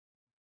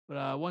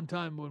But one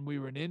time when we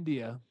were in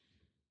India,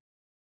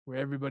 where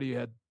everybody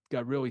had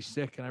got really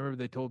sick, and I remember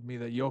they told me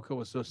that Yoko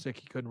was so sick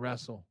he couldn't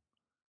wrestle,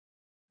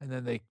 and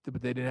then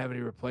but they didn't have any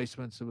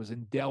replacements. It was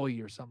in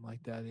Delhi or something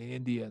like that in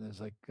India, and there's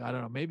like I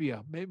don't know, maybe it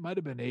might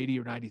have been 80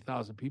 or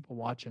 90,000 people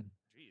watching.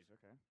 Jeez,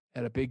 okay.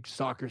 At a big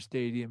soccer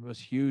stadium. It was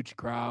a huge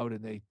crowd,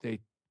 and they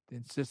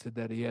insisted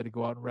that he had to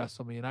go out and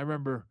wrestle me. And I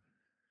remember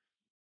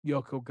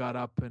Yoko got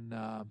up and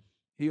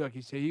he like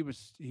he said he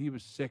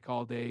was sick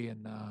all day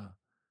and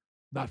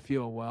not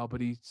feeling well, but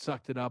he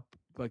sucked it up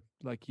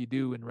like you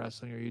do in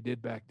wrestling or you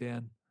did back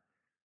then.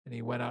 And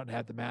he went out and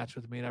had the match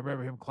with me. And I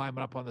remember him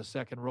climbing up on the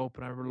second rope,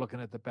 and I remember looking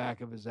at the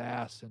back of his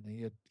ass, and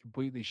he had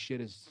completely shit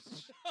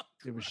his.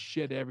 There was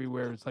shit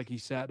everywhere. It's like he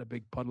sat in a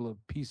big puddle of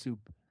pea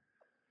soup.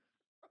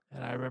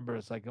 And I remember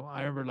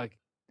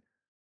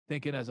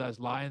thinking as I was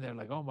lying there,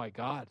 like, oh my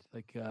God.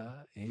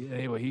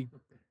 He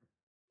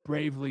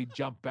bravely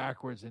jumped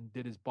backwards and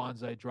did his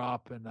bonsai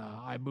drop. And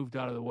I moved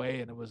out of the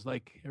way. And it was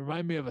like, it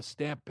reminded me of a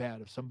stamp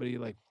pad of somebody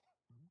like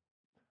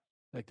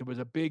there was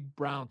a big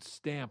brown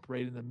stamp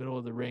right in the middle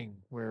of the ring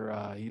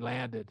where he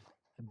landed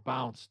and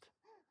bounced.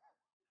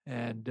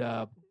 And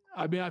I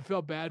mean, I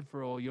felt bad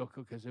for old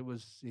Yoko because he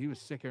was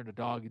sicker than a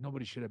dog.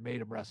 Nobody should have made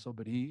him wrestle,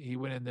 but he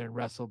went in there and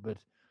wrestled. But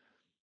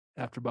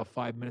after about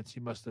 5 minutes, he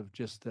must have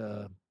just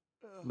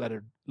let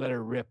her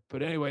rip.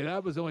 But anyway,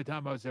 that was the only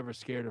time I was ever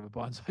scared of a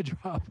bonsai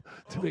drop.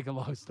 To make a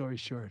long story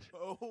short.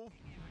 Oh.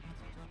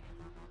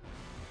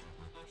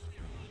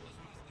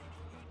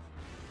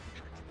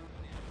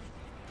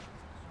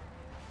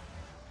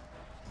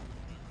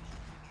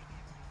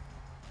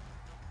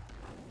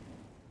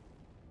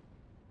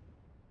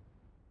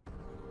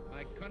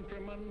 My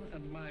countrymen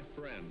and my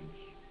friends,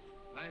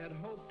 I had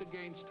hoped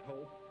against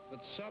hope that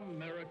some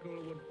miracle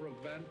would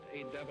prevent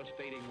a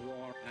devastating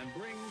war and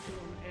bring to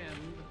an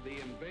end the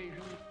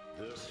invasion.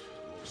 This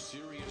most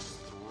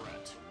serious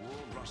threat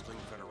World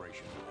Wrestling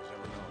Federation has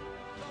ever known.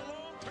 The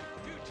long-term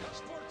future of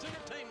sports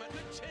entertainment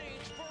could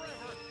change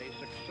forever. A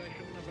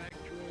succession of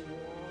actual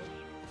wars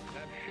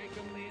have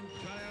shaken the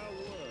entire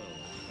world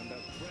and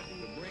have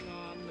threatened to bring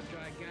on the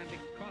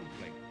gigantic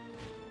conflict,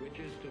 which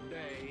is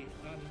today,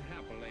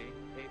 unhappily,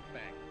 a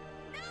fact.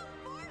 No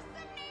force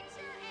of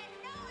nature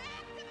and no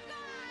act of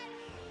God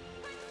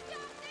could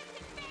stop this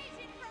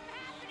invasion from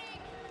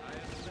happening. I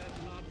have said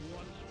not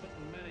once but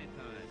many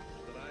times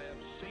that I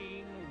have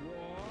seen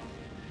war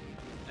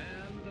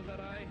and that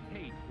I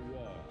hate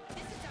war.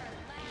 This is our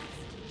last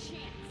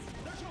chance.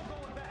 There's no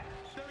going back.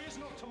 There is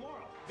no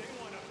tomorrow. They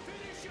want to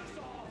finish us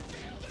off.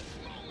 Feel this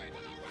moment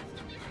for the rest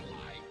of your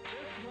life.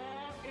 This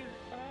war is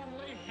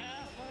only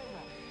half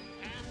over,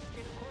 and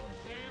it could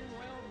damn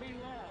well be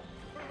lost.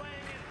 We're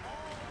laying it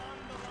all on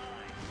the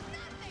line.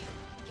 Nothing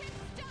can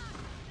stop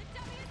the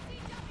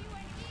WCW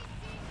and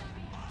ECW.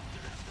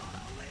 Austin is going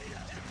to lead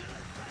us into the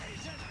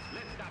invasion.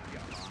 Lift up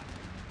your heart.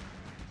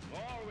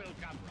 All will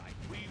come right.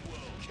 We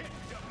will kick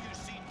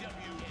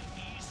WCW and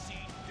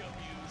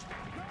ECW's. No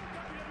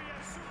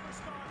WWF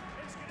superstar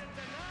is going to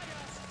deny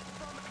us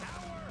from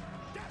our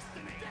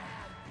destiny.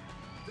 Dad,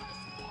 the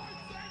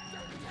sports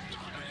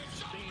entertainment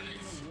is Seen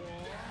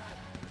war,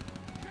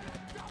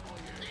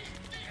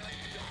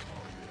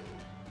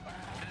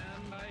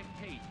 and I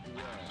hate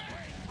war.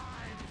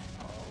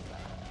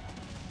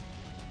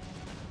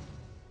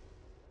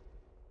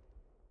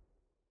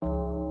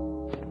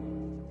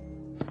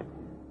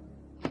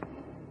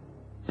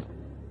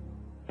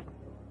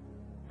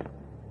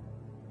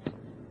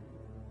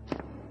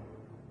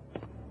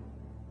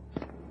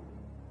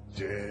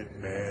 Dead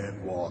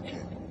man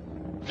walking.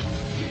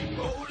 Keep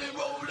rolling,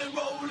 rolling,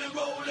 rolling,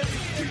 rolling.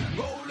 Keep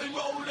rolling,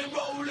 rolling,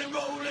 rolling,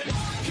 rolling.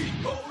 Keep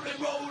rolling,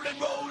 rolling,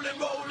 rolling,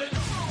 rolling.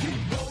 Keep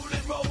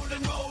rolling,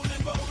 rolling,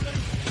 rolling, rolling.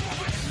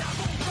 When I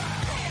move my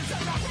hands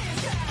and my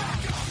hands down.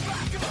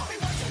 Back up, tell me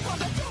what you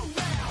wanna do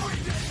now.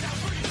 Breathe in, now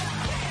breathe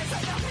out. Hands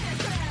and my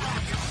hands down.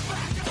 Back up,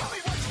 tell me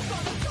what you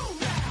wanna do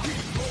now.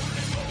 Keep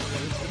rolling,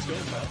 rolling, Let's go,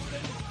 pal.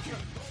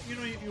 You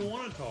know, you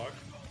want to talk,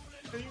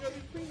 and you got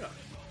these peanuts.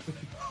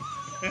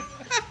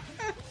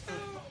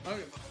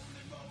 Okay.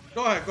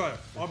 Go ahead.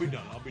 I'll be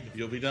done.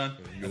 You'll be done?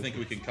 I think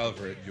we can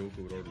cover it. Yoko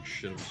would already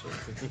shit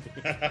himself.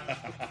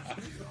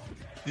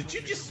 Did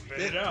you just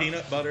spit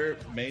peanut butter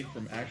made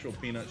from actual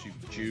peanuts you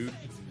chewed?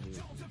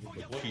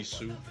 Like pea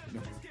soup?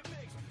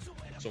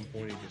 At some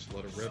point, you just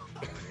let it rip.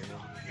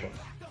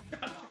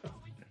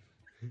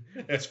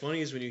 What's funny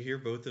is when you hear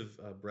both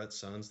of Brett's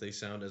sons, they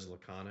sound as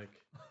laconic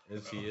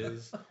as he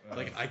is.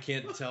 Like, I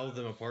can't tell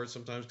them apart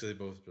sometimes because they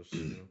both just,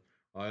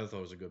 I thought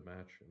it was a good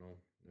match,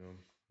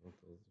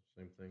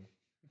 same thing.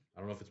 I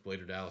don't know if it's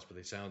Blade or Dallas, but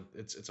they sound,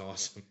 it's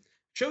awesome.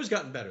 Show's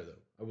gotten better, though,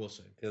 I will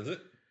say. Is it?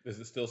 Is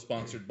it still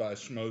sponsored by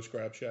Schmo's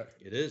Crab Shack?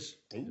 It is.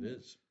 Ooh. It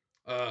is.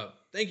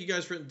 Thank you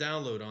guys for hitting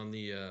download on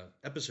the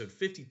episode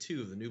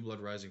 52 of the New Blood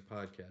Rising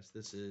podcast.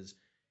 This is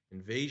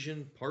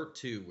Invasion Part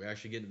 2. We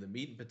actually get into the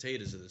meat and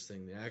potatoes of this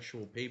thing, the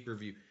actual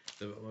pay-per-view,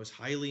 the most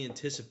highly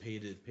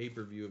anticipated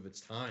pay-per-view of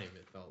its time,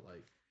 it felt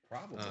like.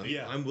 Probably.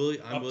 Yeah. I'm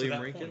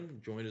William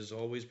Rankin, joined as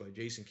always by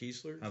Jason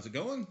Kiesler. How's it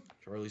going?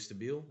 Charlie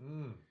Stabile.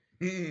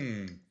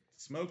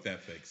 Smoke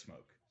that fake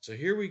smoke. So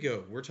here we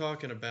go. We're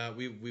talking about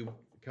we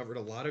covered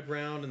a lot of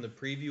ground in the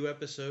preview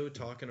episode,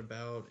 talking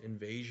about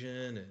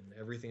Invasion and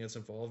everything that's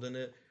involved in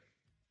it.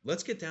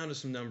 Let's get down to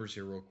some numbers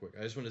here real quick.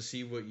 I just want to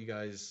see what you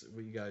guys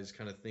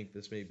kind of think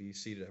this may be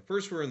seated at.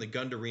 First, we're in the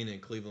Gund Arena in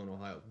Cleveland,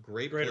 Ohio.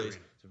 Great place. arena.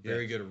 It's a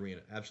very good arena.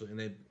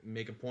 Absolutely. And they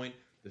make a point.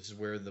 This is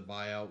where the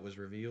buyout was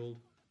revealed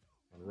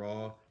on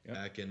Raw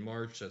back in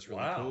March. That's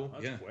really cool.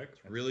 That's quick.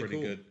 Really Pretty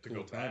cool. good. To Cool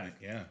go timing.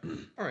 back. Yeah.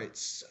 All right.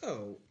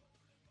 So,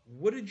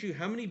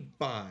 how many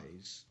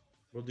buys?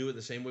 We'll do it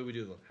the same way we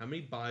do it. How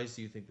many buys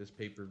do you think this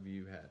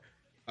pay-per-view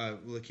had?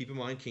 Well, keep in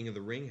mind, King of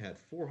the Ring had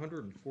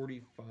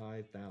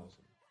 445,000.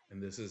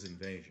 And this is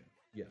Invasion.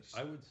 Yes.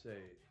 I would say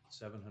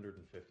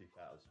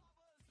 750,000.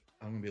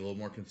 I'm gonna be a little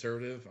more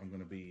conservative. I'm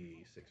gonna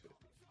be 650.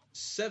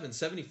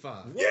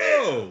 775.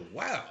 Whoa!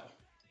 Wow.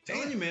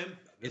 Telling you, man,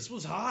 this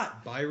was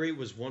hot. Buy rate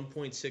was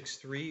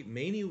 1.63.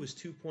 Mania was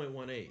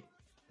 2.18.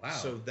 Wow.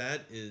 So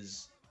that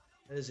is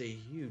a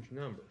huge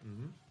number.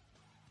 Mm-hmm.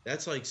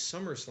 That's like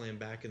SummerSlam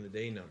back in the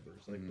day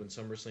numbers. Like when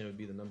SummerSlam would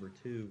be the number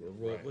 2 or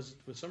Royal. Right. Was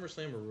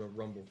SummerSlam or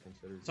Rumble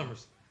considered?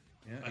 SummerSlam.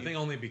 Yeah, I think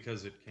only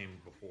because it came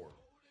before.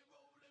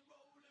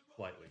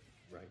 Slightly.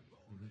 Right.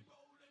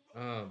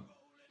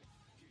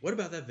 What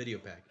about that video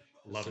package?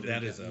 Loved it.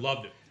 that is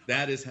Loved it.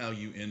 that is how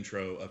you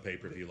intro a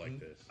pay-per-view like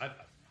this.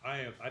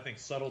 I think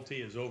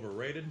subtlety is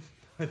overrated.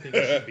 I think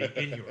it should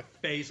be in your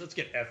face. Let's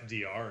get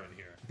FDR in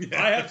here.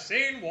 I have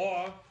seen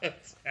war,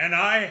 and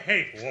I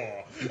hate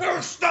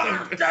war.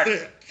 Stop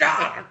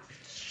that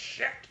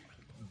shit.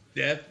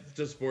 Death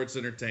to sports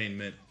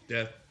entertainment.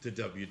 Death to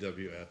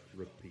WWF.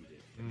 Repeated.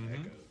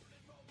 Echoed.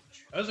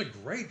 That was a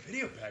great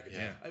video package.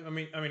 Yeah. I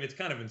mean, it's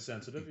kind of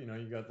insensitive. You know,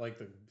 you got like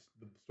the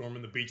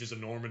storming the beaches of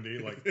Normandy,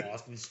 like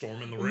Austin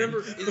storming the ring. Remember,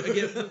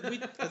 again, I think we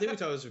talked about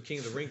this with King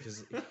of the Ring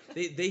because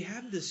they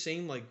have the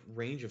same like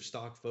range of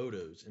stock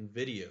photos and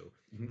video.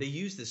 Mm-hmm. They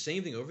use the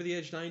same thing over the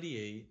Edge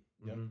 98.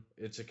 Yep.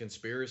 It's a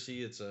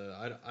conspiracy.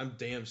 I'm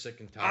damn sick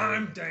and tired.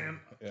 I'm damn.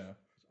 Yeah.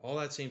 All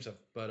that same stuff,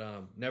 but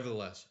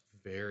nevertheless,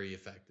 very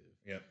effective.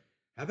 Yep.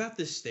 How about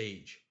this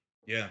stage?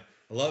 Yeah.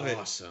 I love it.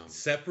 Awesome.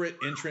 Separate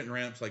entrant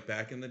ramps like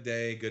back in the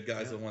day. Good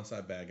guys on one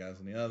side, bad guys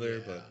on the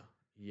other. But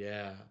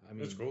yeah, I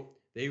mean, That's cool.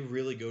 They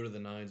really go to the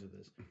nines with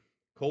this.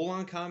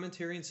 Colon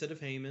commentary instead of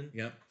Heyman.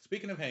 Yep.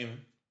 Speaking of Heyman,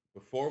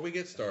 before we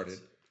get started,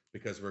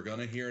 because we're going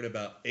to hear it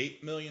about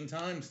 8 million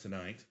times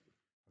tonight,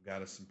 I've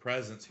got us some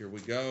presents. Here we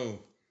go.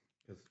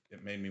 Because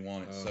it made me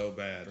want it so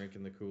bad.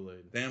 Drinking the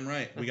Kool-Aid. Damn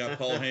right. We got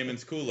Paul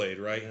Heyman's Kool-Aid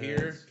right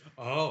here.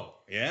 Oh.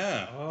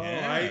 Yeah. Oh,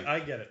 yeah. I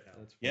get it now.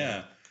 That's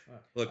Yeah.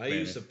 Look, I Brandon,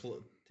 used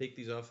to take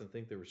these off and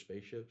think they were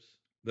spaceships.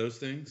 those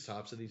The things.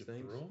 tops of these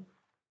things. Through 'em?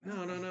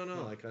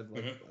 No. Like I'd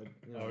like, you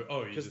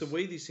because the just-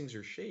 way these things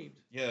are shaped.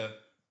 Yeah.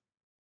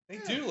 They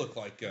do look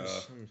like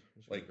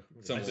like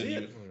something I'm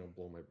you. gonna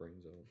blow my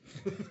brains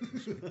out.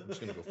 I'm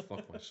just gonna go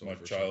fuck myself. My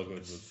or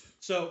childhood something. was.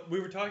 So we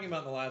were talking about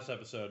in the last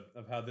episode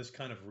of how this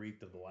kind of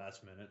reeked of the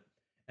last minute,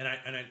 and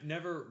it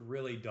never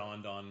really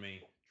dawned on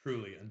me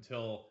truly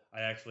until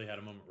I actually had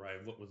a moment where I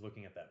was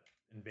looking at that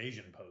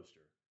Invasion poster,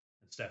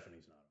 and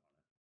Stephanie's not on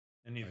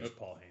it, and neither is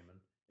Paul Heyman.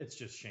 It's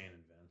just Shane and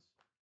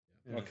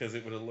Vince. Because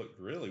it would have looked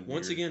really weird.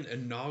 Once again,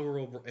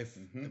 inaugural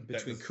That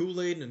between was-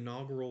 Kool-Aid and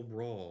inaugural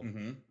brawl.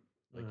 Mm-hmm.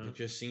 Like it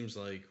just seems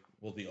like.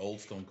 Well, the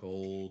old Stone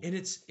Cold.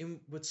 And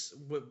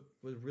what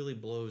really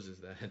blows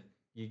is that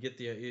you get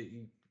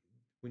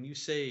when you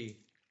say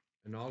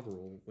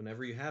inaugural,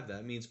 whenever you have that,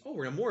 it means we're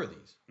gonna have more of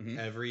these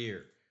every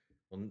year.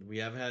 Well, we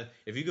haven't had.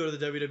 If you go to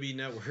the WWE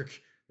Network,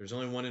 there's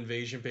only one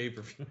Invasion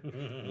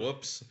pay-per-view.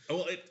 Whoops.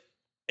 Well,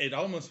 it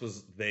almost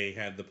was. They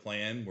had the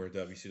plan where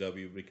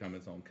WCW would become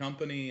its own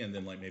company, and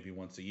then like maybe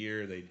once a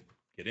year they'd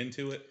get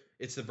into it.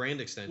 It's the brand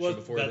extension Well,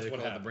 before that's they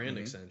what called it the happened. brand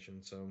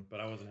extension. So, But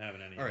I wasn't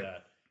having any All of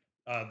right.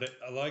 that.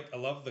 I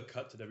love the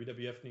cut to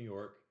WWF New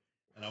York,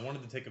 and I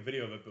wanted to take a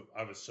video of it, but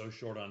I was so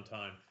short on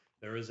time.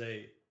 There is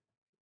a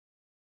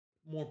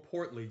more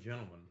portly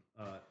gentleman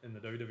in the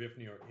WWF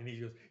New York, and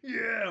he goes,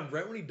 "Yeah!"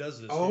 Right when he does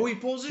this, he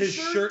pulls his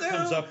shirt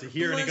comes down. up to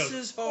here, and he Bless goes,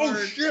 his "Oh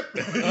heart." shit!"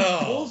 He Oh.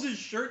 pulls his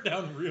shirt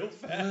down real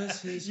fast.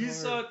 Bless his You heart.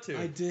 saw it too.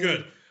 I did.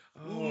 Good.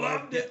 Oh,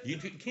 Loved it. You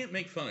can't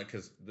make fun of it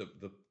because the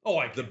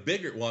I the can.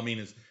 bigger. Well, I mean,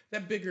 is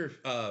that bigger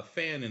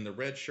fan in the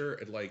red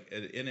shirt at like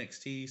at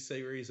NXT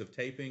series of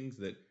tapings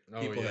that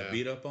people have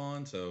beat up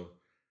on. So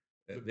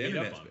the Beat up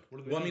internet's on? big. What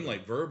are they Well, I on mean, about?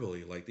 like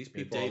verbally, like these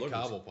people all Dave over.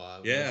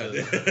 Cobblepot. Yeah,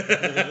 Was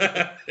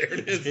there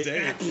it is,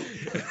 Dave.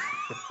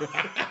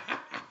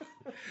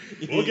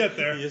 We'll get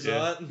there. You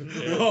saw it?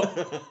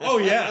 Oh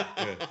yeah.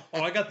 Yeah.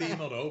 Oh, I got the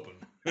email to open.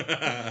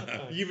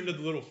 You even did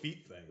the little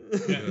feet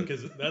thing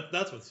because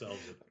that's what sells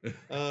it.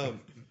 All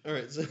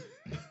right, so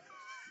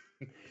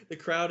the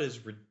crowd is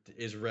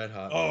red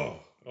hot. Oh,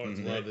 it's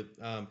love it.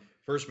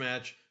 First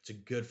match, it's a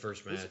good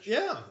first match.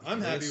 Yeah, I'm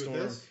Lance happy with Storm.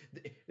 this.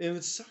 And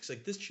it sucks.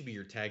 Like this should be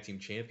your tag team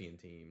champion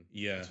team.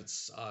 Yeah. That's what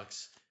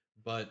sucks.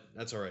 But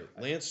that's all right.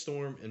 Lance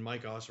Storm and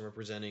Mike Awesome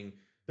representing.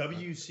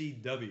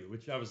 WCW,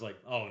 which I was like,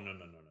 oh no.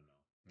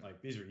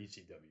 Like these are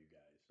ECW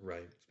guys.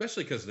 Right.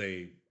 Especially because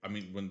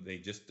when they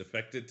just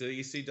defected to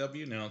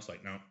ECW, now it's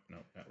like, no,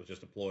 that was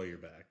just a ploy, you're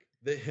back.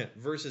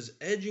 Versus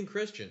Edge and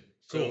Christian.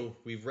 So Cool.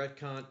 we've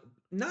retconned.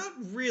 Not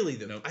really,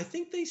 though. Nope. I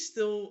think they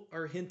still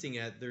are hinting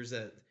at there's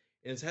that,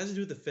 and it has to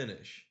do with the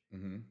finish.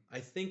 Mm-hmm. I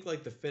think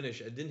like the finish,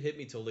 it didn't hit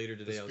me till later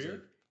today. I was spear?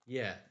 like,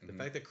 yeah, the Mhm.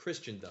 fact that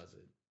Christian does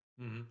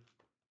it. Mm-hmm.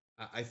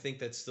 I think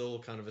that's still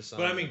kind of a sign.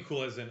 But I mean,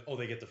 cool as in,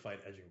 they get to fight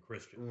Edge and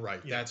Christian.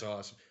 right? Yeah. That's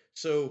awesome.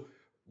 So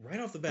right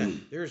off the bat,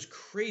 there's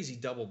crazy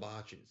double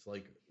botches.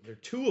 Like there are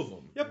two of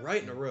them Yep.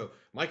 right in a row.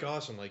 Mike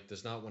Awesome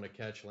does not want to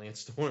catch Lance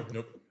Storm.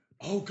 Nope.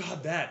 Oh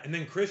God, that. And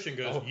then Christian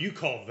goes, Oh. "You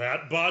call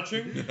that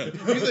botching? You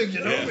think you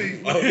know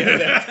me? Oh, yeah.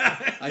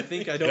 That, I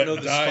think I don't know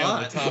the die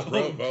on spot. the top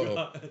rope. Oh.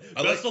 God.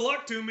 I Best like- of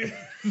luck to me."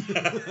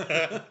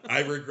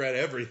 I regret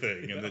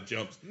everything in the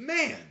jumps.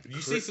 Man,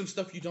 You see some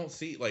stuff you don't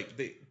see. Like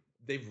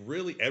they've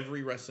really,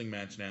 every wrestling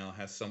match now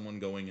has someone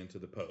going into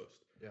the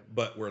post. Yeah.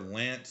 But where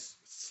Lance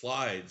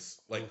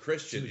slides like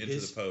Christian Dude, into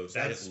his- the post,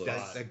 that's- it looks.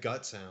 that's- That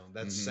gut sound,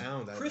 that Mhm.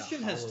 sound. That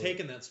Christian has hollow-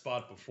 taken that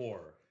spot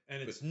before,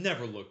 and it's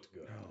never looked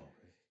good. No.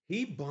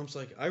 He bumps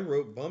like I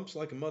wrote bumps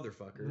like a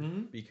motherfucker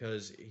Mhm.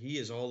 because he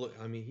is all.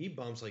 I mean, he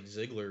bumps like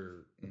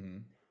Ziggler Mm-hmm.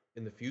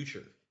 in the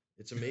future.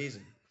 It's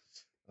amazing.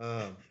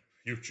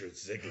 Future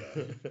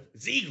Ziggler.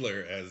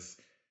 Ziegler, as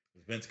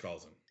Vince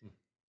calls him.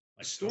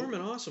 Like Storm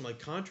and Awesome, like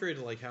contrary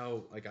to like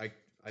how like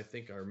I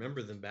think I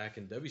remember them back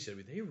in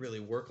WCW, they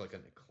really work like a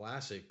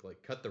classic,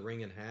 like cut the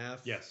ring in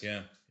half. Yes.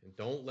 Yeah. And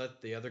don't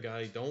let the other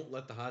guy, don't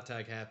let the hot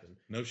tag happen.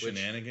 No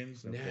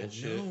shenanigans, no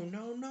bullshit.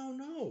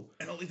 No.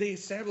 And they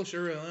established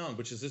early on,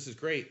 this is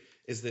great,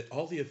 is that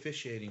all the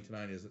officiating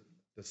tonight is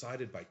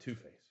decided by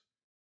Two-Face.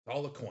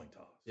 All the coin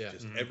toss. Yeah.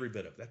 Just Mhm. every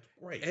bit of it. That's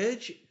great.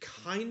 Edge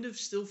kind of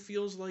still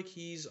feels like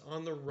he's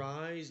on the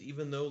rise,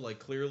 even though like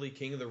clearly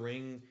King of the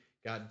Ring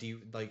got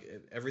like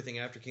everything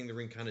after King of the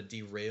Ring kind of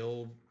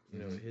derailed, you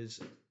know, his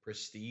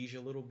prestige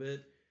a little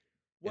bit.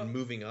 Well- and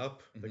moving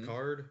up the Mhm.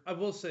 card. I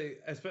will say,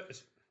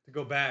 to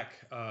go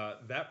back,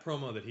 that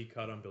promo that he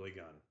cut on Billy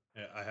Gunn,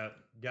 I have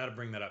got to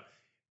bring that up.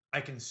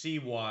 I can see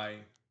why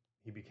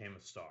he became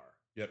a star.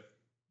 Yep.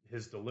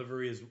 His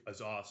delivery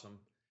is awesome.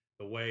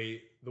 The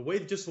way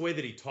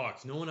that he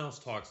talks, no one else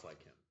talks like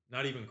him,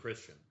 not even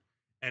Christian.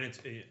 And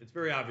it's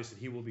very obvious that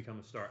he will become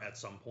a star at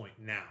some point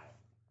now.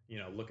 You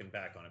know, looking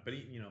back on it, but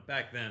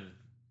back then,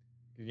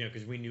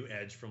 because we knew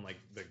Edge from like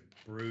the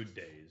Brood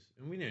days,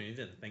 and we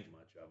didn't think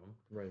much of him.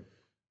 Right.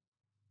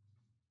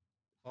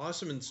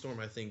 Awesome and Storm,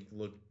 I think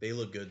they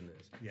look good in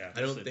this. Yeah,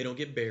 They don't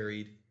get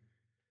buried,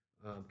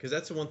 because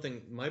that's the one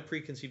thing. My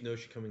preconceived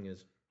notion coming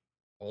is,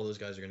 all those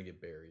guys are going to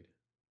get buried.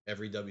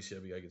 Every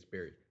WCW guy gets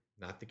buried.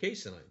 Not the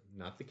case tonight.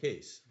 Not the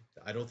case.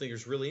 I don't think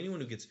there's really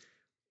anyone who gets.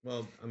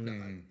 Well, I'm not.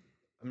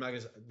 I'm not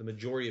gonna. The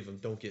majority of them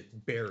don't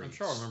get buried. I'm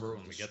sure I'll remember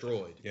when we get there.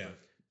 destroyed. Yeah.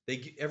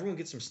 Everyone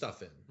gets some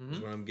stuff in. Is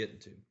Mhm. what I'm getting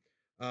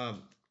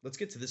to. Let's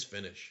get to this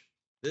finish.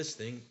 This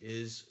thing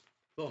is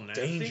A little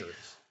nasty.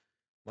 dangerous.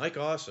 Mike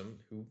Awesome,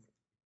 who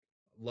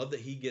love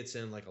that he gets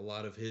in like a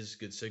lot of his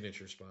good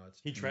signature spots.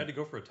 He tried to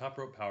go for a top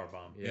rope power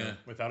bomb. Yeah.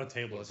 Without a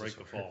table Bless to break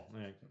his the heart. fall.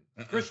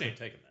 Yeah. Christian ain't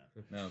taking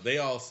that. No, they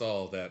all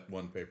saw that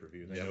one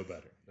pay-per-view. They Yep. know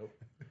better.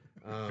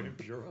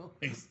 Bureau.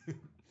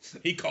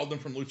 He called them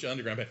from Lucha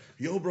Underground. But,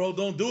 yo, bro,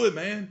 don't do it,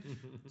 man.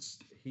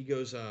 He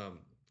goes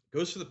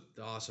for the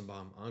awesome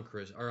bomb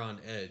on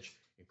Edge,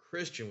 and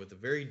Christian with a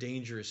very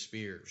dangerous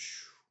spear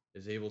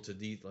is able to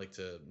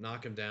to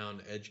knock him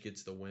down. Edge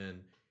gets the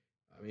win.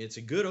 I mean, it's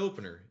a good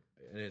opener,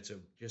 and it's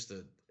just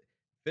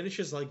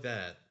finishes like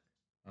that.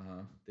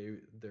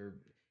 They're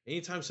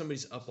anytime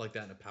somebody's up like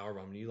that in a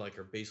powerbomb, and you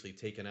are basically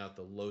taking out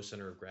the low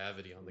center of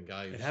gravity on the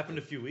guy. It happened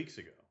a few weeks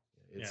ago.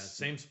 Yeah, It's-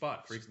 same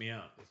spot. Freaked me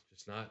out. It's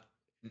just not.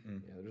 Yeah,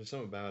 there's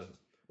something about it.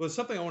 Well, it's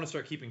something I want to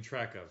start keeping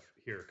track of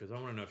here because I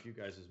want to know if you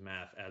guys'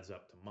 math adds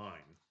up to mine.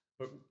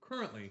 But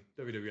currently,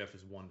 WWF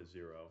is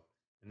 1-0,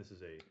 and this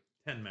is a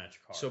 10-match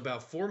card. So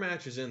about 4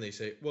 matches in, they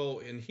say, well,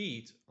 in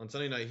Heat on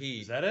Sunday Night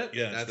Heat, is that it?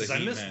 Yeah, That's- it's the I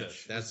Heat missed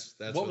match. this.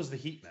 that's what was the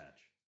Heat match?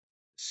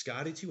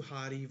 Scotty 2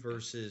 Hottie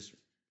versus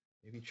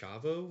maybe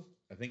Chavo?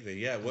 I think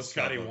what's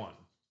Scotty Chavo? won,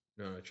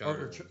 No, or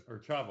Chavo.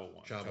 Chavo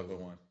won. Chavo Chavo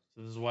won.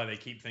 So this is why they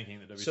keep thinking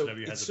that So WCW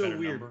has it's a so better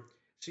weird. number.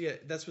 So yeah,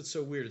 that's what's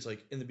so weird. It's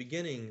like in the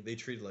beginning they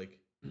treated like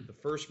the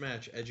first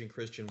match, Edge and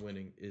Christian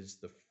winning is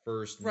the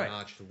first Right.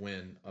 notched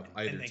win of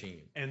either and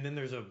team. And then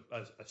there's a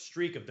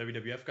streak of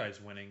WWF guys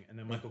winning, and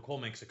then Michael Cole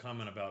makes a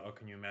comment about, "Oh,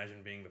 can you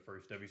imagine being the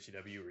first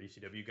WCW or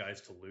ECW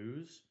guys to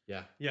lose?"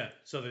 Yeah. Yeah.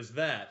 So there's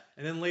that,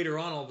 and then later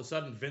on, all of a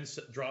sudden, Vince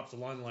drops a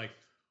line like,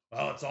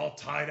 "Well, it's all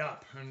tied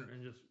up,"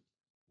 and just.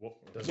 Well,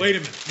 Doesn't- wait a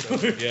minute.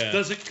 doesn't- Yeah.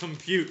 Doesn't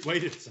compute.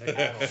 Wait a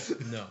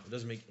second. No, it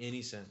doesn't make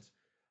any sense.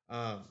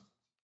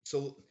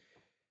 So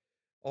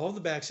all the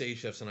backstage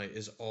stuff tonight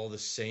is all the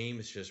same.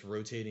 It's just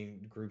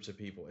rotating groups of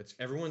people.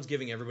 Everyone's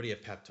giving everybody a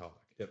pep talk.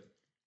 Yep.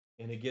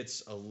 And it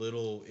gets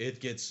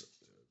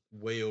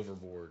way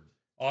overboard.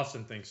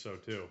 Austin thinks so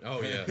too.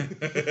 Oh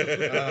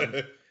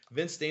yeah.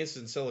 Vince dances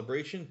in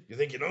celebration. You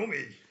think you know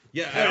me?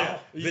 Yeah,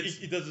 Hell, Vince,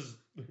 he does his.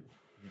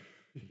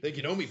 Think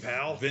you know me,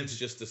 pal? Vince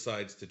just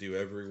decides to do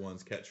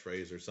everyone's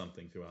catchphrase or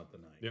something throughout the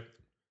night. Yep.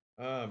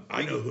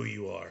 I know who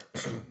you are.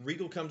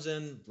 Regal comes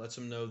in, lets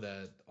him know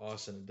that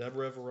Austin and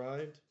Deborah have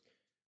arrived.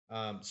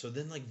 So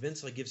then, like,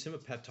 Vince gives him a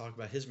pep talk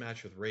about his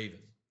match with Raven,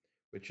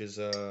 which is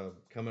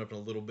coming up in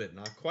a little bit,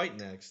 not quite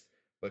next,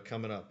 but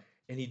coming up.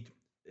 And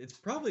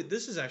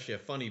this is actually a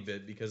funny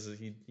bit because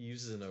he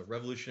uses a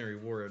Revolutionary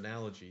War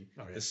analogy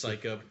to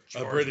psych up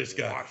A British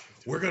guy.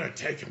 We're gonna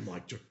take him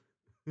like.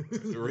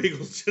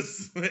 Regal's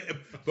just,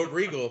 but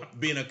Regal,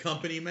 being a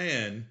company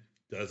man,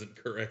 doesn't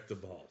correct the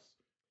balls.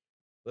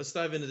 Let's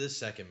dive into this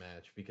second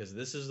match because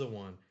this is the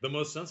one. The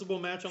most sensible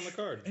match on the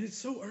card. And it's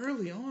so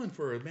early on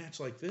for a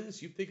match like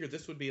this. You figure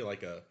this would be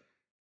like a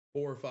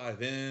 4 or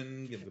 5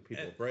 in, give the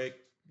people a break.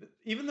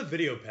 Even the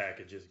video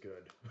package is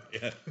good.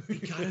 Yeah.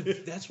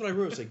 That's what I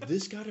wrote. It's like,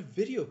 this got a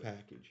video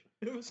package.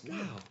 It was good.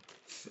 Wow.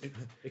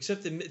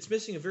 Except it's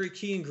missing a very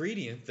key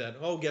ingredient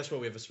that, guess what?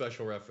 We have a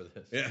special ref for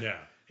this. Yeah.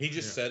 He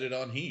just set it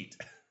on heat.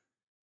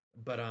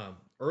 But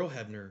Earl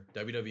Hebner,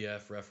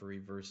 WWF referee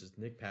versus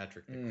Nick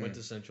Patrick, the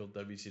quintessential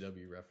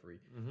WCW referee.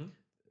 Mm-hmm.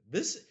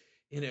 This,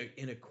 in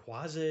a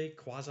quasi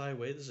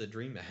way, this is a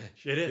dream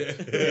match. It is.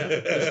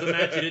 This is the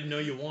match you didn't know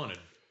you wanted.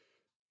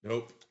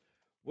 Nope.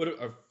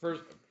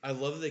 First, I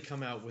love that they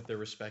come out with their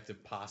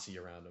respective posse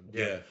around them.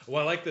 Yeah.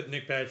 Well, I like that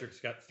Nick Patrick's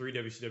got 3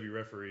 WCW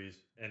referees,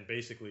 and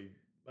basically,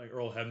 like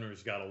Earl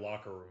Hebner's got a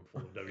locker room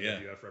full of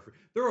WWF referees.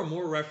 There are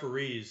more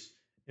referees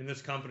in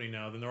this company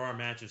now than there are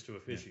matches to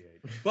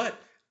officiate. But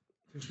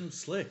there's no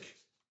Slick.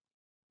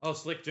 Oh,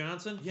 Slick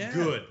Johnson? Yeah.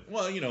 Good.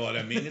 Well, you know what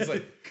I mean. It's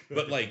like,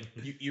 but like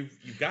you've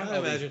got to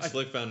imagine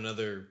Slick found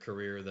another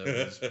career that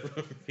was.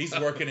 He's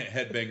working at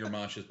Headbanger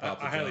Mosh's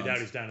Papa I highly John's. doubt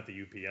he's down at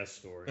the UPS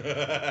store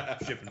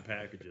shipping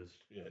packages.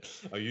 Yeah.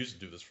 I used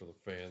to do this for the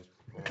fans.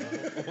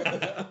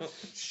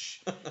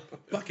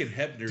 Fucking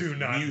Hebner's Do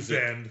not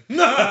music. bend.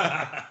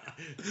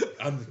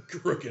 I'm the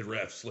crooked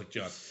ref, Slick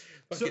Johnson.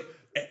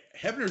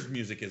 Hebner's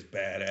music is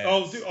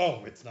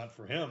badass. It's not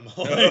for him.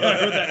 I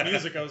heard that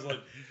music. I was like,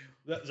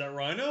 is that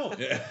Rhino?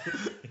 Yeah.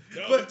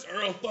 No, But- it's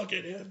Earl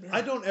fucking Hebner.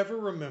 I don't ever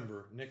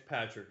remember Nick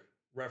Patrick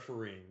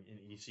refereeing in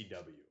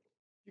ECW.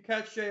 You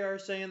catch JR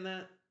saying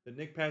that? That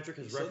Nick Patrick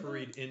has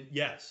refereed in...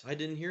 Yes. I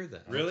didn't hear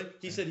that. Really?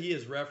 He said he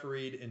has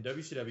refereed in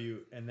WCW,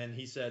 and then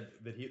he said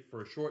that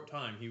for a short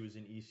time he was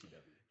in ECW.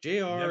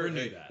 JR, Never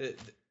knew that.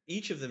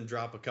 Each of them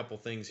drop a couple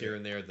things here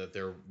and there that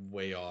they're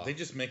way off. They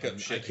just make up I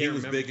shit. can't He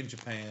was remember. big in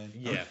Japan.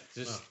 Yeah,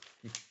 just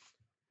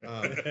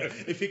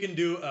If he can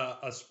do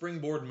a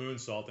springboard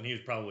moonsault, then he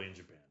was probably in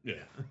Japan. Yeah.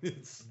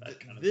 It's that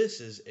kind of this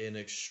is an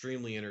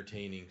extremely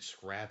entertaining,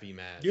 scrappy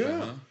match. Yeah.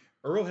 Uh-huh.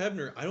 Earl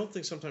Hebner, I don't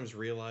think sometimes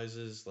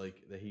realizes like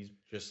that he's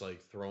just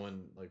like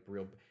throwing like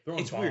real.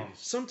 Throwing it's weird. bombs.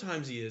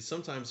 Sometimes he is.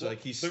 Sometimes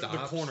like he the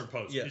stops. corner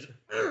post. Yeah. He's,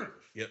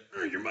 Yep.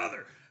 your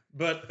mother.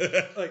 But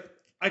like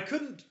I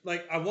couldn't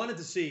I wanted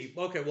to see.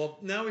 Okay, well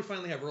now we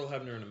finally have Earl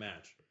Hebner in a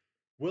match.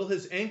 Will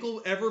his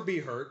ankle ever be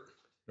hurt,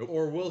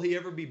 or will he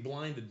ever be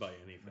blinded by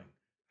anything?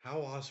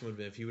 How awesome would it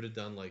be if he would have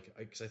done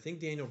because I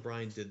think Daniel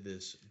Bryan did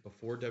this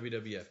before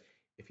WWF.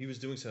 If he was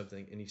doing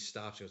something and he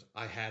stops, he goes,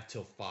 "I have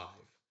till 5."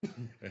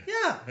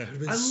 Yeah,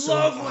 been I so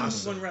love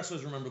awesome. when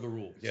wrestlers remember the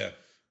rules. Yeah.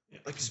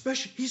 Like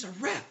especially he's a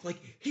ref. Like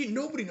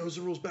nobody knows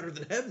the rules better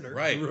than Hebner.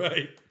 Right.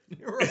 Right.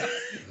 Right.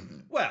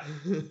 Well,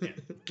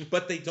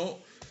 But they don't.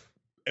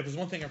 It was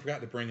one thing I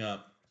forgot to bring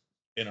up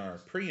in our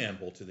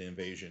preamble to the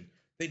invasion.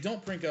 They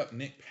don't bring up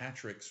Nick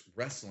Patrick's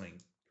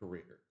wrestling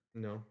career.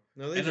 No,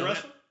 Is they it don't.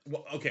 wrestling?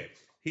 Well, okay,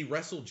 he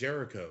wrestled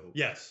Jericho.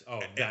 Yes.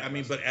 Oh, I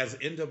mean, but as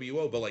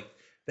NWO, but like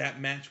that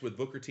match with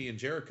Booker T and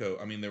Jericho.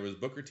 I mean, there was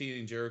Booker T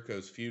and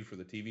Jericho's feud for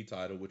the TV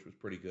title, which was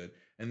pretty good,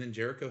 and then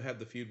Jericho had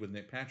the feud with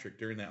Nick Patrick.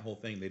 During that whole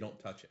thing, they don't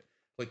touch it.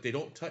 Like they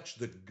don't touch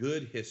the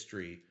good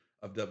history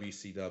of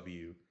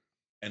WCW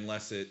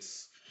unless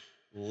it's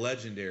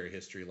legendary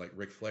history like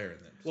Ric Flair and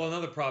them. Well,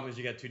 another problem is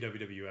you got 2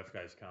 WWF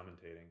guys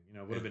commentating. You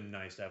know, it would have been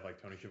nice to have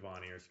like Tony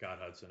Schiavone or Scott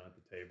Hudson at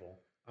the table.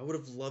 I would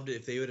have loved it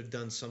if they would have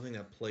done something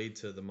that played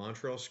to the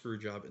Montreal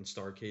Screwjob and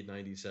Starrcade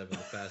 '97, the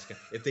Fast Guy.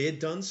 If they had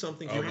done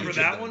something, Oh, to Remember each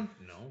of that them. one?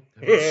 No.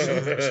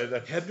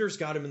 Hebner's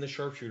got him in the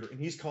sharpshooter, and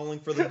he's calling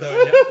for the bell.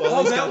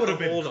 Oh, that would have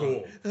been hold on.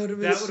 cool. That would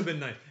That would have been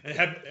nice. And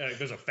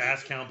there's a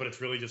fast count, but it's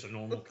really just a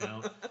normal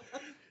count.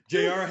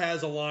 JR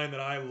has a line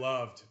that I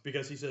loved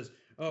because he says,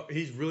 oh,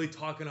 he's really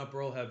talking up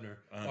Earl Hebner.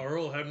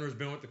 Earl Hebner's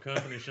been with the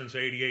company since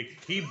 '88.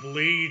 He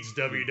bleeds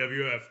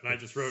WWF. And I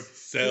just wrote,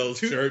 Sells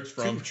shirts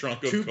from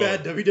trunk of too car.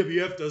 bad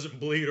WWF doesn't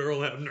bleed Earl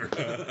Hebner.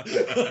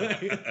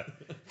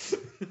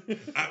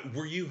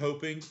 Were you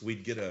hoping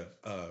we'd get a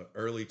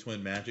early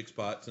Twin Magic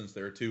spot since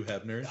there are 2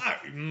 Hebners?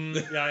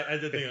 Yeah, I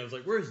did think, I was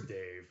like, where's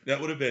Dave?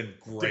 That would have been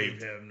great.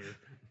 Dave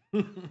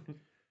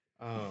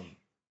Hebner.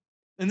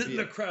 And then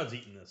the crowd's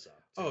eating this up.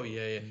 Oh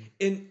yeah.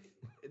 And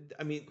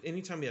I mean,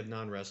 anytime you have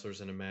non-wrestlers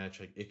in a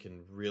match, like it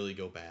can really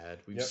go bad.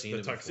 We've seen the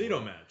it tuxedo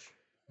before.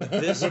 match.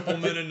 This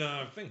Whippleman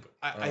and Finkel.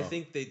 I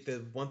think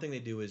the one thing they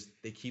do is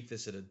they keep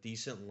this at a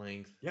decent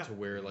length Yeah. to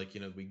where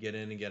we get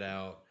in and get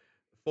out.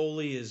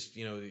 Foley is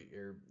your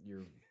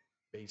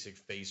basic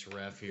face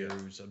ref here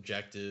who's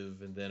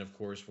objective, and then of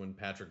course when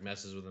Patrick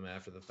messes with him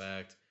after the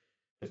fact,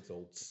 It's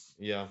old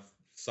yeah,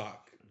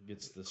 sock.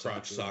 gets the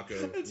Crotch sock.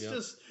 socko. It's Yep.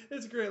 just,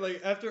 it's great.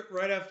 Like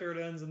right after it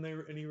ends, and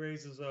he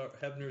raises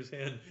Hebner's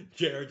hand.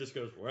 Jared just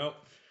goes, "Well,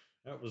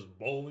 that was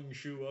bowling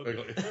shoe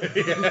ugly,"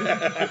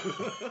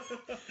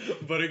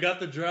 but he got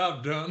the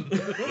job done.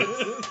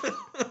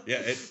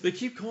 Yeah, They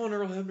keep calling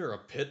Earl Hebner a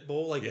pit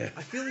bull. Like Yeah.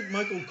 I feel like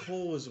Michael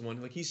Cole was the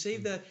one. Like he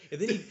saved that, and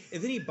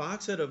then he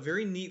boxed that up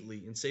very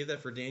neatly and saved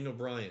that for Daniel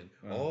Bryan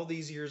all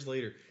these years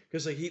later.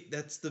 Because like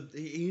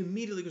he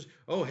immediately goes,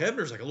 "Oh,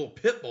 Hebner's like a little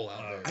pit bull out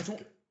there." I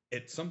don't.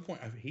 At some point,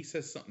 he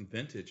says something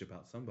vintage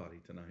about somebody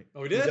tonight.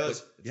 Oh, he He did.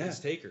 does. It's Yeah. his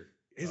Taker.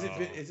 Is Oh.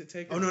 it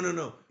Taker? Oh no.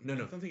 I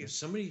don't think it's.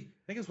 Somebody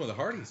I think it's one of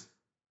the Hardys.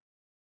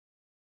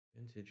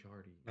 vintage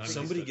Hardy. I mean,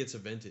 Somebody he's gets a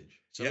vintage.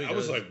 Yeah, Somebody I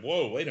was does. like,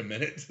 whoa, wait a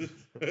minute. Did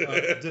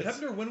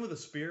Hebner win with a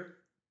spear?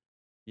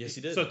 yes,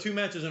 he did. So 2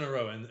 matches in a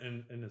row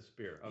and a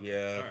spear. Okay.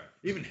 Yeah. All right.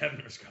 Even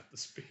Hebner's got the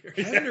spear.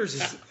 Hebner's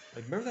is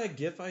like, remember that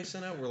GIF I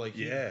sent out where like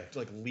he Yeah.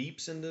 like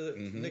leaps into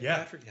Mhm. Nick Yeah.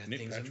 Patrick? That Nick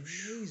thing's Patrick.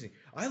 amazing.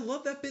 I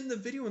love that bit in the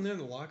video when they're in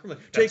the locker room.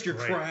 Like, That's take your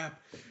great.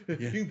 crap.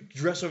 You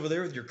dress over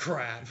there with your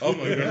crap. Oh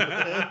my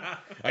god!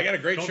 I got a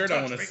great Don't shirt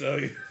I touch want to me. sell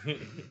you.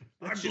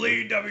 I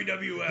bleed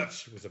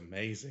WWF. It was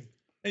amazing.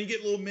 And you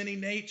get little mini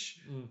Nate.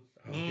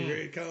 Oh, here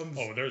it comes.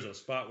 Oh, there's a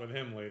spot with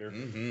him later.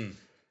 Mm-hmm.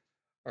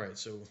 All right,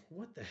 so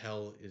what the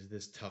hell is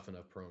this Tough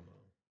Enough promo?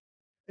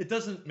 It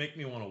doesn't make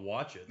me want to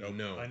watch it. Nope.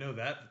 No. I know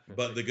that.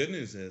 But the good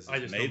news is, I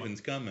just know Maven's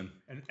coming.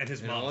 And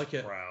his And I mom's like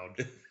it.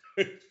 proud.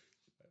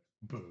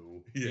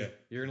 Boo. Yeah.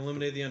 You're gonna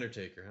eliminate the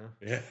Undertaker,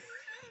 huh? Yeah.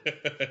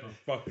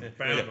 Fucking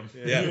found him.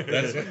 Yeah,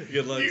 that's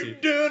Good luck to you.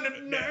 You've done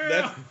it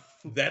now.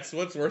 that's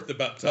what's worth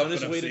about Tough On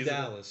his Enough way to season.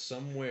 Dallas,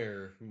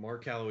 somewhere,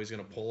 Mark Calloway's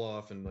gonna pull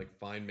off and like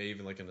find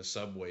Maven like in a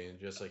subway and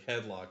just like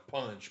headlock,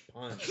 punch.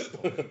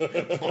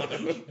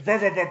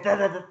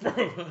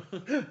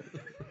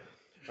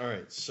 All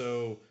right,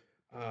 so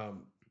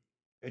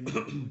and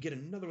we get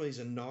another one of these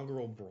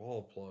inaugural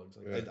brawl plugs.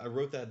 Like, I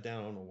wrote that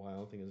down. I don't know why. I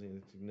don't think it's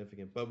anything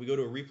significant. But we go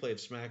to a replay of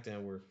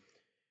SmackDown where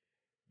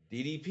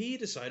DDP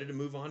decided to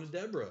move on to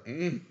Deborah.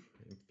 Mm,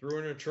 And threw her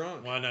in her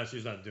trunk. Why not?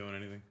 She's not doing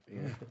anything.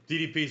 yeah,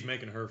 DDP's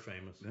making her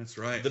famous. that's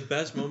right. The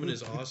best moment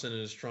is Austin in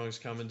his trunks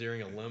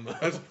commandeering a limo.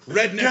 That's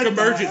redneck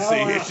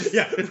emergency.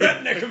 Yeah,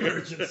 redneck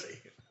emergency.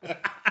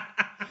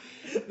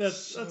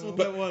 That's what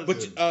that was.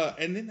 But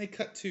and then they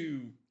cut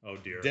to Oh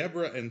dear.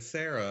 Deborah and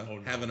Sarah Oh,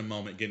 no. having a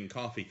moment getting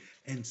coffee,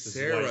 and This is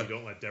why Sarah you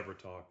don't let Deborah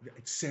talk.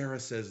 Sarah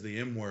says the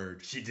M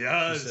word. She She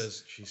does.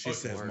 says she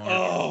says Mark. Mark.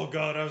 Oh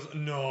God, I was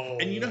no.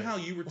 And you know how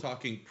you were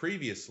talking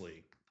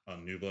previously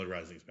on New Blood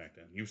Rising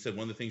SmackDown? You said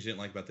one of the things you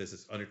didn't like about this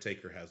is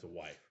Undertaker has a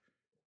wife.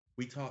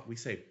 We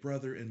say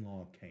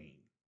brother-in-law Kane.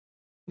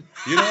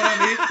 You know what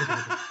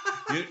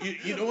I mean?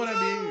 you know what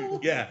I mean?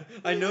 Yeah.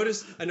 I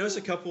noticed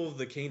a couple of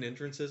the Kane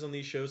entrances on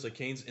these shows, like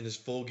Kane's in his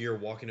full gear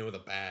walking in with a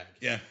bag.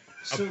 Yeah.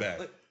 So, A bag.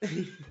 like,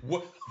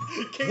 What?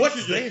 Kane What's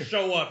should there? just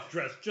show up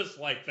dressed just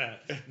like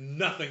that.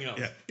 Nothing else.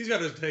 Yeah. He's got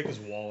to take his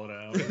wallet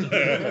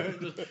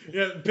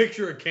out.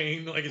 Picture of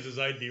Kane like it's his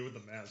ID with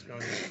the mask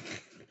on.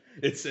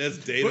 It says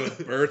date of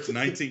birth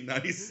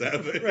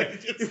 1997.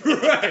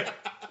 Right.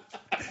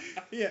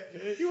 Yeah,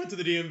 he went to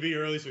the DMV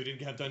early, so he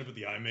didn't have time to put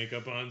the eye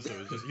makeup on. So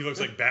it's just he looks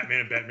like Batman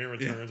and Batman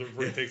Returns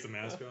before he takes the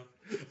mask off.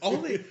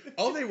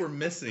 All they were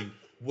missing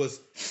was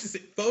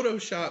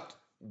photoshopped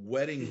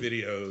wedding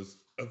videos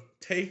of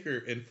Taker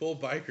in full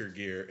biker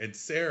gear and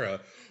Sarah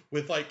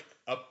with like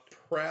a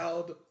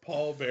proud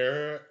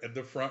pallbearer in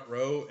the front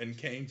row and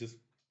Kane just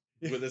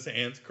with his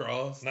hands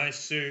crossed. Nice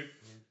suit,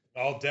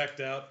 all decked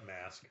out,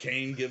 mask.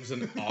 Kane gives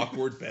an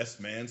awkward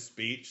best man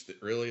speech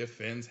that really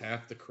offends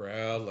half the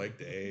crowd, like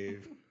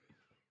Dave.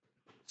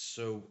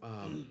 so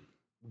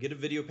we get a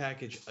video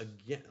package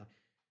again.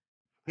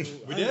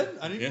 We did?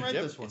 I didn't Yeah. write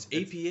Yep, this one. it's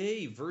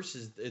APA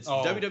versus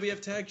Oh.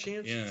 WWF Tag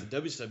Champs. Yeah. It's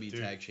WWE Dude,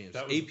 Tag Champs.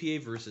 that was- APA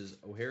versus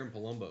O'Hare and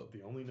Palumbo.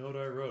 The only note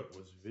I wrote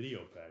was video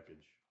package.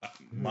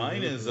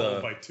 Mine is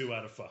Followed by 2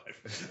 out of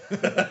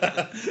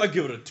 5. I'll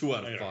give it a 2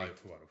 out I of know,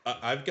 5. 2 out of 5.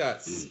 I've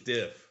got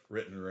stiff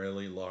written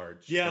really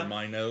large Yeah. for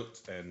my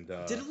notes and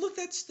Did it look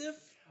that stiff?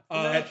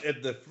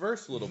 at the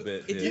first little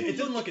bit. It did. didn't It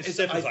didn't look as as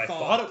stiff as I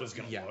thought it was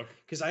yeah. going to look.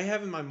 Because I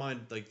have in my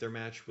mind like their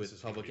match with This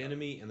is gonna Public be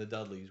Enemy and the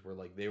Dudleys were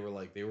like they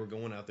were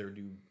going out there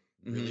to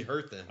really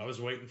hurt them. I was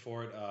waiting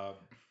for it.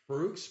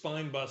 Farouk's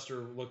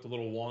Spinebuster looked a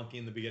little wonky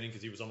in the beginning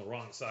because he was on the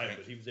wrong side,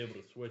 but he was able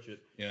to switch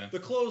it. Yeah. The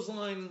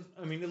clothesline,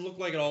 I mean, it looked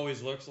like it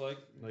always looks like.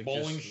 Like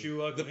Bowling just- shoe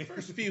The ugly.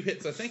 first few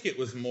hits, I think it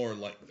was more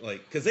like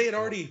because they had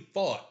already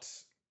fought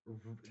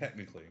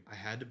technically. I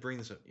had to bring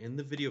this up in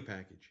the video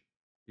package.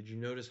 Did you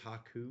notice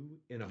Haku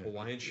in a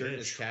Hawaiian shirt and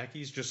his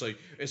khakis? Just like,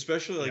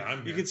 especially like Yeah, I'm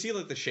you here. can see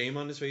like the shame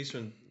on his face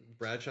when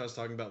Bradshaw's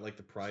talking about like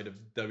the pride of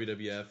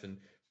WWF and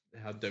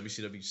how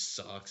WCW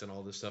sucks and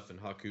all this stuff, and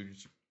Haku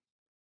just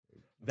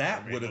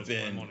That Man would have knows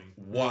my been money.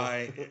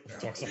 why.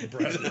 Talks like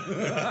Brett.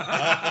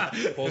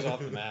 pulls off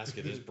the mask.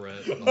 It is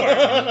Brett.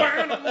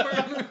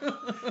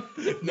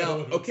 Now,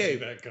 one would okay, see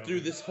that coming. through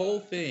this whole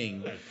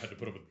thing, I had to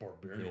put up with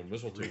Barbarian.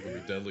 Mistletoe can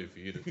be deadly if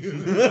you eat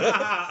it.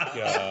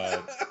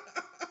 God,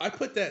 I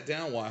put that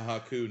down why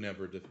Haku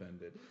never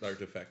defected.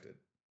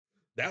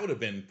 That would have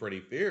been pretty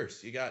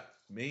fierce. You got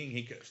Ming.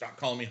 He could stop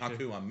calling me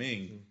Haku. I'm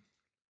Ming.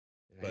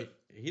 But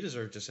he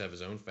deserves to just have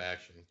his own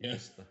faction. Yeah.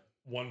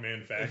 One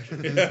man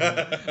faction.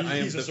 I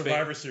am He's a the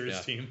Survivor Series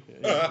yeah.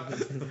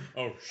 team.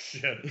 Oh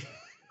shit! You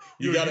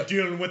You're gotta-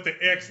 dealing with the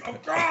X. Oh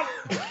God!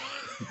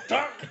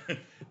 Stop!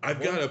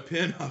 I've got to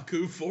pin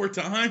Haku 4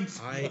 times.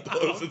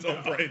 Blows his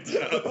own brains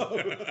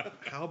out.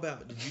 How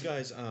about did you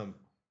guys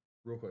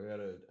real quick? I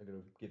gotta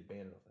get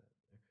banned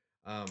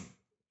off that.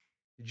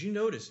 Did you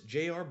notice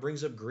JR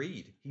brings up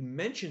Greed? He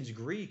mentions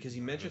Greed because he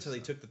mentions how they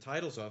took the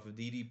titles off of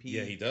DDP.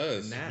 Yeah, he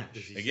does. and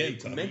Nash. Again,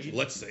 He mentioned-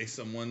 let's say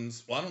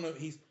someone's. Well, I don't know.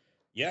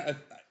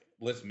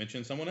 Let's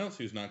mention someone else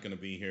who's not going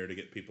to be here to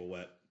get people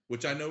wet.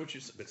 Which I know what you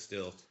said, but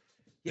still.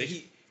 Yeah,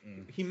 They-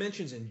 he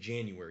mentions in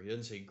January. He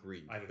doesn't say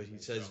Greed, I didn't but he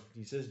think says so.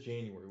 he says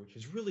January, which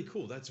is really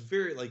cool. That's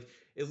very like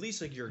at least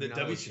like you're The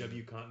acknowledging-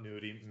 WCW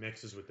continuity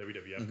mixes with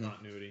WWF Mhm.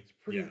 continuity.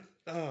 pretty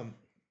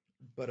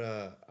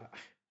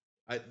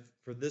I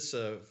for this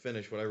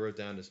finish, what I wrote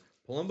down is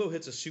Palumbo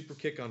hits a super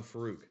kick on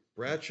Farouk.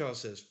 Bradshaw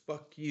says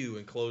 "fuck you"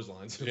 and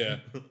clotheslines him. Yeah.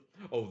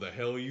 Oh, the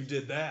hell you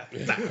did that!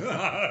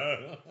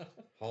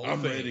 Hall of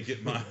I'm Fame. ready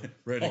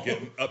to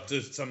get up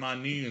to my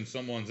knee in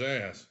someone's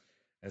ass,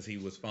 as he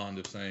was fond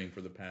of saying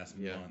for the past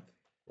Yeah. month.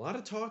 A lot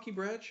of talky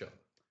Bradshaw.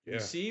 Yeah. You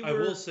see, I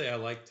where, will say I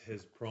liked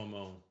his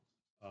promo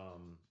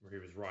where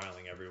he was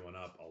riling everyone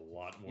up a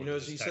lot more. you know, than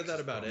as his you said that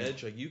Texas about promo.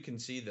 Edge, like you can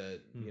see that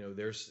you know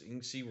you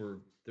can see where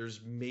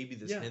there's maybe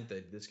this Yeah. hint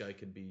that this guy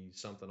could be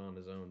something on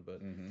his own,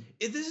 but Mhm.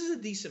 this is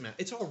a decent match.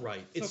 It's all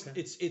right. It's okay.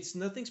 it's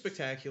nothing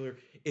spectacular.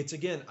 It's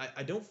again,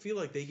 I don't feel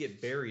like they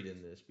get buried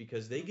in this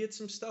because they get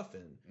some stuff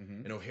in,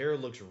 Mhm. and O'Hara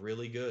looks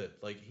really good.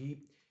 Like he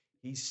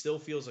still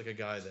feels like a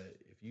guy that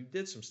if you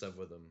did some stuff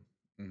with him,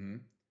 Mhm.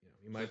 you know,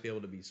 he might be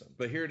able to be something.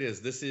 But here it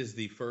is. This is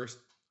the first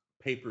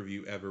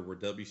pay-per-view ever where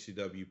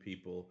WCW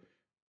people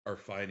are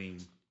fighting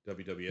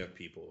WWF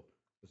people.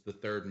 It's the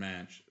third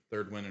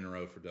win in a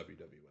row for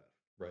WWF.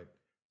 Right.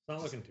 It's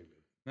not looking too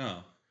good.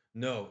 No.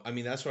 No, I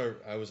mean that's why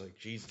I was like,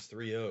 Jesus,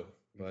 3-0.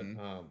 But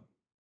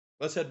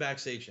let's head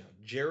backstage now.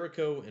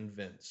 Jericho and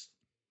Vince.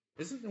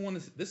 Isn't the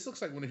one? This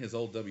looks like one of his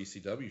old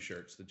WCW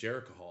shirts, the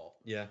Jericho Hall.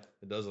 Yeah,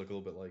 it does look a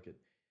little bit like it.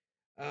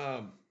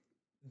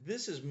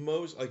 This is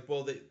most like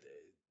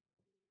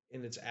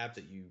and it's apt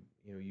that you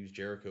use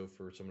Jericho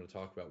for someone to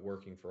talk about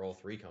working for all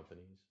three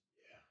companies.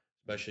 Yeah,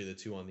 especially the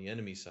two on the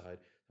enemy side.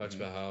 Talks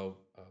about how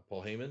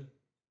Paul Heyman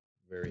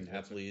very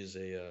aptly is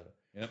a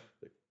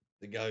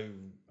the guy who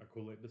A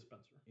Kool-Aid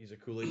dispenser. he's a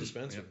Kool-Aid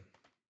dispenser,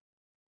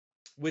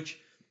 which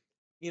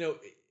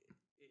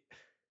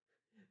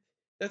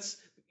that's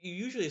you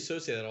usually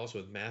associate that also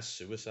with mass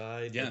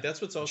suicide. Yeah. Like,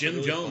 that's what's also Jim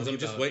really Jones. funny I'm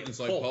just about- waiting. It's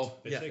like Cult. Paul.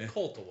 They say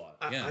cult a lot.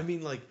 Yeah. I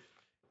mean,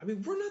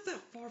 we're not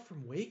that far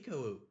from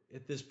Waco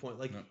at this point.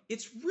 Like, No.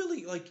 it's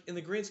really like in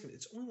the grand scheme,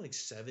 it's only like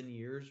 7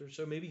 years or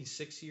so, maybe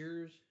 6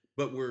 years.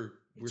 But we're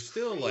It's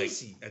still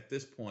crazy. like at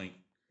this point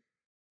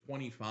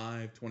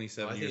 25,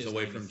 27 Well, I think years it's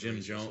away from 93, Jim so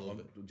it's a Jones. little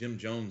bit. Jim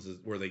Jones is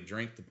where they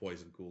drank the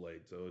poison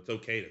Kool-Aid, so it's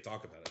okay to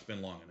talk about it. It's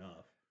been long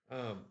enough.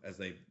 Um,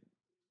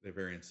 They're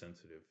very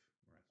insensitive.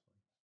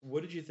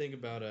 what did you think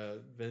about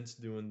Vince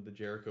doing the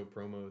Jericho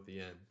promo at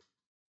the end?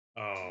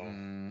 Oh,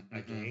 Mm-hmm.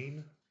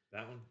 again?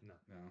 That one? No.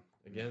 No.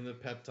 Again, the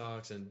pep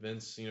talks and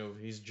Vince,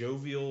 he's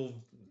jovial,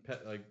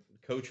 like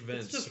Coach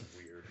Vince. It's just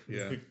weird.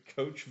 Yeah.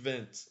 Coach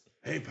Vince.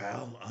 Hey,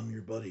 pal, I'm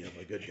your buddy. I'm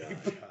a good guy.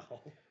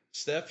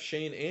 Steph,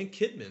 Shane, and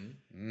Kidman.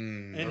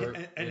 Mm.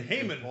 And and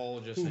Heyman, Paul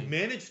just who saying-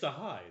 managed to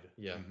hide.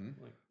 Yeah.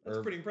 Mhm. Like, that's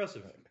Or- pretty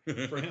impressive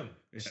for him.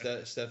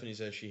 Stephanie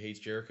says she hates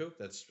Jericho.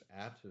 That's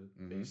apt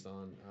based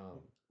on.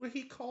 Well,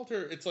 he called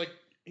her. It's like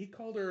he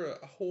called her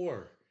a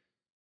whore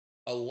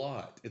a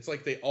lot. It's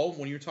like they all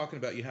when you're talking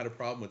about you had a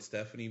problem with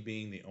Stephanie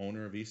being the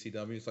owner of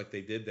ECW. It's like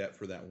they did that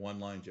for that one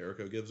line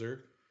Jericho gives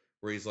her,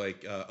 where he's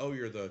like, "Oh,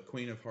 you're the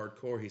queen of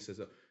hardcore." He said,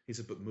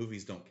 "But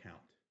movies don't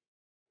count."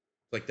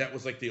 Like that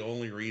was like the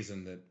only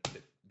reason that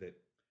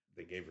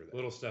they gave her that.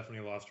 Little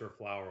Stephanie lost her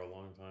flower a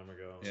long time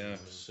ago. Yeah,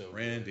 So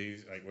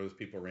Randy's like those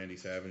people Randy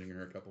savaging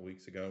her a couple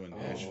weeks ago in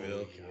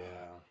Nashville.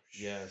 Yeah.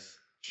 Yes.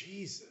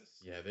 Jesus.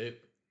 Yeah,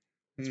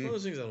 it's one of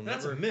those things that'll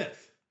That's never. a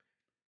myth.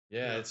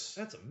 Yeah, that's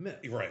a myth.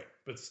 Right.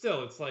 But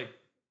still, it's like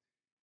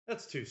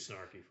that's too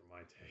snarky for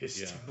my taste.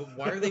 Yeah. But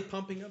why are they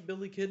pumping up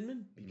Billy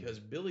Kidman? Because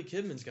Billy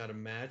Kidman's got a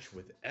match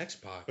with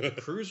X-Pac, the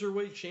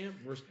cruiserweight champ.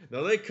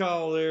 Now they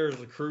call theirs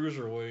the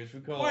cruiserweights.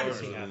 We call Why ours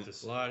does he the have to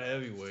say light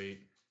heavyweight.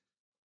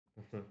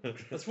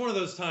 That's one of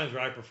those times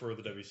where I prefer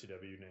the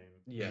WCW name.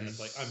 Yes. It's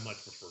like I much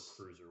prefer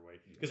cruiserweight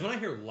because when I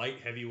hear light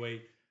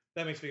heavyweight,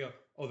 that makes me go,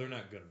 "Oh, they're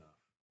not good enough."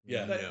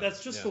 Yeah.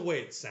 That's just the way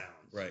it sounds.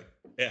 Right.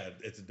 Yeah,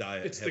 it's a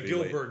diet. It's the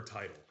heavyweight. Gilbert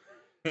title.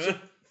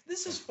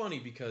 This is funny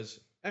because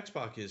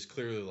X-Pac is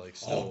clearly like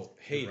still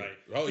hated. right.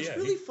 Oh What's yeah.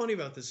 really funny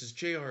about this is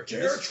JR.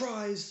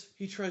 tries.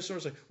 He tries sort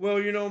of like, well,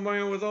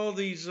 man, with all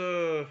these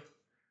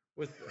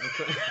with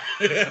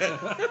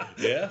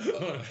yeah.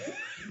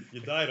 You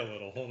died a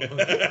little. Hold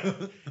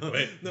on.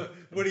 Wait. No,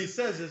 what he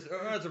says is,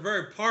 it's a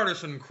very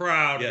partisan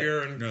crowd Yeah,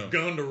 here in no.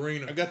 Gund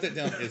Arena. I got that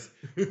down.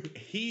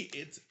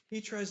 He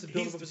tries to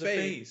build He's up as the a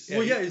face. face.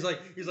 Well, yeah, he's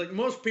like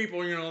most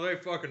people, they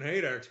fucking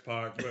hate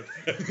X-Pac, but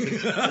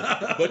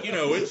But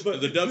it's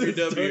But the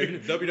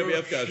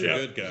WWF guys Yeah.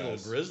 are good There's a little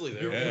guys. grizzly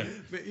there.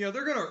 Yeah.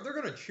 but, they're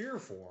gonna cheer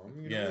for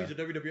him. Yeah. He's a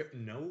WWF.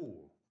 No,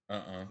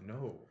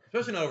 No.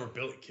 especially not over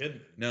Billy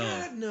Kidman. No.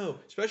 God, no.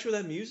 Especially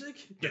with that music.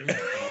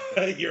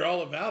 You're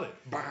all about it.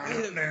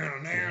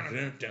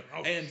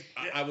 Oh, And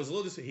I was a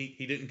little disappointed.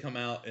 He didn't come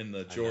out in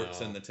the jorts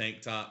know. and the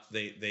tank top.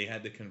 They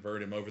had to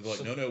convert him over. They're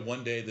like, no,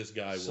 one day this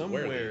guy will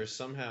wear Somewhere, these.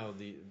 somehow,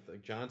 the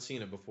John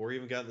Cena, before he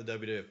even got in the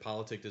WWF,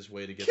 politicked his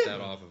way to get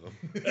that off of him.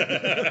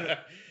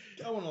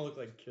 I want to look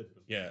like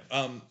Kidman. Yeah.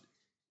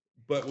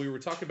 But we were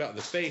talking about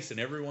the face, and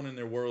everyone in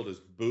their world is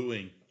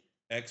booing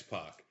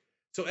X-Pac.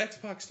 So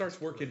X-Pac starts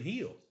working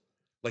heel.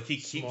 Like he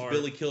keeps Smart.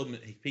 Billy Kidman.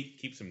 He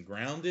keeps him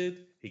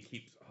grounded. He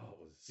keeps.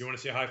 You want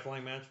to see a high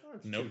flying match? Oh,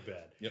 it's Nope. too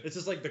bad. Yep. It's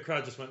just like the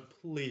crowd just went,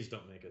 please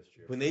don't make us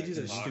cheer. When for they do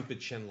X-Pac." those stupid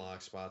chin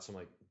lock spots, I'm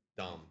like,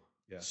 dumb.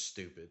 Yeah.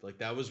 Stupid. Like,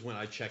 that was when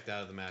I checked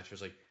out of the match. I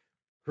was like,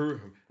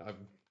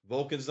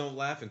 Vulcans don't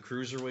laugh and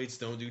cruiserweights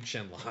don't do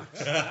chin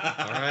locks. All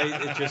right?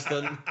 It just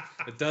doesn't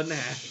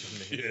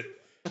happen.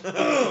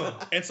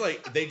 It's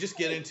like they just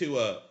get into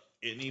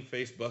any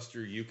face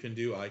buster you can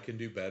do, I can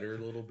do better a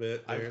little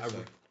bit. I There,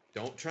 so-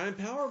 don't try and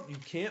you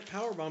can't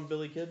powerbomb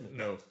Billy Kidman.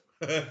 No.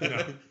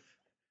 No.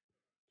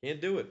 Can't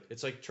do it.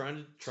 It's like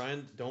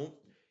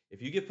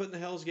if you get put in the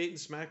Hell's Gate in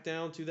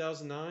SmackDown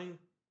 2009,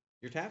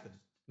 you're tapping.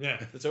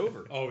 Yeah. It's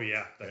over. Oh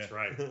yeah, that's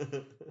right.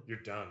 You're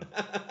done.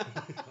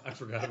 I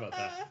forgot about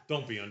that.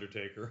 Don't be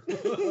Undertaker.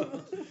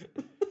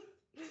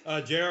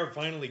 JR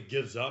finally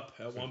gives up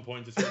at one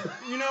point. Just says,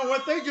 you know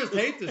what? They just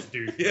hate this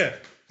dude. Yeah.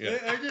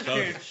 I just Done.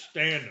 can't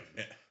stand him.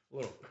 Yeah.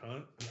 Little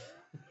cunt.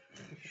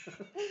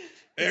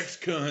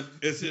 Ex-cunt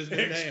is his new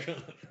name.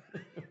 Ex-cunt.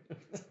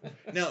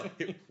 Now,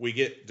 we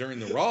get, during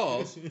the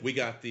Raws, we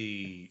got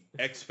the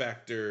X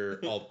Factor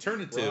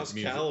alternative Ross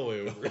music.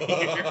 Calloway over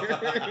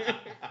here.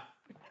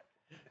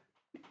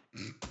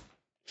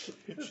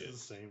 It's the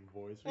same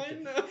voice. I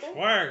know.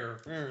 Swagger.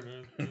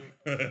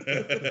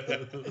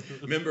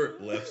 Remember,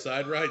 left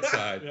side, right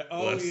side. Yeah.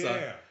 Oh left yeah.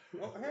 side.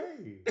 Oh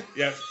hey.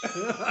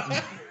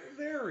 Yeah.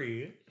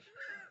 Very.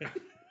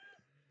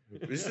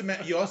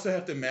 You also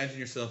have to imagine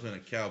yourself in a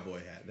cowboy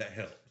hat. That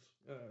helps.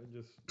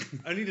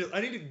 I need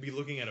to be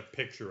looking at a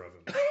picture of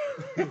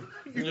him.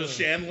 You're just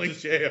channeling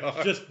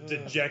JR. Just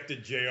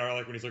dejected JR,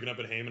 like when he's looking up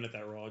at Heyman at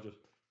that Raw. Just,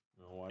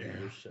 no, I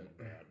never said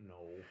that. No.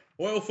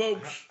 Well,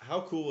 folks.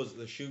 How cool was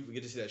the shoot? We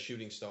get to see that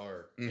shooting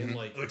star in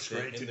like Looks the-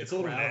 great, in too. the It's a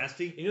little crowd.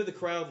 nasty. You know the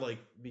crowd, like,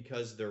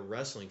 because they're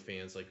wrestling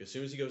fans. Like, as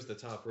soon as he goes to the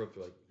top rope,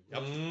 they're like,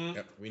 "Yep,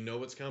 Yep. we know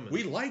what's coming."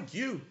 We like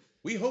you.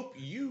 We hope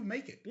you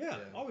make it. Yeah,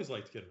 always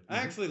liked Kidman. I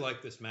actually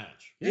like this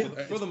match. Yeah.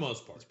 For the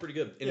most part. It's pretty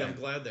good, and Yeah. I'm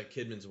glad that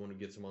Kidman's the one who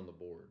gets him on the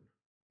board.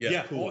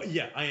 Yeah, cool. oh,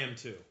 yeah, I am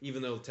too.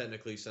 Even though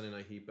technically Sunday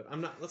Night Heat, but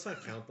I'm not. Let's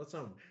not count.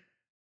 Don't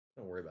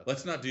worry about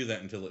Let's that. not do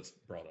that until it's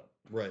brought up.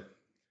 Right.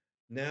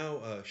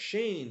 Now,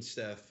 Shane,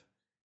 Steph,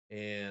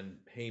 and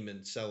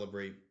Heyman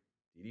celebrate.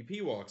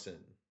 DDP walks in,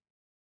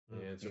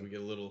 and so we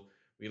get a little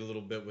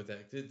bit with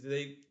that.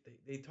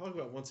 They talk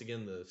about once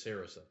again the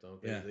Sarah stuff,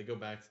 don't they? Yeah. They go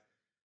back.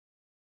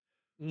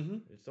 Mm-hmm.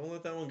 Just don't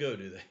let that one go,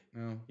 do they?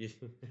 No.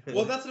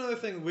 Well, that's another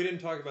thing. We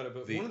didn't talk about it,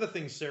 but The- one of the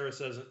things Sarah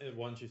says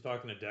when she's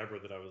talking to Deborah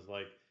that I was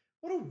like,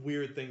 what a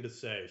weird thing to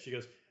say. She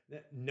goes,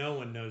 no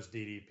one knows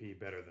DDP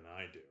better than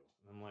I do.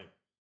 And I'm like,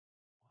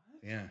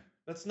 what? Yeah.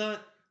 That's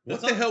not... What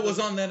that's the not- hell was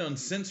on that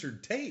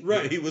uncensored tape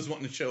Right. that he was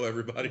wanting to show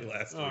everybody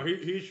last Oh,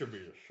 week? he should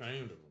be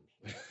ashamed of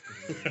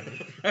himself.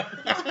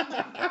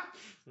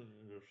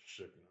 Just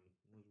sickening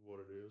is what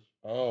it is.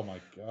 Oh my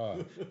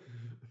god.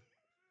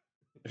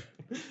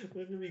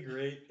 Wouldn't it be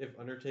great if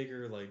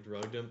Undertaker like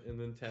drugged him and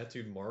then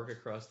tattooed Mark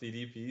across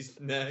DDP's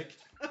neck?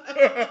 I'm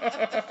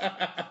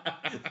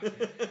gonna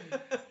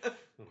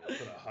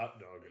put a hot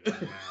dog in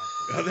his mouth.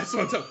 Oh, that's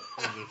what I'm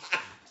talking.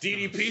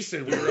 DDP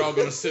said we were all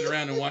going to sit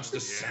around and watch the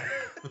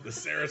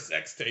Sarah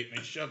sex tape, and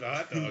they shoved a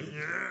hot dog.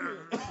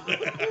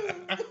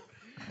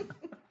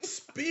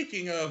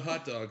 Speaking of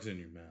hot dogs in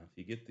your mouth,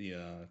 you get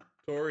the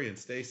Tori and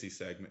Stacy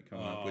segment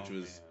coming up, which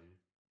was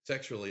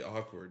sexually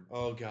awkward.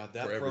 Oh god,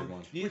 that for promo.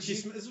 everyone. This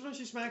is when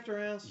she smacked her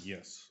ass?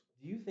 Yes.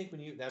 Do you think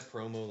when that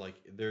promo, like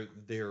they're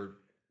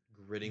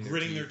gritting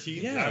Their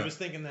teeth? Yeah. I was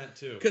thinking that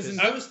too. 'Cause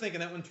I was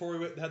thinking that when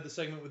Tori had the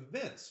segment with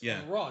Vince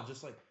Yeah. on Raw,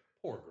 just like,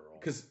 poor girl.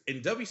 Because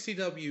in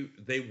WCW,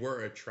 they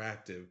were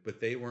attractive, but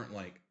they weren't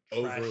like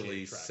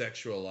overly attractive.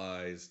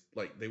 sexualized.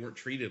 Like they weren't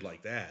treated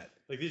like that.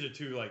 Like these are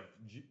two like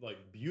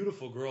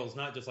beautiful girls,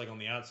 not just like on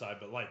the outside,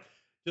 but like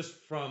just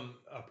from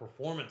a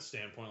performance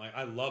standpoint. Like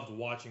I loved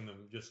watching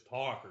them just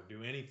talk or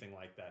do anything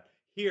like that.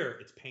 Here,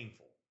 it's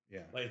painful.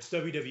 Yeah. Like it's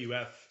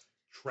WWF.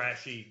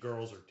 Trashy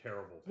girls are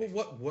terrible.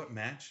 Well, what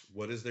match?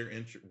 What is their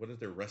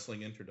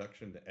wrestling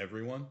introduction to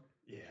everyone?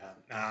 Yeah.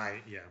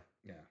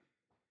 Yeah.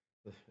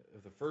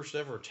 The first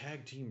ever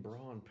tag team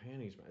bra and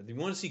panties match. Do you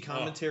want to see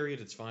commentary at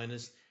its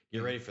finest?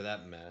 Get ready for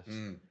that mess.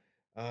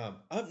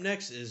 Up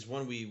next is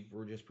one we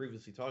were just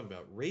previously talking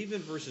about: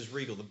 Raven versus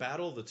Regal, the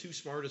battle of the two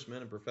smartest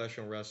men in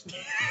professional wrestling.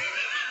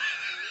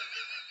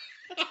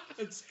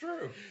 It's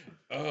true.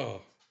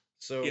 Oh,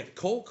 So yeah.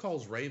 Cole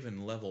calls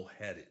Raven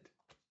level-headed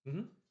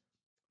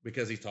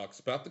because he talks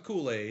about the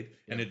Kool-Aid,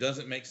 and it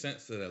doesn't make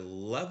sense that a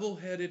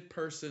level-headed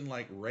person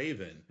like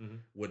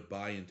Raven would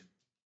buy into.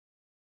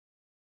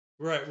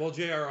 Right. Well,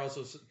 JR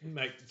also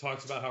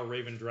talks about how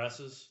Raven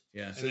dresses.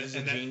 Yeah, so he's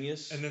a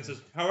genius. And then says,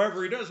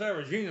 however, he does have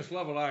a genius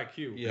level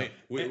IQ. Yeah.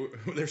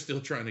 They're still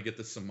trying to get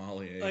the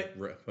sommelier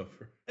rep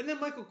over. And then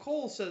Michael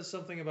Cole says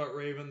something about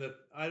Raven that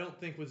I don't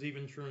think was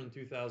even true in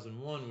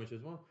 2001, which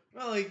is, well,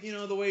 like, you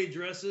know, the way he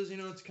dresses, you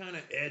know, it's kind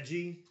of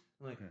edgy.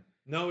 Like,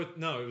 no,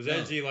 it was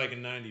edgy like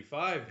in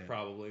 95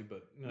 probably,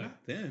 but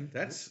not then.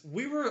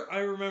 I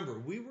remember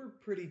we were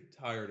pretty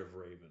tired of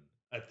Raven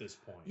at this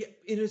point. Yeah,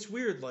 and it's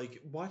weird,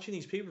 like watching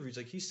these pay-per-views,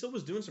 like he still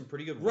was doing some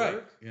pretty good Right.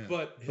 work. Yeah.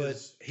 But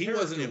he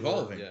wasn't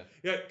evolving.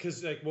 Yeah,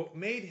 because like what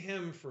made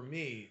him for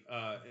me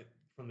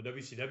from the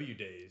WCW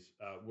days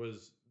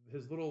was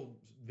his little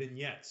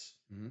vignettes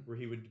where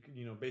he would,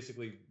 you know,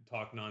 basically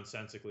talk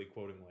nonsensically,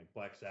 quoting like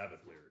Black Sabbath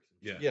lyrics.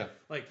 Yeah.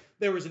 Like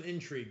there was an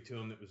intrigue to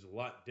him that was a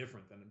lot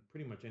different than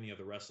pretty much any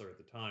other wrestler at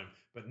the time.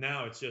 But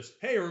now it's just,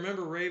 hey,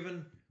 remember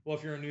Raven? Well,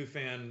 if you're a new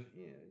fan,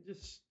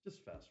 just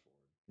fast forward.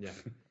 Yeah.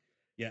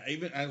 Yeah,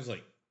 even I was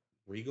like,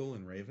 Regal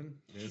and Raven,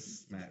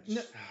 this match. I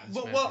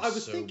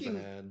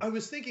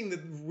was thinking that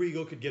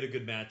Regal could get a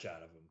good match out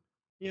of him.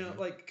 You know,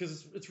 like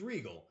because it's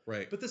Regal,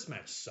 right? But this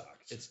match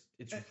sucked. It's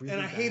really and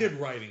I hated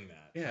writing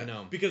that. Yeah, I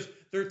know because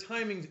their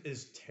timing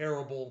is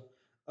terrible.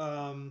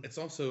 It's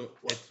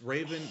it's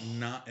Raven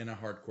not in a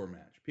hardcore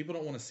match. People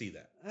don't want to see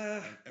that.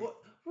 Well,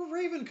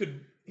 Raven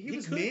he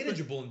was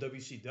manageable in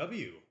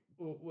WCW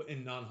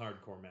in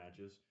non-hardcore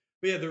matches.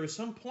 But yeah, there was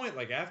some point,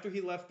 like after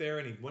he left there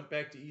and he went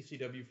back to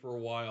ECW for a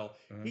while,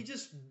 he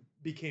just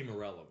became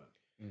irrelevant.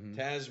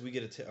 Taz, we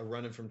get a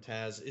run-in from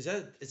Taz. Is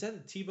that a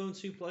T-bone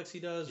suplex he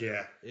does?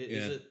 Yeah.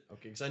 Is it?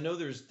 Okay, because I know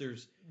there's the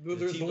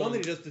one that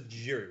he does to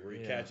Jerry where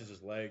he catches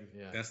his leg.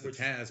 Yeah, that's the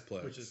Taz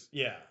play. Which is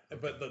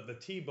but the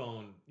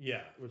T-bone,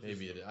 which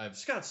maybe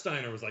Scott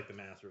Steiner was like the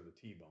master of the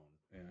T-bone.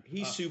 Yeah.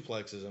 He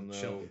suplexes him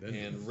though,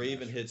 and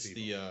Raven hits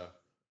the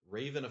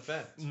Raven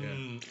effect.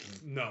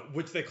 No,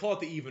 which they call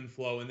it the even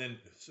flow, and then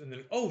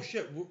oh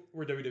shit,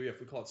 we're WWF.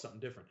 We call it something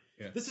different.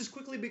 Yeah. This is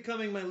quickly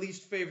becoming my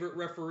least favorite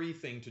referee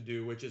thing to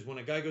do, which is when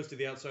a guy goes to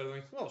the outside of the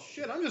ring. Well,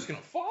 shit, I'm just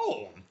gonna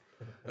follow him.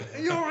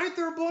 You all right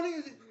there, buddy?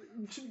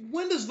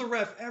 When does the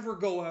ref ever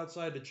go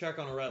outside to check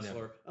on a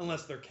wrestler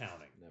unless they're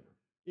counting? Never.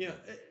 Yeah.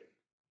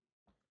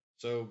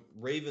 So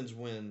Raven's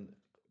win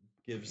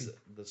gives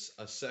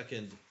a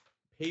second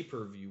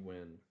pay-per-view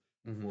win.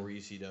 For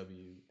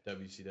ECW,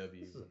 WCW.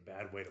 This is a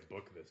bad way to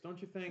book this,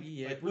 don't you think?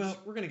 Yeah. Like,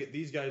 we're going to get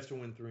these guys to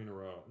win 3 in a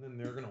row, and then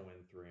they're going to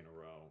win 3 in a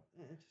row.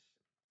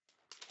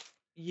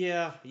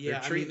 Yeah. They're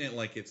treating it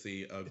like it's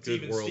a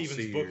good World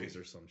Series booking.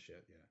 or some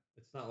shit. Yeah.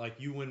 It's not like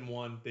you win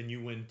 1, then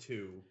you win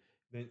 2.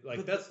 Then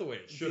that's the way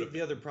it should have.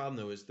 The other problem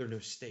though is there are no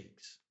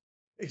stakes.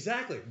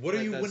 Exactly. What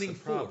are you winning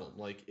for? Problem.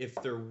 Like if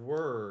there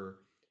were,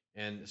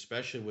 and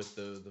especially with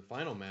the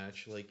final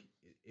match, like.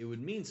 It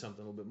would mean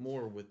something a little bit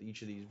more with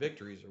each of these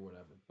victories or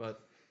whatever. But,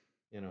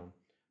 you know,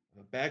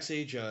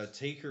 backstage,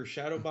 Taker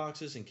shadow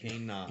boxes and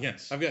Kane nods.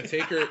 Yes, I've got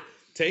Taker.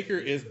 Taker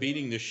is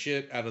beating the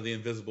shit out of the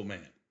Invisible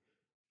Man.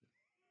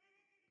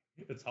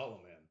 It's Hollow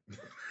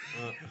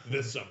Man.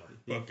 This summer.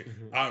 Okay.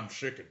 I'm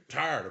sick and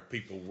tired of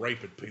people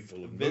raping people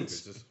in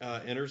Vince movies.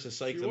 Enters to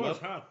psych them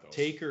up. Hot,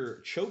 Taker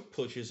choke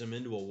pushes him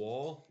into a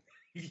wall.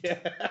 Yeah.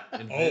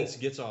 And Vince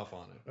gets off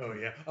on it. Oh,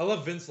 yeah. I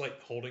love Vince, like,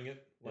 holding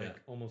it. Like,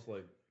 almost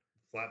like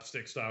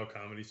slapstick style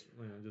comedy.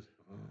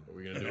 Are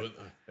we gonna do it?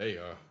 Hey,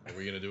 are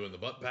we gonna do it in the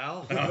butt,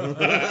 pal?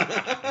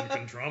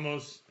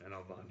 Encontramos and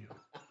Albano.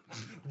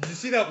 Did you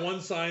see that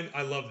one sign?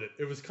 I loved it.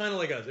 It was kind of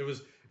like us. It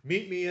was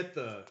meet me at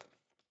the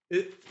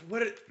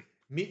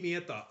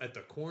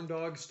corn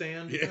dog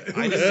stand. Yeah.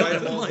 I didn't write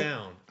them all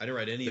down. I didn't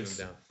write any of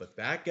them down. But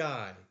that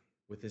guy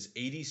with his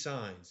 80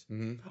 signs,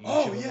 each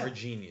of them are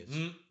genius.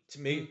 To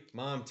me,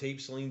 Mom, tape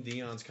Celine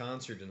Dion's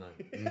concert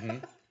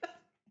tonight.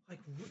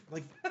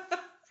 Like.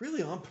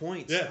 Really on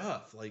point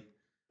stuff. Like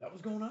that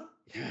was going on.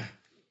 Yeah.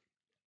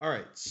 All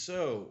right.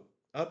 So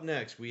up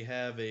next we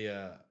have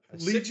a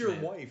leave your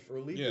wife or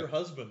leave your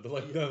husband.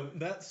 Like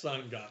that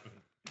sign got me.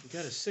 We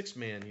got a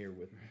 6-man here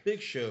with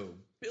Big Show,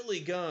 Billy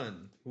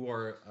Gunn, who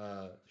are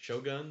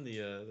Shogun,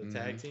 the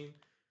tag team.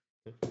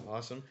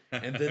 Awesome.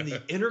 And then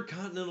the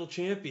Intercontinental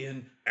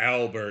Champion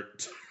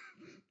Albert.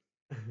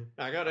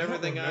 I got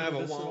everything I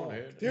ever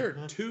wanted. There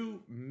are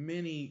too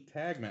many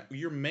tag matches.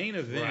 Your main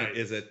event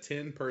is a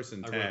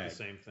 10-person tag. I wrote the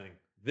same thing.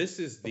 This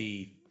is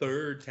the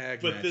 3rd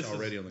tag match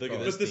already on the card.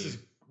 But this is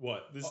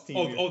what? This team.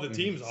 The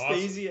team's awesome.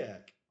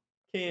 Stasiak,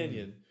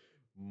 Canyon,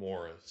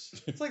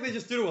 Morris. It's like they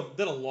just did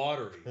a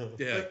lottery.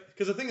 Yeah.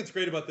 Because the thing that's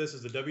great about this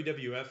is the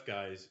WWF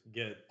guys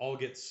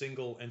get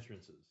single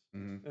entrances.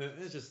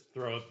 It's just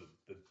throw out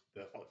the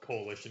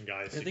coalition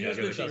guys I think I was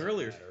mentioning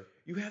earlier.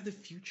 You have the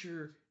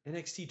future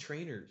NXT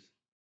trainers.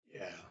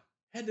 Yeah.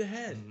 head to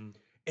head. Mhm.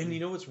 And you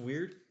know what's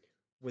weird?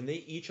 When they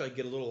each like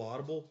get a little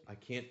audible, I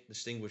can't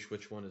distinguish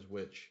which one is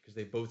which because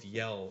they both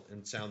yell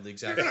and sound the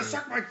exact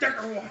same. my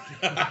dick or what?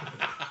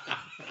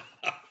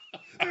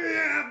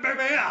 Yeah,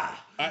 baby.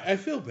 I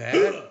feel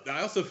bad.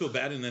 I also feel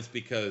bad in this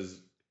because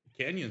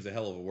Canyon's a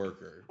hell of a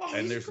worker, Oh,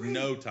 and he's there's great.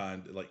 no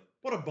time to like.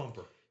 What a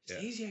bumper. Yeah.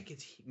 Stasiak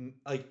gets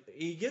like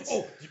he gets.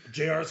 Oh,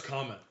 JR's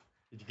comment.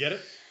 Did you get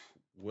it?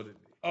 What? Did,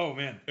 Oh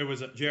man, it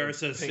was JR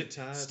says Pink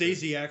tie,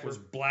 Stasiak was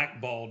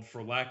blackballed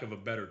for lack of a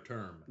better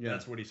term. Yeah.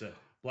 That's what he said.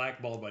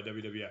 Blackballed by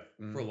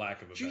WWF for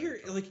lack of a Did you better hear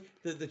term. like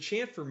the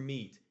chant for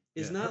meat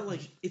is Yeah. not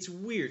like it's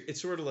weird. It's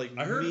sort of like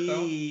I heard it,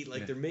 though. meat,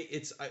 like Yeah. they're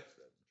it's I'm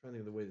trying to think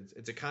of the way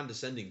it's a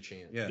condescending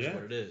chant. Yeah. Is Yeah.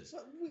 what it is.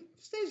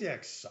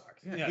 Stasiak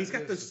sucks. yeah, he's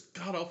got this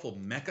god awful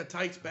mecha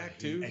tights back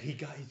too. And he's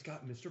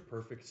got Mr.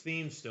 Perfect's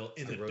theme still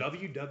in I the wrote-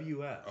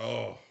 WWF.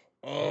 Oh,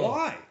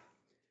 Why?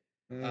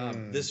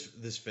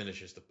 This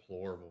finish is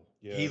deplorable.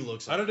 Yeah. He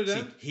looks. How Like, did it see,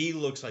 end? He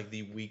looks like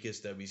the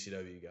weakest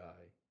WCW guy.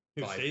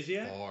 Who, by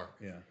Stasiak? far.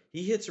 Yeah.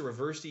 He hits a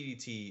reverse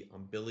DDT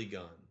on Billy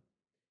Gunn,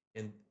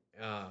 and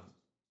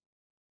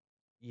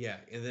yeah,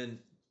 and then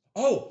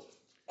Oh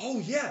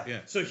yeah. Yeah.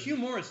 So Hugh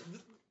Morris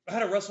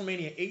had a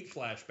WrestleMania 8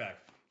 flashback.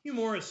 Hugh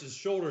Morris's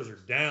shoulders are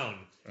down,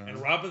 and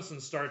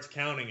Robinson starts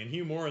counting, and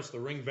Hugh Morris, the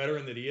ring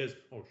veteran that he is,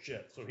 oh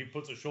shit! So he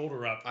puts a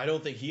shoulder up. I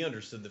don't think he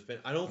understood the fin.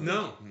 I don't.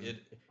 No. think it.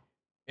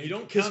 You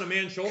don't 'cause- count a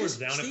man's shoulders 'cause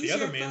down if Stasiak the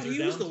other thought man's are he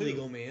down was the too.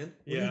 legal man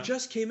when Yeah. he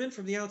just came in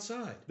from the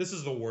outside. This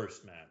is the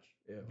worst match.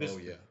 Yeah. This, Oh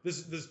yeah.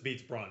 This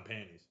beats Bra and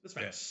Panties. This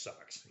match Yeah.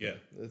 sucks. Yeah.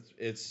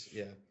 It's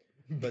yeah.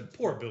 But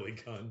Poor Billy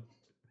Gunn.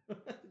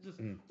 Just,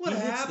 What he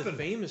happened? hits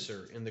the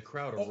famouser and the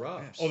crowd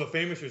erupts. Oh, the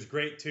famous was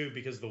great too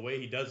because the way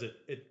he does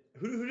it.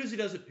 Who does he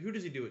does it? Who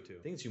does he do it to? I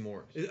think it's Hugh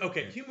Morris.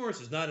 Okay, Hugh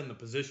Morris is not in the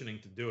positioning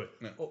to do it,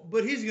 No.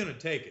 but he's going to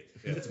take it.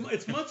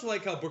 It's much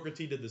like how Booker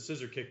T did the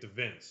scissor kick to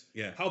Vince.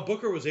 Yeah. How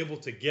Booker was able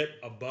to get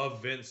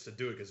above Vince to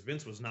do it because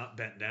Vince was not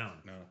bent down.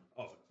 No.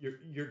 Oh,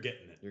 you're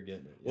getting it. You're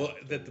getting it. Well,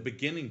 at the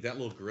beginning, that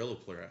little gorilla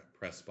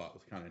press spot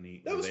was kind of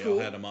neat. That where was they cool. all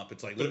had him up.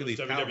 It's like, But look it at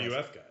was these WWF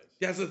powerhouses. guys.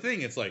 Yeah, that's the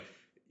thing. It's like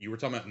you were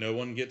talking about. No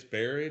one gets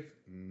buried.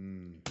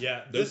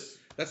 Yeah,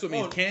 That's what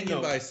means Oh, Canyon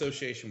no. by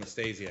association with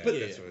Stasiak. But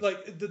That's what-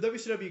 like the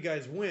WCW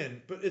guys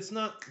win, but it's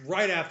not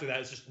right after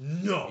that. It's just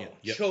no Yeah.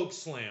 Yep. choke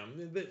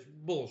slam. That's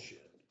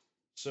bullshit.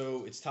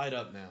 So it's tied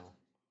up now.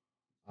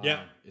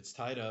 Yeah. It's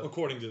tied up.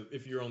 According to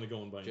if you're only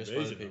going by Just by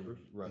the invasion paper. numbers.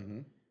 Right.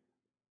 Mhm.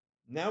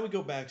 Now we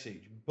go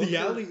backstage. The Booker-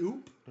 alley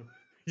oop.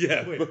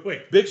 yeah.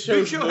 Wait. Big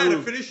Show's Big Show had a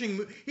move.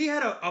 finishing. He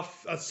had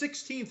a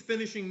 16th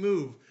finishing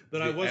move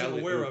that I The wasn't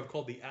aware alley-oop. of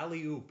called the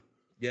alley oop.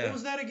 Yeah. What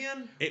was that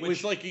again? It Which-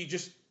 was like he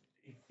just.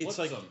 It's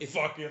flips like them. if,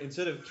 Fuck you.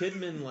 instead of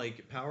Kidman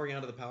like powering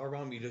out of the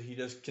powerbomb, he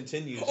just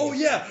continues. Oh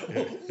yeah.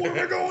 Where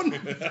am I going?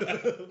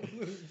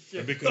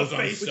 And because The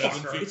I'm face 7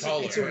 fucker. feet It's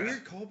taller. a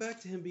weird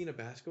callback to him being a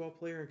basketball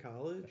player in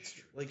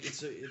college. Like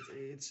it's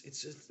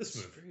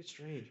move. very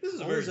strange. This is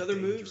a All very his other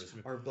moves dangerous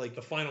move. are like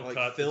The final like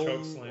cut, the film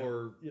choke slam.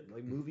 or Yeah.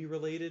 like movie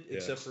related, Yeah.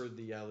 except for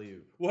the alley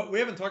oop. Well, we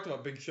haven't talked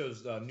about Big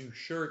Show's new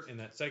shirt in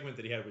that segment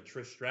that he had with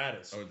Trish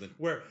Stratus. Oh, the-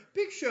 Where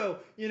Big Show,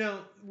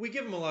 we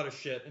give him a lot of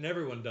shit, and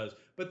everyone does.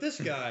 But this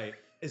guy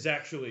is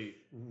actually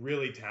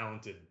really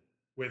talented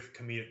with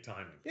comedic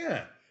timing.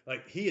 Yeah.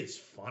 Like, he is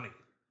funny.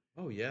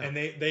 Oh yeah. And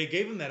they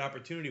gave him that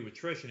opportunity with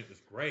Trish, and it was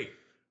great.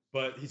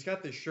 But he's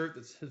got this shirt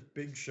that says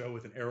Big Show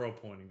with an arrow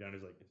pointing down.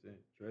 He's like, is it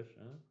Trish,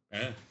 huh?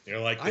 Yeah. You're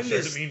like, I the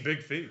Does shirt- it mean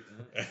big feet?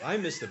 huh? I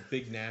miss the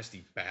big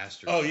nasty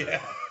bastard. Oh, shirt.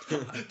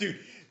 yeah. Dude,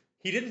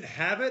 he didn't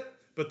have it,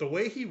 but the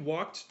way he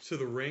walked to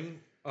the ring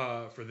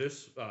for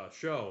this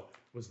show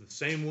was the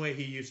same way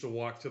he used to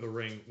walk to the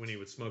ring when he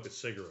would smoke a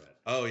cigarette.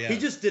 Oh, yeah. He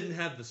just didn't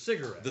have the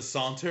cigarette. The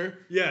saunter?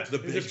 yeah, The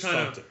he big just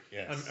kinda- saunter.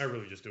 Yes. I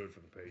really just do it for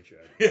the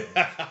paycheck.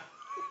 Yeah.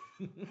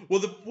 Well,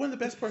 one of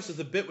the best parts is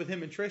the bit with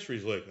him and Trish where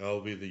he's like,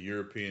 I'll be the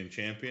European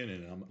champion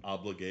and I'm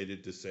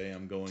obligated to say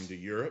I'm going to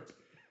Europe.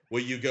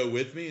 Will you go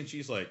with me? And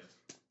she's like,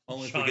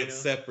 only if we China. get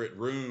separate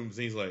rooms.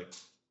 And he's like,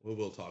 well,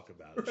 we'll talk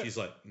about it. She's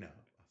like, no,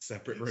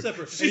 separate rooms.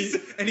 Separate. She's-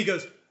 And he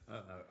goes,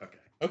 okay.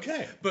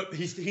 okay. But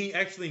he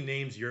actually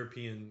names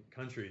European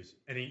countries,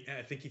 and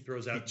I think he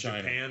throws out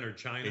China. Japan or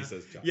China. He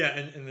says China. Yeah,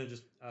 and then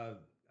just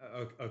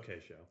okay,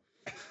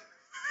 show.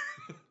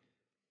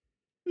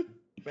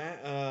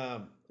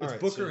 All It's right,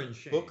 Booker so and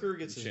Shane. Booker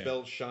gets his Shane.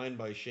 belt shined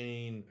by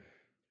Shane.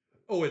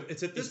 Oh,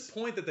 it's at this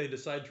point that they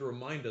decide to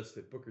remind us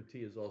that Booker T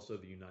is also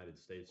the United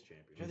States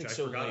champion. I which think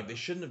so forgot lame. about. They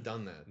shouldn't have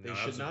done that. No, They that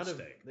should was a not have.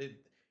 mistake.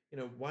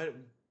 They,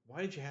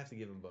 why did you have to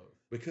give them both?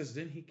 Because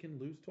then he can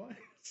lose twice.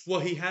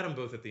 Well, he had them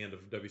both at the end of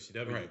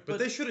WCW, Right. but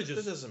they should have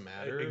just That doesn't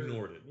matter.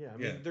 ignored it. Yeah, I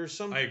mean, Yeah. there's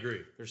some. I agree.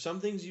 There's some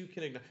things you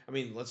can ignore. I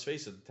mean, let's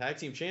face it. The tag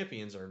team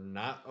champions are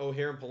not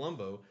O'Hare and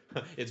Palumbo.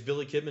 It's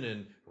Billy Kidman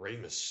and Rey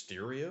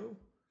Mysterio.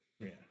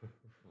 Yeah.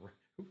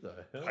 Who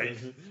the hell? I-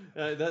 Is,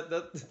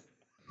 that.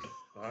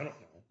 I don't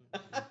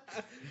know.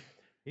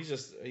 He's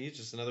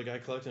just another guy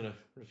collecting a.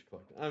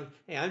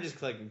 Hey, I'm just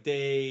collecting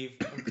Dave.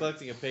 I'm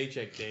collecting a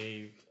paycheck,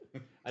 Dave.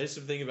 I just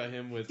am thinking about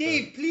him with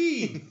Dave,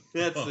 please.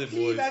 That's the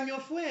Please, voice. I'm your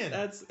friend.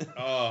 That's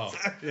Oh,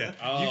 Yeah.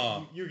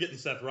 Oh. You're getting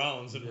Seth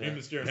Rollins and Rey Yeah.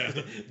 Mysterio has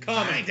the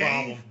common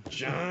problem.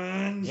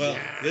 John. well,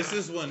 this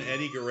is when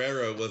Eddie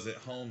Guerrero was at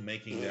home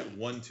making that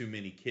one too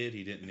many kid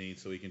he didn't need,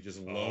 so he can just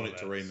loan it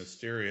to Rey that's-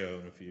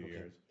 Mysterio in a few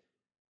years.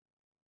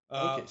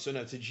 Okay, so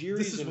now this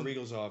Tajiri's is in when-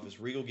 Regal's office.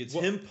 Regal gets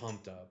What- him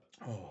pumped up.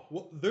 Oh,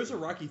 Well, there's a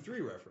Rocky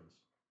 3 reference.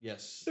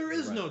 Yes. There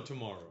is right. no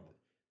tomorrow.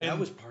 That And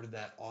was part of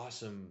that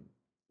awesome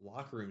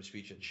locker room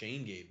speech that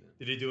Shane gave them.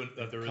 Did he do it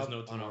that there is Cup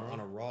no tomorrow? on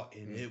a Raw,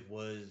 and Mm. it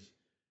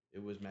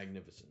was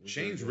magnificent. It was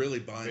Shane's very good. really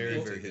buying Very,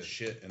 into very his good.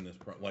 shit in this.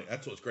 Like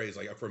that's what's great. Is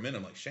like for a minute,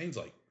 I'm like Shane's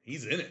like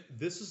he's in it.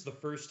 This is the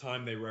first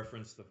time they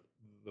reference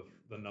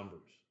the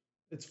numbers.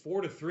 It's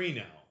 4-3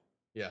 now.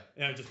 Yeah.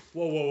 And I just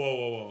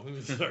whoa. Let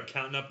me start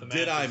counting up the matches.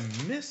 Did I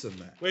miss a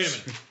match? Wait a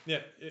minute.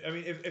 Yeah, I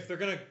mean, if they're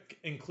gonna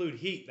include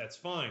Heat, that's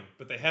fine,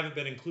 but they haven't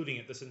been including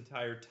it this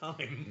entire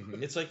time.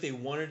 It's like they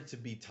wanted it to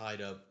be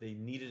tied up. They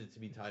needed it to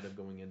be tied up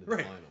going into the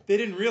Right. final. They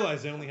didn't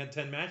realize they only had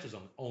 10 matches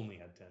only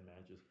had 10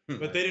 matches, but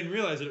Right. they didn't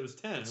realize that it was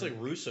 10. It's like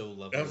Russo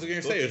level. I was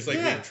gonna say booking. it's like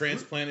Yeah. being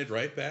transplanted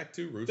right back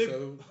to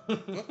Russo.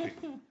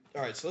 booking.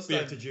 All right, so let's But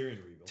yeah, dive Tajiri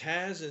and Regal.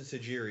 Taz and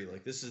Tajiri.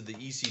 Like this is the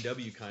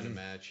ECW kind of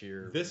match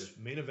here. This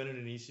main evented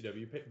in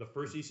ECW. The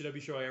first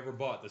ECW show I ever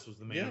bought. This was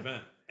the main Yeah.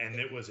 event, and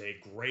it was a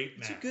great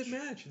match. It's a good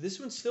match. This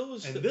one still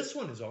is. And this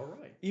one is all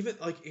right. even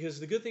like because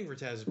the good thing for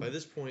Taz is by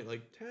this point,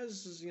 like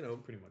Taz is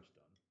Pretty much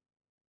done.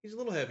 he's a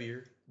little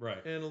heavier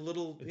Right. and a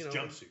little It's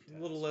jumpsuit a Taz.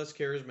 little less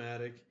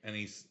charismatic. And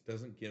he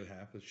doesn't give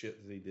half the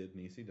shit that he did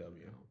in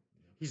ECW.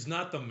 He's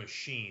not the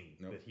machine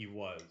Nope. that he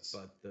was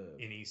But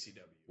in ECW.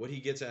 what he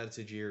gets out of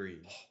Tajiri,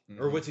 Mhm.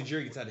 or what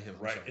Tajiri gets out of him,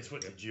 I'm Right. sorry. It's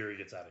what Tajiri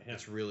gets out of him.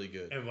 It's really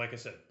good. And like I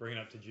said, bringing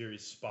up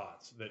Tajiri's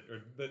spots that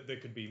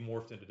could be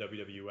morphed into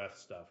WWF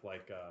stuff,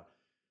 like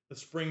the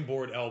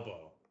springboard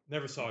elbow.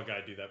 Never saw a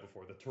guy do that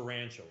before. The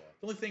tarantula.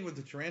 The only thing with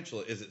the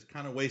tarantula is it's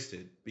kind of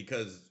wasted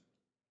because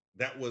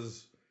that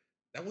was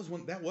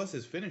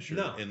his finisher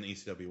No. in the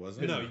ECW,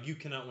 wasn't it? No, you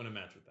cannot win a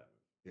match with that.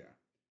 Yeah.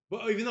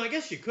 Well, even though I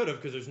guess you could have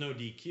because there's no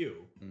DQ.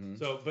 Mhm.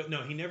 So, but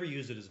no, he never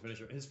used it as a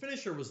finisher. His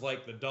finisher was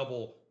like the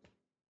double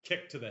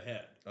kick to the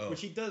head, Oh.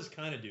 which he does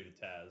kind of do to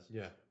Taz.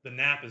 Yeah, The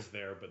nap is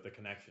there, but the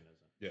connection isn't.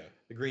 Yeah.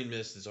 the green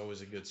mist is always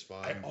a good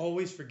spot. I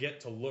always forget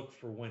to look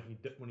for when he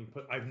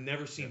put. I've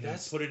never seen him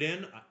That's- put it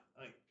in.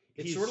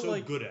 It's He's sort of so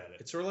like- good at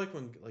it. It's sort of like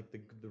when like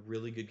the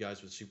really good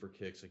guys with super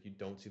kicks, like you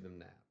don't see them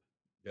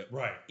nap.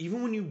 Right.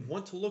 Even when you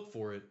want to look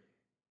for it,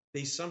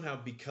 they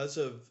somehow because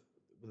of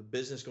the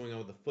business going on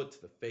with the foot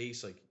to the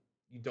face, like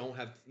you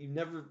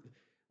never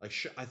like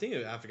I think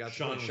I forgot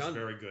Sean was Sean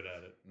very good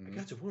at it. I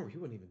got to a point where he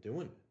wasn't even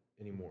doing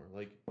it anymore.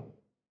 Like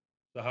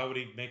So how would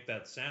he make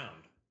that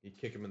sound? you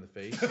kick him in the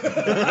face.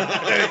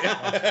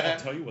 I'll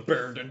tell you what.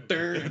 Burn, the,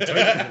 dun, I'll dun.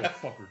 tell you what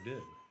the fucker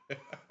did.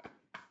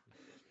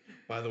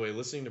 By the way,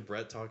 listening to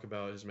Brett talk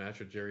about his match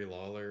with Jerry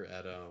Lawler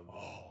at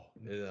Oh,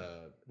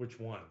 it's which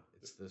one?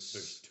 it's this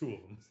There's two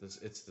of them.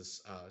 it's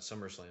this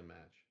SummerSlam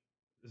match.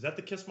 Is that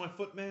the Kiss My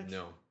Foot match?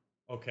 No,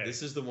 Okay.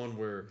 this is the one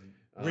where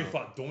Where he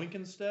fought Doink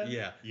instead?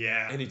 yeah.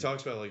 Yeah. And he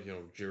talks about like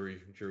Jerry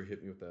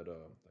hit me with that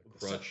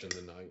crutch in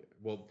the night.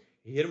 Well,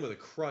 he hit him with a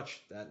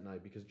crutch that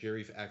night because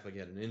Jerry acted like he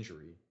had an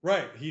injury,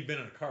 Right. He'd been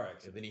in a car and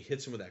accident. then he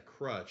hits him with that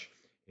crutch,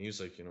 and he was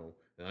like,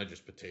 and I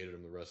just potatoed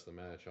him the rest of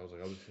the match. I was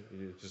like,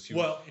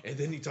 and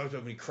then he talked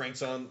about when he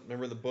cranks on.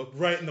 Remember the book?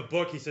 Right in the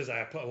book, he says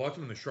I locked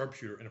him in the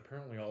sharpshooter, and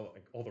apparently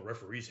all the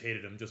referees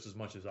hated him just as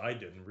much as I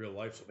did in real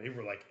life. So they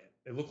were like,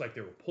 it looked like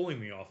they were pulling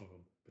me off of him,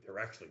 but they were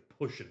actually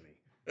pushing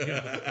me.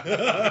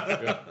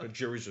 Yeah, and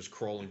Jerry's just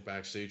crawling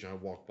backstage, and I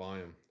walk by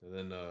him, and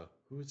then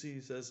who is he?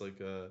 He says like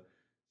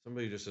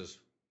somebody just says,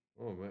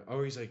 "Oh man,"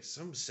 he's like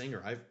some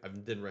singer. I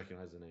didn't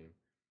recognize the name.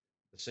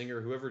 The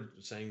singer, whoever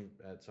sang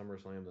at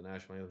SummerSlam, the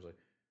national anthem, was like,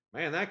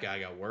 "Man, that guy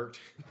got worked."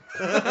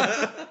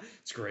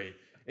 It's great.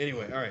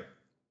 Anyway, all right.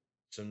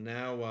 So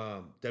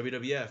now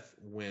WWF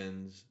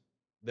wins.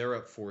 They're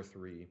up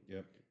 4-3.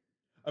 Yep.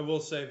 I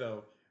will say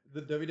though,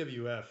 the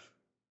WWF,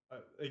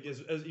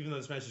 even though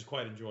this match is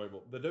quite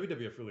enjoyable, the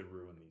WWF really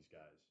ruined these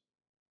guys.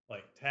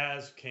 Like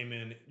Taz came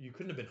in, you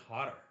couldn't have been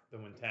hotter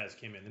than when Taz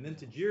came in, and then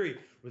Tajiri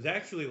was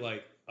actually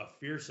like a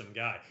fearsome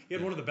guy. He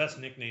had one of the best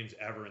nicknames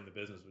ever in the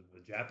business, with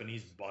the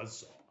Japanese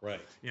buzzsaw. Right.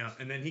 Yeah,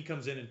 and then he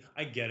comes in, and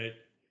I get it.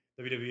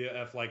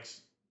 WWF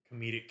likes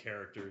comedic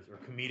characters or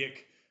comedic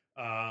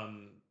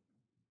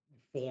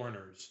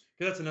foreigners.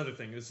 Because that's another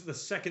thing. This is the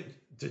second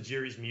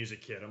Tajiri's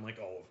music hit. I'm like,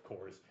 oh, of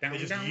course. They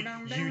just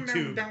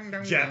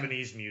YouTube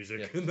Japanese music.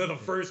 Yeah. And then the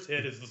first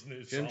hit is this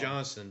new Jim song.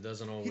 Johnston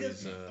doesn't He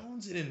always. does,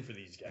 phones it in for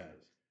these guys.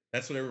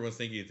 That's what everyone's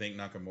thinking. You think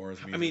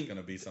Nakamura's music is going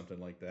to be something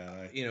like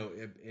that.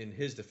 In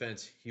his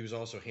defense, he was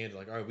also handed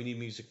like, all right, we need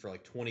music for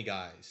like 20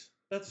 guys.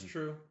 That's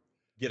true.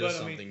 Get us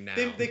something now.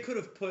 They could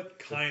have put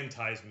Kai and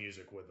Ty's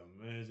music with them,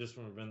 and it just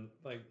would have been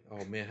like.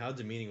 Oh man, how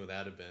demeaning would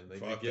that have been?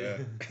 Like, Fuck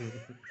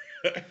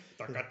that.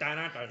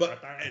 But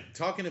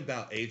talking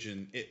about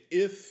Asian,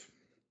 if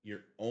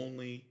your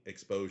only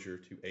exposure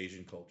to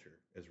Asian culture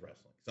is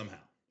wrestling, somehow.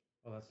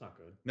 Oh, that's not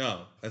good.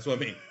 No, that's what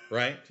I mean,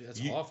 right? Dude, that's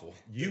You- awful.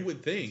 You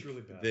would think It's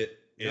really bad. that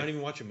You're not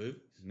even watching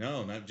movies?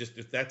 No, not just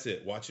that's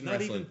it. Watching Not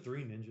wrestling. even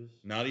Three Ninjas.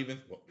 Not even.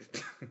 Well,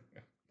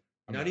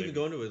 I'm Not even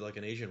going to like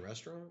an Asian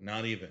restaurant?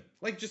 Not even.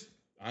 Like just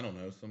I don't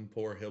know, some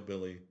poor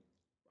hillbilly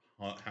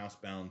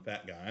housebound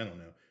fat guy. I don't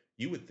know.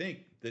 You would think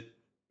that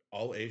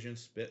all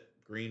Asians spit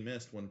green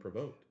mist when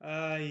provoked.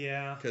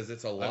 Yeah. Because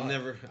it's a lot. I've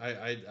never.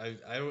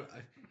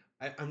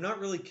 I'm not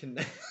really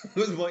connected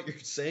with what you're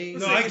saying.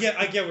 No, I get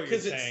what you're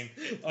 'cause it's- saying.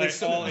 There's Like,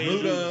 some all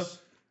Muda, Asians.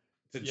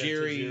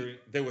 Tajiri.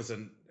 There was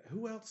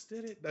who else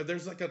did it?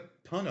 There's like a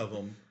ton of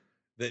them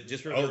that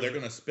just Sure, they're there's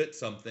gonna spit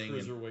something.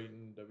 and- Cruiserweight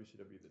in WCW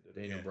that did it.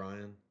 Daniel Yeah.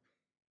 Bryan.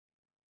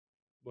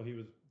 Well, he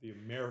was the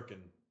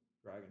American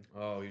Dragon.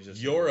 Oh, he's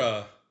just your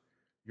But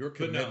no,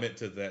 commitment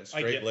to that I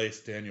straight get-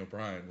 laced Daniel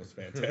Bryan was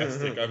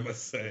fantastic, I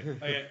must say.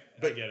 I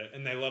But- get it,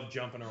 and they love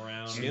jumping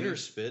around. Skinner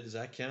spit. Does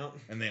that count?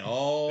 And they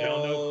all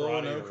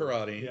know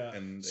karate. Yeah.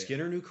 And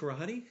Skinner knew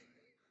karate.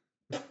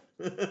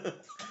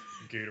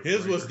 Gator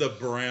his was breaker. the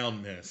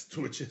brown mist,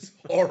 which is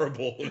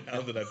horrible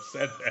now that I've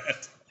said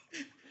that.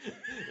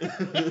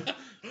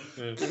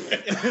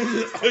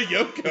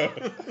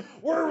 Yoko.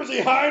 Where was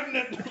he hiding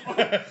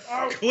it?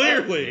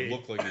 Clearly. It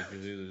looked like he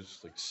was either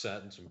just like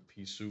sat in some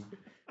pea soup.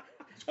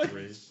 It's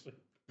great.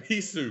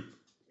 Pea soup.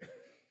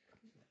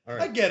 All I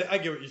right. get it. I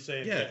get what you're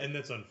saying. Yeah. And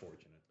that's unfortunate.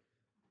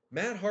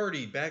 Matt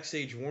Hardy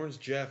backstage warns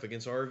Jeff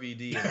against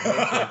RVD.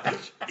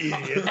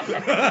 Idiot.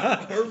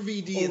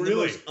 RVD Oh, in the really?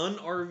 most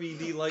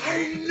un-RVD like.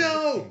 I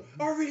know.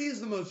 RVD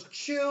is the most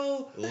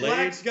chill, Laid-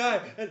 relaxed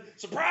guy. And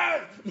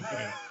surprise!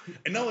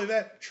 And not only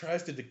that,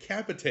 tries to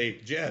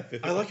decapitate Jeff.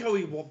 I like how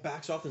he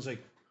backs off and is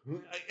like,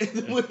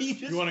 when he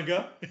just, You want to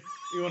go?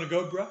 You want to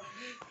go, bro?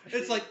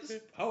 It's like,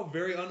 oh,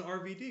 very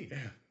un-RVD.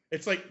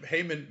 It's like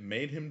Heyman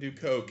made him do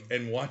coke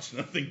and watch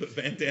nothing but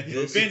Van Damme.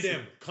 This- Van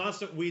Damme,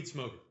 constant weed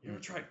smoker. You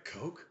ever tried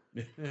coke?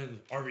 And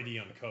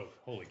RVD on coke.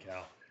 Holy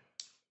cow.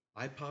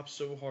 I popped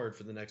so hard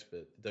for the next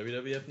bit.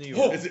 WWF New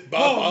Oh, York. Is it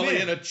Bob oh, Holly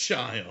man. and a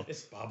child?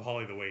 It's Bob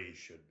Holly the way he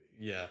should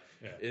be. Yeah.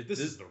 Yeah. This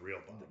is the real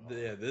Bob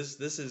Holly. Yeah, this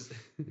is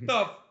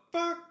The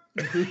fuck?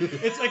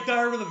 It's like Die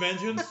Hard with a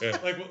Vengeance. Yeah.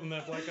 Like when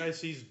that black guy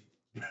sees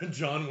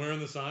John wearing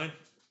the sign.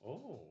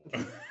 Oh.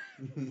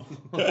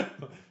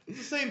 It's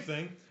the same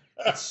thing.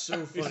 it's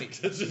so funny.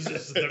 This is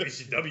just a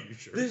WCW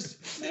shirt.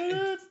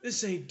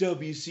 This ain't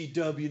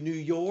WCW New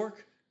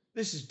York.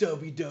 This is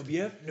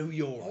WWF New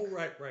York. Oh,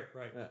 right.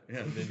 Yeah.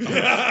 And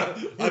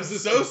then- I'm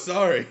so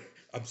sorry.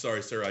 I'm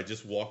sorry, sir. I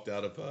just walked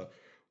out of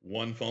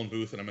one phone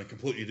booth and I'm in a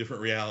completely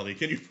different reality.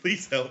 Can you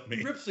please help He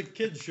me? rips the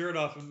kid's shirt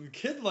off, and the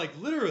kid, like,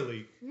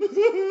 literally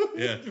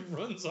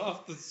runs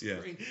off the Yeah.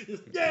 screen.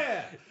 Just,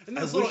 yeah! And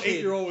I this little wish they-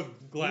 8-year-old with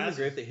Wouldn't it be glasses.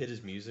 great if they hit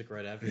his music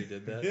right after he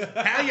did that?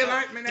 Yeah. How you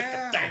like me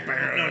now?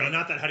 No,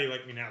 not that. How do you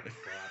like me now? Crap.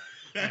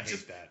 I hate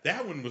Just- that.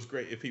 That one was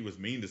great if he was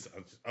mean to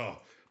some. Oh,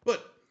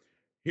 but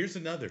here's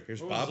another.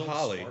 Here's What was Bob his old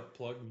Holly. Spark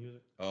plug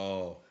music.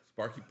 Oh,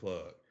 Sparky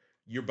Plug.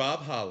 You're Bob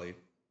Holly.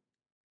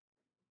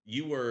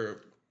 You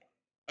were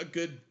a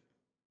good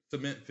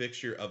cement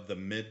fixture of the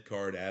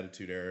mid-card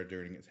Attitude Era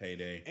during its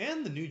heyday.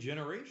 And the new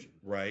generation.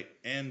 Right.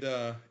 And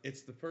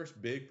it's the first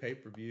big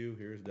pay-per-view.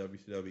 Here's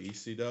WCW,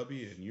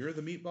 ECW, and you're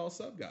the meatball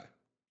sub guy.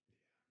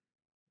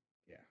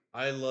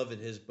 I love in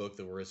his book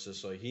though, where it's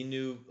just like he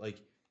knew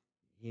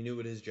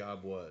what his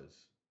job was,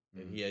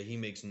 and he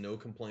makes no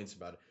complaints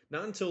about it.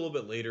 Not until a little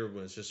bit later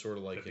when it's just sort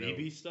of like The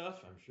BB stuff,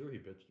 I'm sure he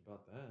bitched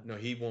about that. No,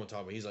 he won't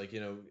talk about. He's like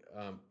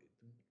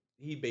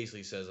he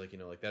basically says like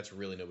like that's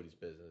really nobody's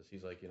business.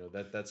 He's like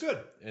that's Good.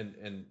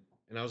 And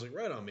I was like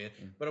right on, man.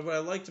 But what I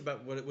liked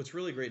about what's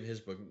really great in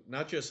his book,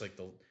 not just like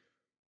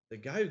the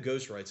guy who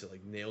ghostwrites it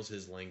like nails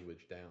his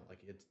language down like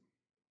it's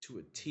to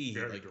a T.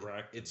 Very like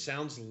direct. it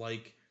sounds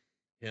like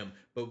him.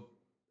 But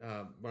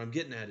what I'm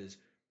getting at is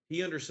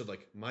he understood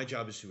like my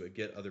job is to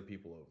get other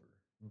people over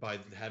by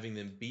having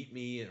them beat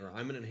me or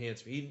I'm an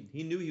enhancement.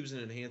 He knew he was an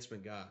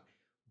enhancement guy.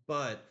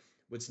 But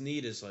what's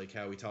neat is like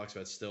how he talks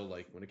about still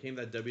like when it came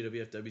to that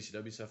WWF,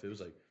 WCW stuff, it was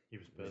like He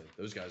was man, pissed.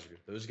 those guys are good.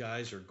 Those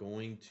guys are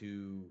going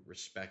to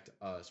respect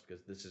us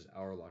because this is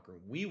our locker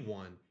room. We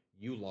won,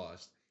 you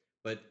lost.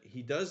 But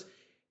he does,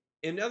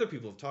 and other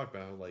people have talked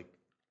about how like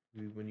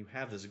when you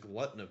have this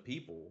glutton of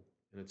people,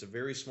 and it's a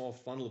very small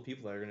funnel of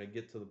people that are going to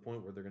get to the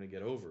point where they're going to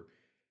get over,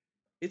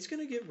 it's going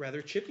to get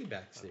rather chippy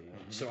backstage.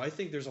 So I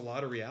think there's a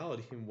lot of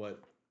reality in what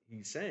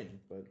he's saying.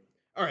 But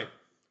all right,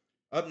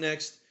 up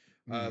next,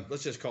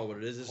 let's just call it what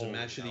it is. This is a Holy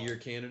match of the hell. year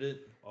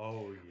candidate.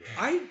 Oh,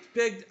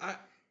 yeah.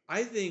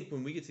 I think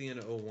when we get to the end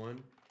of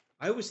 01,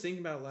 I was thinking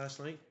about it last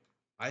night.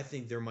 I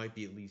think there might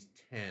be at least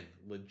 10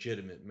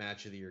 legitimate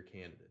match of the year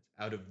candidates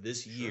out of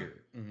this year.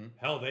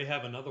 Hell, they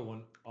have another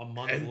one a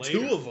month And later.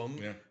 2 of them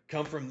Yeah.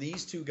 come from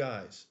these 2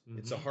 guys.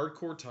 It's a Mhm.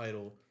 hardcore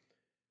title.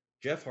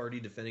 Jeff Hardy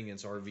defending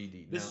against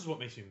RVD. This Now- is what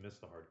makes me miss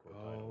the hardcore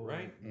title, Oh.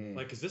 right? Mm.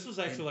 Like, because this was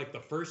actually like the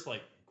first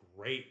like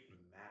great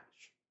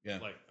match. Yeah.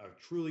 Like a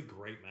truly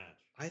great match.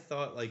 I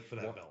thought like For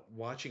that belt.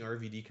 watching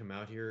RVD come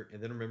out here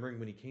and then remembering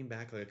when he came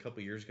back like a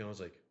couple years ago, I was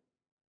like,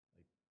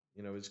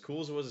 as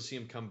cool as it was to see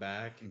him come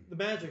back. The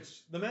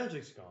magic's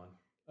gone.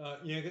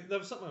 Yeah, that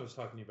was something I was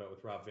talking to you about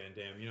with Rob Van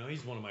Dam. You know,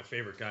 he's one of my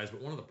favorite guys,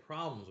 but one of the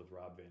problems with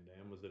Rob Van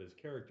Dam was that his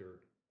character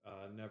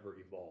never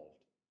evolved.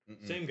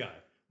 Mm-mm. Same guy,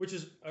 which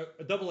is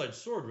a double-edged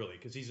sword, really,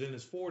 because he's in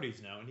his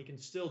 40s now and he can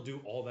still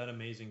do all that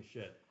amazing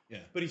shit. Yeah.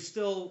 But he's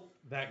still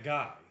that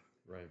guy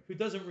Right. who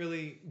doesn't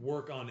really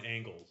work on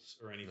angles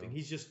or anything. No.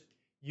 He's just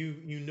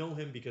you know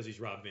him because he's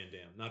Rob Van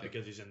Dam, not Yeah.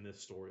 because he's in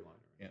this storyline.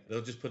 Yeah,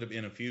 they'll just put him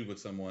in a feud with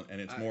someone, and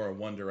it's I- more a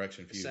one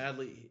direction feud.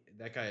 Sadly,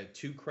 that guy had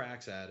 2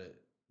 cracks at it.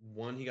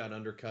 One, he got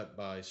undercut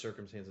by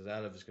circumstances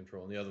out of his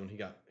control, and the other one,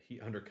 he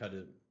undercut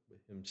it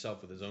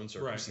himself with his own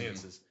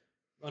circumstances.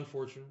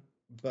 Unfortunate.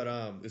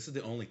 But This is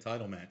the only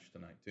title match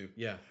tonight, too.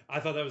 yeah, I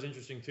thought that was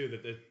interesting too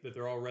that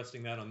they're all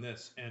resting that on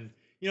this, and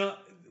you know,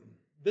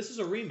 this is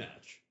a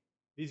rematch.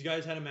 These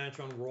guys had a match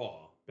on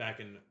Raw back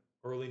in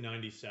early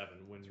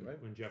 '97 when That's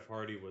right. when Jeff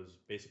Hardy was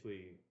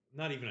basically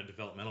not even a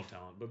developmental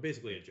talent, but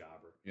basically a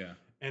jobber, Yeah.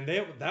 and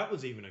that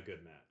was even a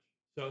good match.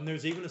 So and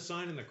there's even a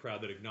sign in the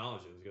crowd that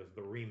acknowledges it goes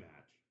the rematch.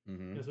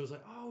 Mm-hmm. And so it's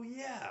like, oh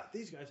yeah,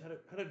 these guys had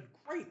a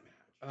great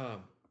match.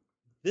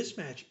 this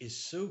match is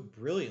so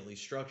brilliantly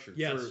structured.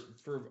 Yes.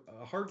 For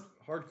a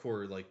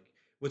hardcore, like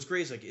what's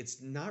great is like it's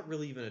not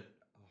really even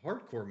a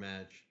hardcore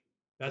match.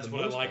 That's the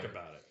what I most like part.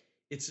 about it.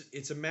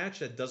 It's a match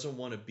that doesn't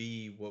want to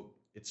be what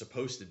it's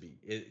supposed to be.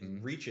 It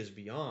Mhm. reaches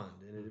beyond,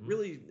 and it Mhm.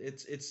 really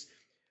it's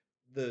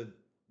the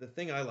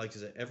thing I like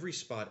is that every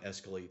spot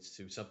escalates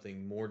to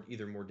something more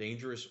either more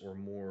dangerous or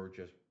more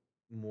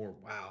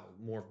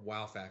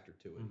wow factor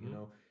to it. You Mhm.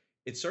 know,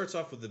 it starts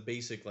off with the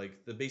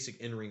basic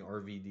in-ring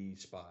RVD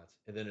spots,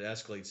 and then it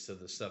escalates to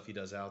the stuff he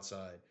does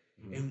outside.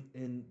 Mhm.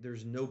 And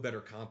there's no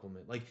better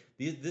compliment. Like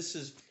this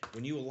is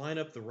when you line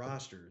up the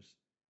rosters.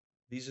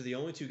 These are the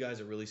only 2 guys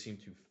that really seem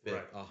to fit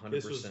Right.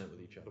 100%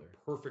 with each other. The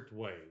perfect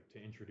way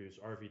to introduce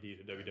RVD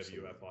to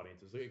WWF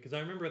audiences. Because I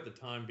remember at the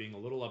time being a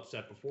little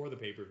upset before the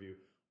pay-per-view.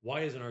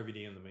 Why isn't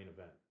RVD in the main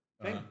event?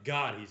 Thank Uh-huh.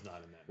 God he's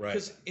not in that. Right.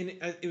 Because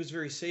it was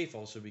very safe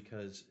also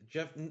because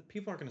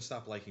people aren't going to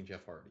stop liking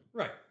Jeff Hardy.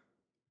 Right.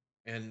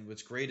 And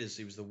what's great is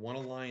he was the one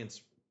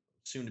alliance,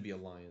 soon to be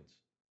alliance,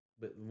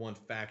 but one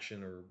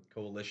faction or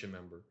coalition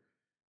member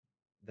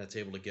that's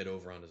able to get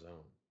over on his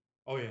own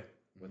Oh yeah.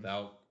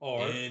 without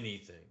Or-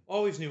 anything.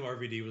 Always knew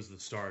RVD was the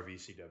star of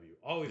ECW.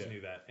 Always Yeah.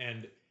 knew that.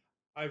 And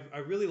I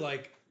really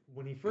like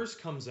when he first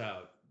comes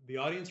out, the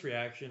audience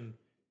reaction.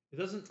 It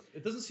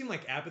doesn't seem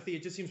like apathy.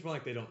 It just seems more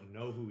like they don't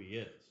know who he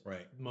is.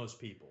 Right. Most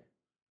people,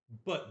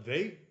 but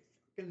they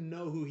fucking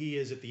know who he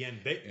is at the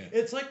end. Yeah.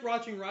 It's like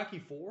watching Rocky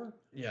IV.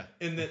 Yeah.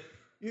 And that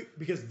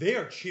because they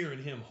are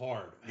cheering him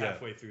hard Yeah.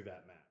 halfway through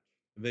that match.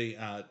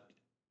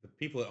 The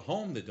people at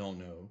home that don't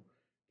know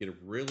get a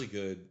really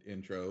good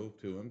intro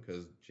to him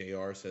because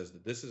JR says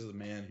that this is the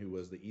man who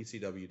was the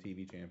ECW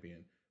TV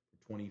champion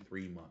for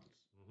 23 months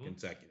Mhm.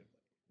 consecutively.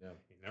 Yeah.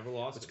 He never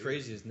lost. What's it.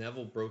 crazy is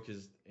Neville broke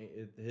his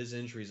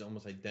injury is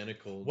almost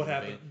identical. What to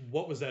happened? Van-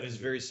 What was that? It's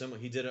injury? very similar.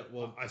 He did it.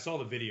 Well, I saw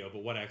the video,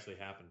 but what actually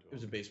happened to him? it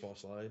was a baseball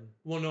slide.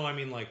 Well, no, I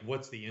mean like,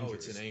 what's the injury? Oh,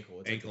 it's an ankle.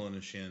 It's Ankle and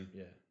a shin.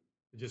 yeah.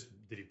 Just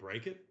did he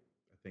break it?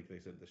 I think they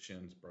said the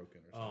shin's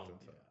broken or Oh,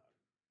 something. so.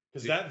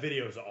 because that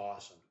video is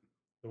awesome.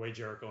 The way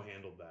Jericho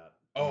handled that.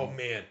 Oh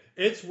man.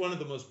 It's one of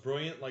the most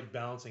brilliant like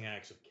balancing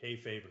acts of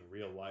kayfabe in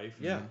real life.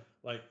 Yeah.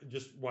 Like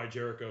just why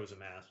Jericho is a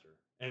master,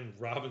 and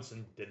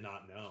Robinson did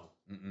not know.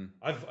 Mm-mm.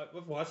 I've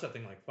watched that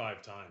thing like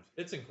 5 times.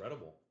 It's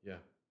incredible. Yeah.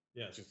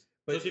 Yes.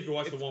 But Especially if you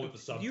watch the one with the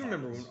Do subtitles. you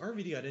remember when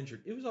RVD got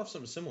injured? It was off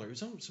something similar. It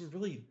was on some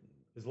really.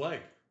 His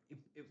leg?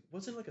 It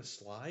wasn't like a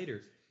slide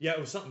or. Yeah, it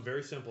was something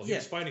very simple. He Yeah.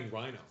 was fighting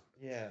Rhino.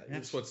 Yeah.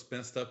 That's what's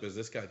messed up is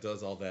this guy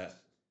does all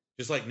that,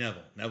 just like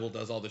Neville. Neville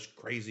does all this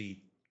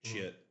crazy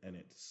shit, and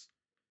it's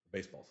a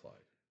baseball slide.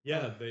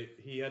 Yeah,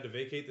 he had to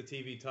vacate the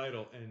TV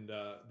title, and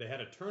they had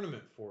a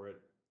tournament for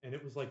it, and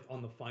it was like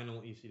on the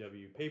final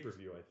ECW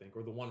pay-per-view, I think,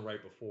 or the one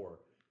right before,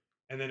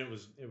 and then it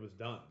was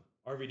done.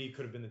 RVD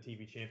could have been the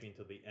TV champion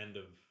till the end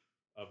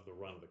of the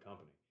run of the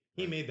company.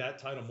 He made that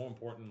title more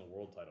important than the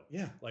world title.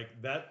 Yeah. Like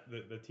that,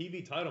 the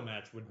TV title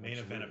match would main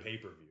event a Absolutely.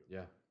 pay-per-view.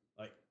 Yeah.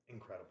 Like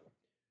incredible.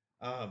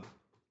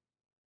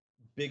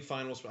 Big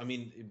finals. I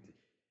mean,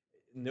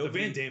 The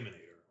nobody. Van Daminator.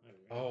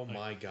 Oh Like,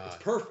 my god.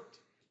 it's perfect.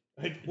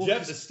 Like, Well, Jeff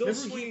 'cause is still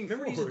remember swinging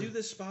Remember he used forward. to do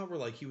this spot where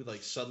like he would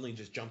like suddenly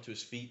just jump to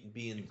his feet and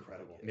be in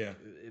Incredible. Yeah.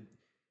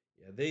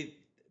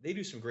 They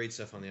do some great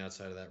stuff on the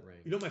outside of that ring.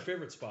 You know what my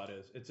favorite spot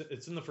is?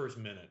 It's in the first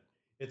minute.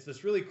 It's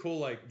this really cool,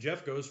 like,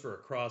 Jeff goes for a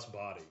cross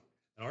body,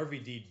 and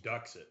RVD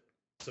ducks it.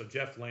 So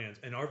Jeff lands,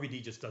 and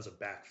RVD just does a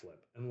backflip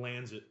and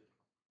lands it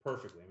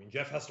perfectly. I mean,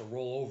 Jeff has to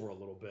roll over a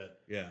little bit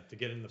Yeah. to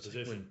get in the It's like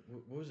position.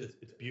 what was it?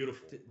 It's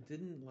beautiful.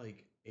 Didn't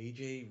like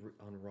AJ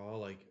on Raw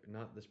like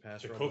not this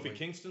past The Raw, Kofi but, like,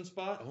 Kingston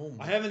spot? Oh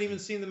my I haven't even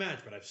seen the match,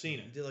 but I've seen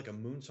he it. did like a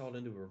moonsault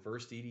into a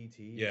reverse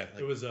DDT. Yeah. like,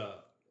 It was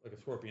like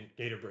a scorpion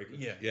gator breaker.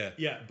 yeah, Yeah.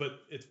 Yeah, but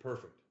it's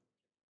perfect.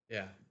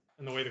 yeah.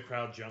 And the way the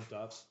crowd jumped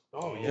up.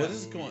 Oh, yeah. Well, this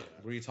is Ooh, going. yeah.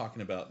 What are you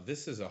talking about?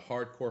 This is a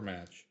hardcore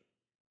match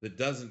that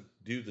doesn't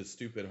do the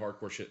stupid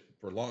hardcore shit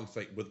for long. It's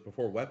like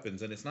before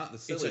weapons, and it's not the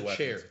silly It's a weapons.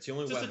 chair. It's the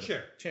only Just weapon. a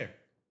chair. Chair.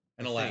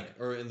 And I a think,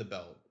 ladder. or in the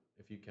belt.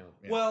 if you count.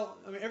 Yeah. Well,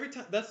 I mean, every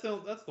time that's the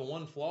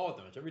one flaw with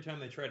the match. Every time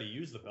they try to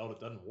use the belt, it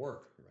doesn't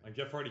work. Right. Like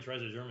Jeff Hardy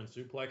tries a German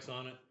suplex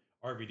on it,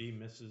 RVD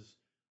misses.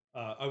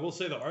 I will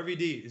say that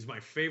RVD is my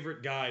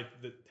favorite guy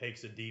that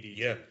takes a DDT.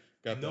 Yeah,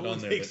 got no that one on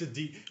there. takes but- a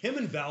D. Him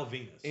and Val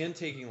Venus. And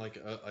taking like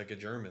a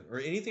German or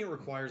anything that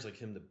requires like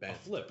him to a bend.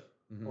 flip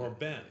Mhm. or a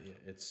bend. Yeah,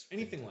 it's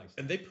Anything like that.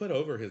 And they put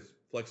over his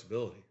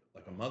flexibility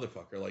like a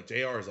motherfucker. Like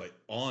JR is like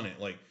on it.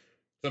 Like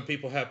some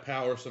people have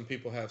power, some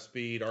people have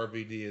speed.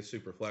 RVD is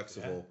super Yeah.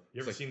 flexible.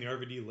 You ever It's seen the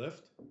RVD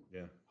lift?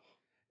 yeah.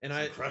 And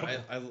It's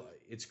incredible. I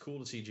it's cool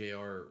to see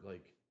JR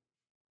like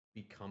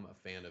become a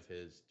fan of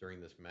his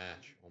during this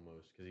match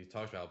almost because he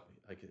talks about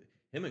like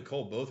him and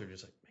Cole both are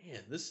just like,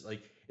 man, this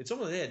like it's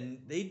almost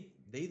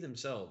they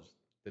themselves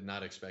did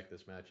not expect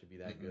this match to be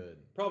that Mm-mm. good,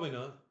 Probably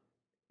not.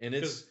 and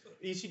it's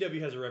Because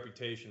ECW has a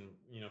reputation,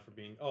 for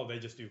being they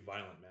just do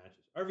violent matches.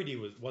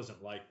 RVD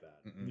wasn't like that.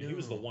 I Mm-mm. mean, he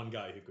was the No. one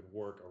guy who could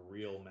work a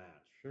real match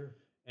sure.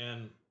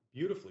 and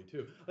beautifully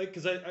too. Like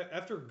because I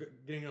after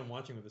getting on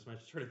watching with this match,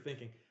 I started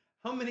thinking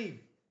how many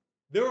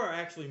there are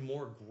actually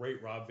more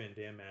great Rob Van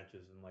Dam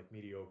matches than like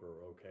mediocre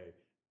or okay,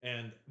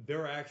 and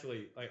there are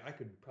actually like I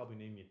could probably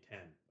name you 10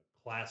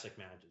 classic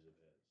matches of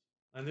his.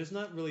 And there's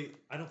not really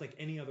I don't think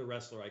any other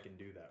wrestler I can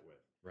do that with.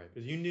 Right.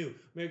 Because you knew.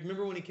 I mean,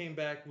 remember when he came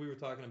back? We were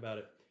talking about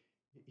it.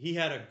 He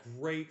had a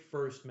great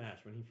first match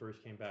when he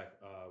first came back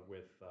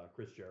with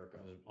Chris Jericho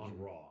on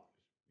Raw.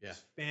 Yeah.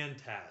 It's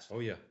fantastic. Oh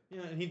yeah.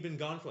 Yeah, and he'd been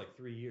gone for like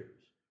 3 years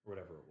or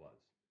whatever it was.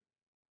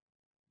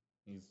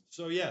 He's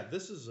So yeah,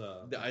 this is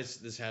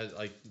This has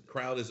like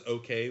crowd is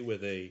okay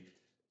with a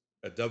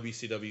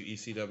WCW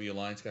ECW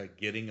Alliance guy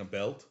getting a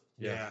belt.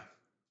 yeah.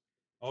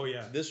 Oh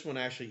yeah. this one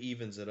actually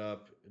evens it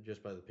up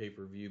just by the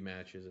pay-per-view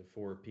matches at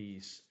 4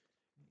 apiece.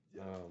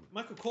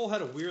 Michael Cole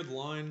had a weird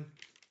line,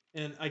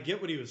 and I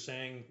get what he was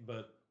saying,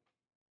 but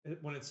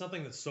when it's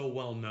something that's so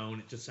well known,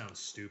 it just sounds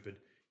stupid.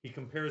 He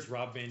compares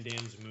Rob Van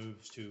Dam's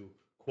moves to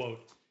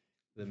quote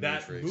The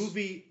that Matrix.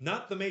 movie,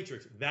 not The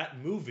Matrix, that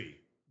movie,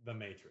 The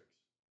Matrix.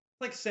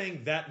 It's like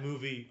saying that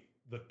movie,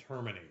 The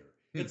Terminator.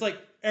 It's like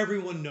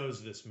everyone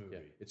knows this movie. Yeah,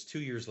 it's 2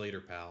 years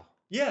later, pal.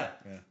 Yeah,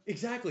 Yeah.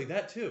 exactly.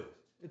 That too.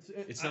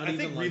 It's I not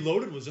think even like-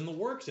 Reloaded was in the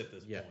works at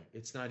this Yeah, point.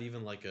 it's not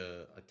even like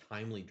a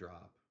timely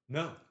drop.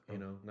 No.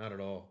 Not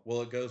at all.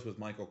 Well, it goes with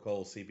Michael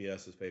Cole,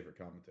 CBS's favorite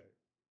commentator.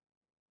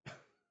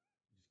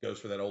 Just goes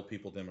for that old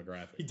people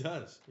demographic. He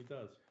does. He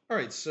does. All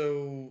right,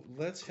 so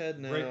let's head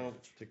now Great.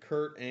 to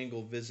Kurt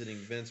Angle visiting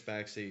Vince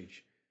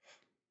backstage.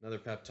 Another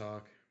pep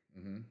talk.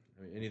 Mm-hmm.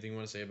 I mean, anything you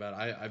want to say about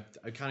it?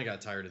 I kind of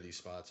got tired of these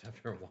spots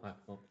after a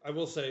while. I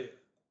will say,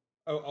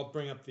 I'll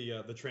bring up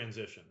the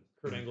transition.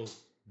 Kurt Angle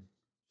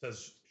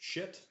says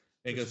shit,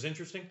 He which goes, is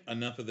interesting.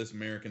 enough of this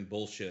American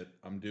bullshit.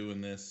 I'm doing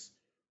this.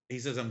 He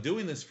says, I'm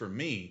doing this for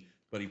me,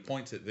 but he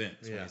points at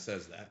Vince when Yeah. he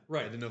says that. I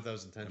Right. didn't know if that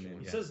was intentional.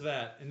 He yeah. says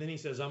that, and then he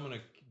says, I'm going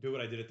to do what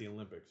I did at the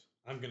Olympics.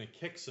 I'm going to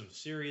kick some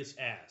serious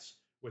ass,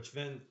 which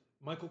then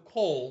Michael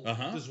Cole,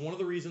 Uh-huh. this is one of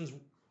the reasons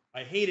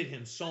I hated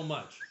him so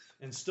much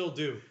and still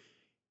do.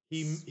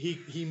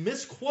 He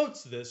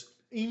misquotes this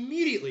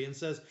immediately and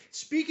says,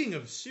 speaking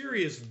of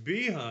serious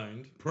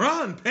behind,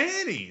 Prawn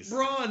panties.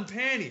 bra and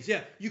panties.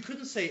 Yeah, you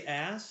couldn't say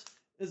ass.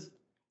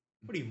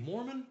 What are you,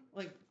 Mormon?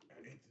 Like,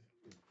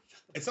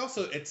 It's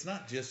also, it's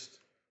not just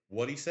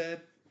what he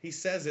said. He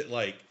says it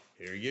like,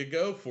 here you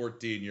go,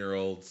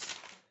 14-year-olds.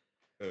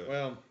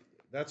 Well,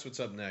 that's what's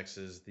up next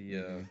is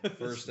the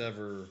first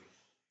ever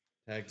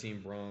tag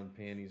team bra and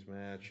panties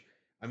match.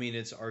 I mean,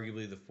 it's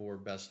arguably the 4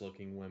 best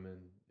looking women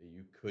that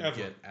you could Ever.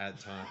 get at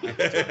time. With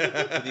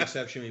the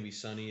exception maybe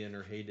Sunny in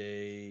her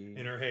heyday.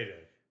 in her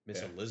heyday.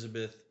 Miss Yeah.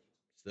 Elizabeth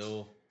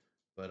still.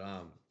 But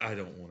I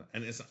don't want to,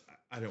 and it's,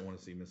 I don't want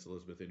to see Miss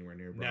Elizabeth anywhere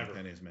near Braun Never.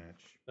 Penny's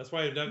match. That's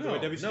why the way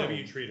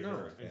WCW treated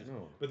her.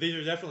 No. But these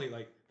are definitely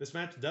like this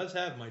match does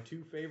have my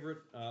 2 favorite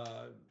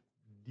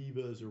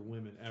divas or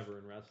women ever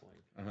in wrestling.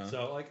 Uh-huh.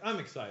 So like I'm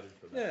excited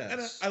for that. Yeah.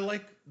 And I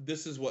like,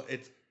 this is what,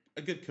 it's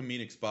a good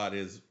comedic spot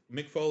is,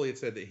 Mick Foley had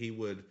said that he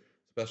would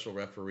special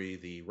referee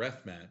the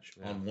ref match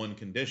on one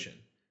condition.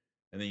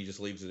 And then he just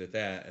leaves it at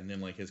that. And then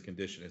like his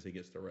condition is he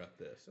gets to ref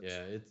this. Yeah,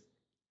 it's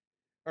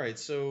all right.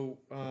 So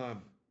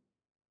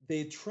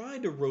they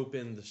tried to rope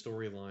in the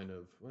storyline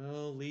of,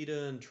 well,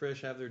 Lita and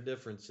Trish have their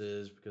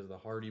differences because of the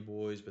Hardy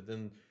Boys, but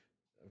then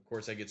of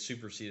course that gets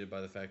superseded by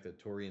the fact that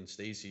Tori and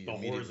Stacy The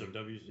horrors of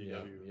immediately-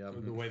 WCW, Yeah, yeah.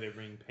 the way they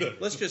bring pain.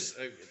 Let's just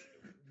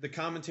the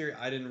commentary.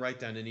 I didn't write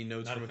down any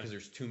notes Not from a it because thing.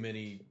 there's too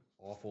many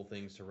awful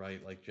things to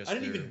write. Like just I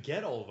didn't their- even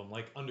get all of them,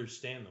 like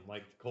understand them.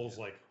 Like Cole's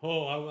like,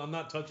 oh, I'm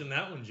not touching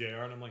that one, JR,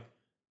 and I'm like,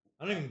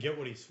 I don't even get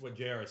what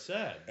JR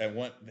said. At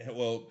one,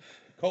 well,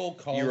 Cole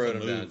calls You wrote a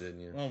them move. down, didn't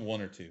you? Well,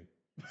 1 or 2.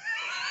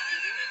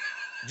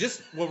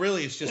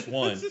 Really, it's just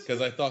one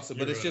because I thought so.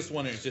 But You it's wrote just them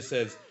one. down. It just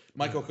says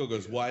Michael Cole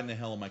goes, "Why in the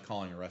hell am I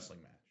calling a wrestling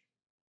match?"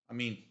 I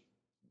mean,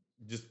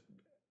 just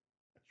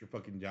that's your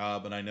fucking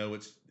job, and I know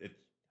it's.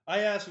 I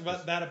ask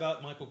about that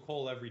about Michael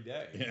Cole every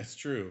day. Yeah, it's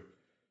true.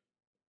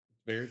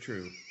 Very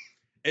true.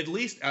 At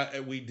least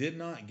we did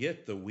not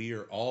get the "We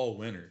are all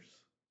winners."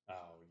 Oh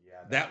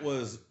yeah, That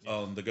was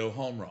the Go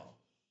Home Raw.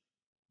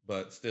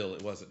 but still,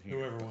 it wasn't here.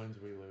 Whoever wins,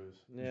 we lose.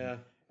 Yeah.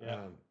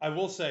 Yeah. I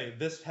will say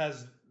this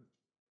has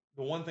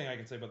the one thing I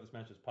can say about this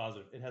match is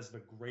positive. It has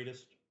the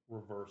greatest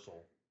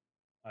reversal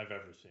I've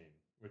ever seen,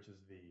 which is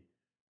the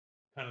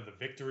kind of the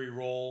victory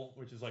roll,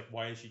 which is like,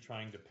 why is she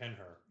trying to pin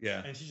her?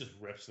 Yeah. And she just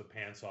rips the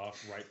pants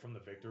off right from the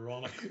victory roll.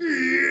 I'm like,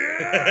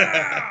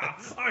 yeah,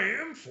 I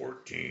am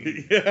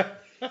 14. Yeah.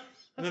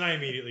 And then I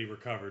immediately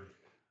recovered.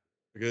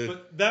 Good.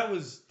 But that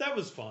was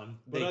fun.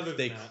 But other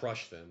They than that,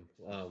 crushed them.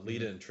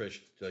 Lita and Trish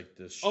like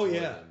destroyed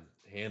them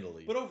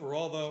handily. But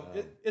overall, though,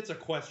 it's a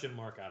question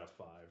mark out of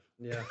 5.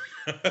 Yeah.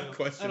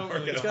 Question mark.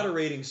 really It's got a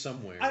rating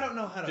somewhere. I don't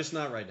know how to. Just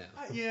not right now.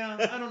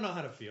 I don't know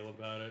how to feel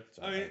about it.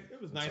 all I mean, right.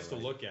 it was It's nice all to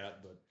right. look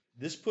at, but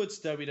This puts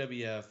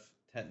WWF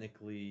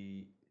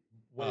technically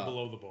way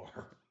below the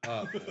bar.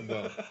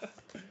 well,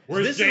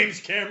 Where's This James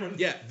is- Cameron?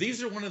 Yeah,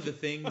 these are one of the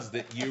things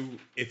that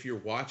if you're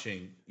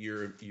watching,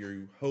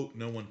 you hope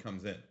no one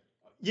comes in.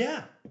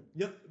 Yeah.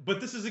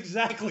 But this is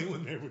exactly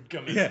when they would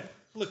come in. Yeah.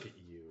 Look at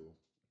you.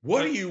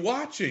 What Like- are you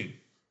watching?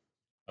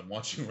 I'm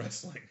watching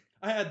wrestling.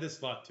 I had this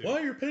thought too. Why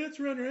are your pants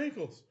around your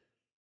ankles?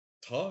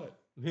 Taut.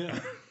 Yeah.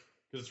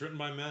 Because it's written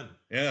by men.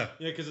 Yeah.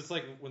 Yeah, because it's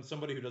like when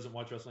somebody who doesn't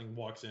watch wrestling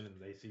walks in and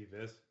they see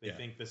this, they Yeah.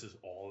 think this is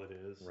all it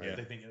is. Right.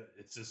 They think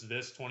it's just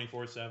this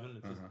 24/7.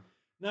 It's just, Uh-huh.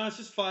 no, it's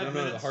just 5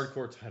 no, minutes. the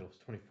hardcore title is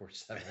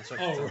 24/7. That's what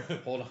Oh, I'm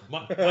saying. Hold on.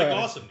 Mike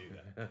Awesome knew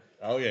that.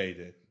 Oh yeah, he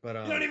did. But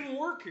You don't even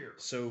work here.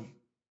 so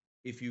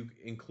if you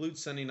include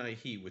Sunday Night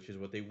Heat, which is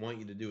what they want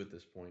you to do at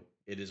this point,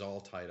 it is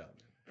all tied up.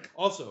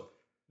 Also,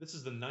 this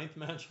is the 9th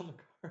match on the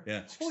card.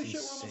 Yeah. Holy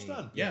shit, we're almost Insane.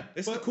 done. Yeah,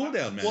 it's the But cool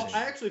down match. Well,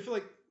 I actually feel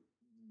like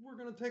we're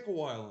gonna take a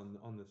while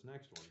on this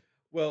next one.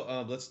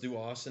 Well, let's do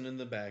Austin in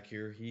the back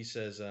here. He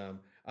says, I'm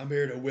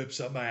here to whip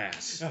some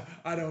ass.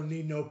 I don't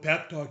need no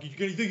pep talk. You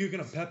think you're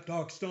gonna pep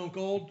talk Stone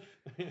Cold?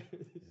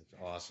 It's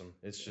awesome.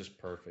 It's just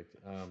perfect.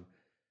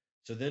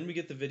 So then we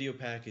get the video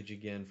package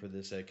again for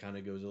this that kind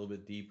of goes a little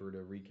bit deeper to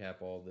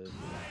recap all this.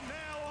 They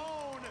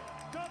now own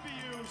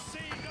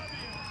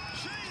WCW.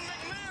 Shane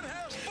McMahon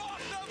has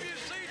fought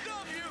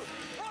WCW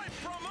right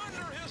from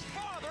under his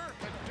father.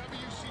 The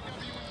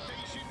WCW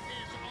invasion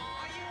is on.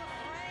 Are you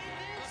afraid,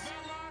 Vince? The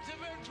bell lines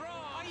have been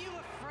drawn. Are you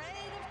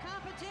afraid of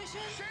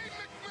competition? Shane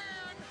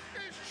McMahon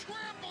is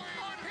trampling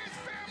on his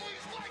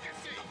family's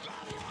legacy. The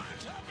bell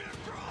lines have been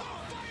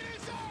drawn. The fight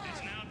is on.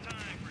 It's now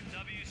time for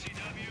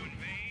WCW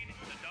invade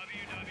the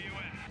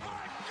WWF.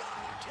 My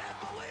God, I can't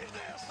believe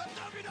this. The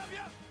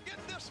WWF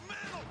getting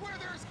dismantled. Where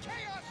there's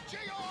Chaos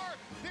JR,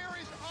 there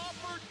is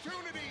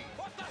opportunity.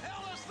 What the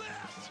hell is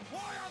this?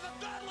 Why are the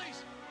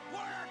Dudleys?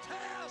 Why are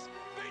Taz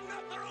beating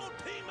up their own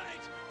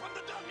teammates from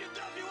the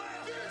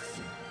WWF?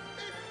 This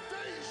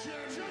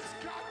invasion just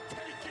got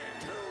taken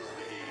to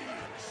the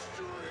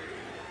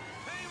extreme.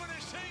 Heyman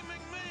and Shane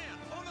McMahon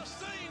on the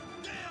same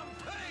damn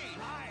page.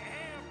 I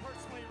am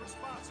personally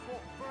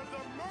responsible for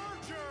the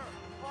merger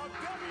of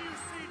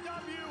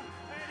WCW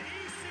and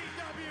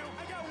ECW.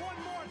 I got one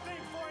more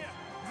thing for you.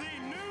 The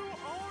new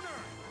owner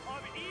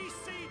of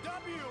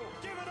ECW.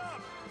 Give it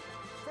up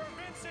for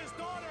Vince's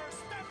daughter,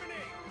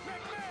 Stephanie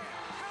McMahon.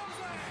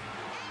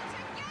 And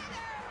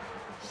together,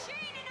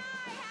 Shane and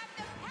I have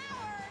the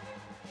power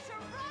to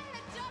run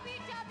the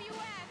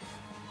WWF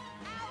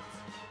out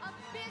of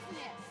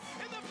business.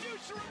 And the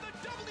future of the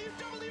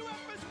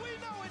WWF as we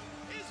know it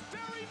is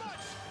very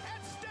much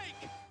at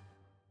stake.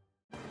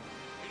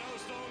 You know,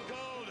 Stone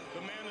Cold,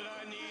 the man that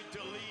I need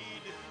to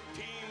lead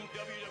Team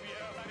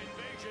WWF at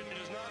Invasion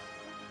is not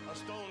a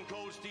Stone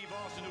Cold Steve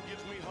Austin who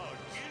gives me hugs.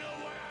 You know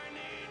what I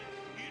need?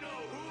 You know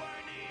who I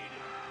need?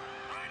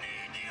 I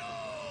need the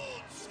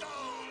old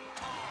Stone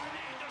Cold. I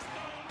need the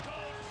Stone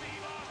Cold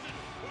Steve Austin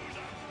who's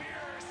a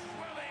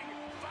beer-swilling,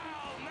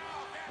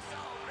 foul-mouthed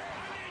SOB.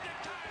 I need the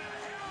kind of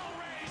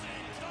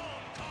hell-raising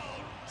Stone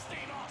Cold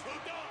Steve Austin who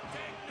don't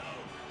take no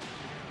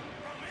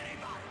from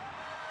anybody.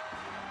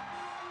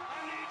 I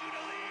need you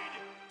to lead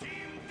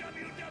Team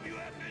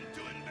WWF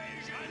into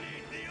Invasion. I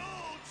need the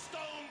old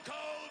Stone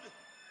Cold.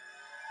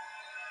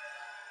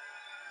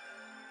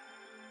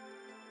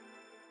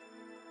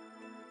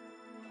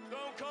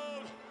 Stone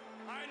Cold,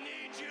 I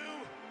need you.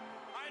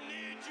 I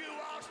need you,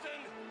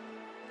 Austin,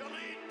 to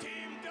lead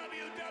Team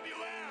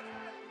WWF.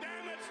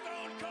 Damn it,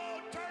 Stone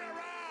Cold, turn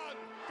around.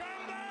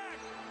 Come back.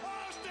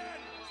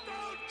 Austin,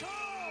 Stone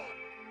Cold.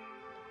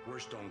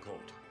 Where's Stone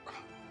Cold?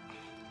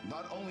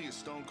 Not only is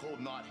Stone Cold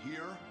not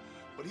here,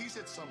 but he's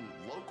at some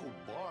local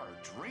bar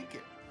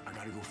drinking. I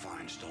gotta go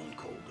find Stone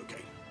Cold,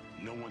 okay?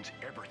 No one's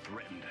ever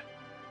threatened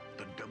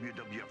the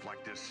WWF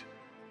like this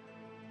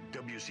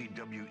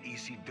WCW,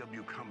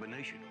 ECW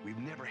combination. We've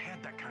never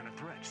had that kind of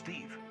threat.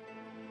 Steve.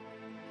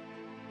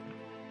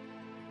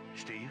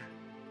 Steve,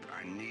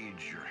 I need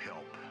your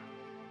help.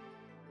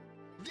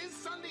 This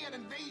Sunday at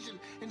Invasion,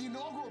 in the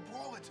inaugural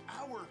brawl, it's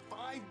our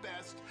 5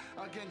 best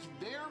against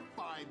their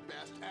 5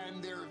 best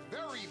and their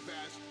very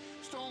best.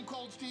 Stone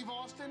Cold Steve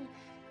Austin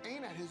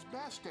ain't at his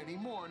best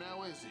anymore,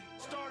 now is he?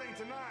 Starting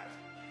tonight,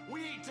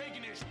 we ain't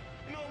taking this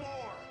no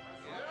more.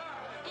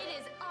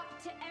 It is up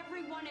to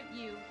every one of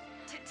you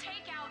to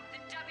take out the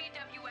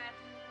WWF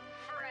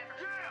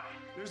forever.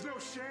 There's no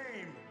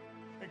shame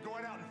in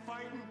going out and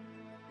fighting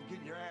and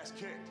getting your ass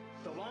kicked.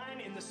 The line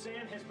in the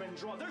sand has been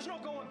drawn. There's no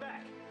going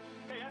back.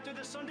 Hey, after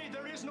this Sunday,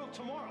 there is no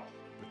tomorrow.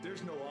 But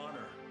there's no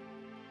honor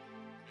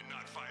in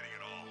not fighting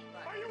at all.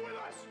 Are you with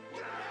us?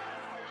 Yeah!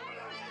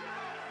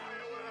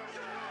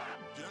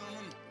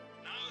 Gentlemen,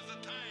 now is the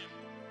time.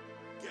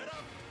 Get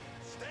up,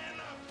 stand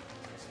up.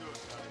 Let's do it,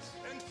 guys.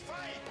 And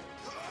fight!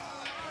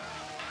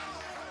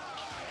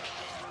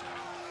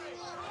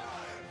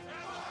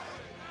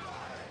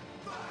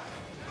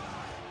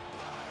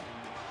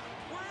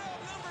 We're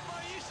outnumbered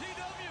by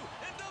ECW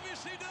and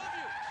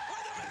WCW.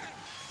 Wait a minute!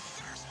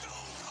 They're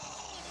Stone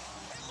Cold!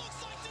 It looks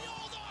like the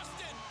old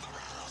Austin! The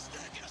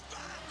rattlesnake is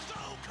back!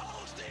 Stone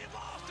Cold Steve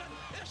Austin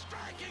is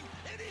striking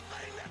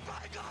anything that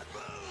by God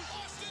moves!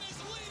 Austin is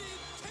leading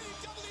Team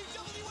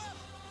WWF!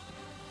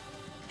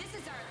 This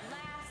is our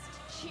last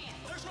chance.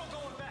 There's no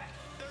going back.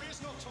 There is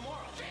no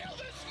tomorrow. Feel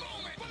this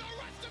moment for the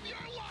rest of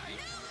your life!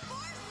 No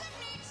force of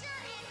nature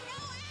and no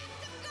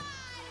act of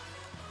God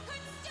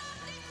could stop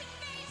this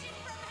invasion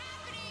from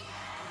happening.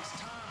 What it's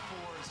time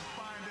for is to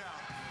find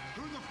out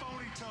who the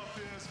phony tough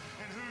is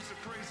and who's the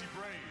crazy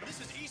brave. This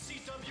is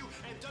ECW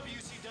and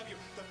WCW,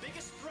 the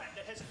biggest threat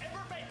that has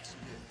ever faced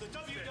the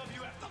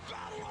WWF. The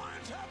battle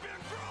lines have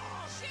been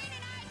crossed! Shane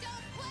and I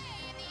don't play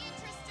in the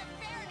interest of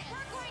fairness.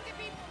 We're going to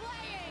be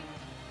playing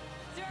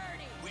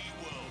dirty. We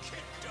will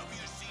kick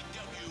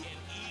WCW and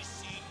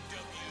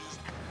ECW's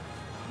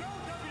No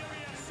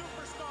WWF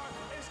superstar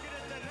is going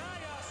to deny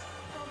us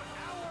from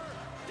our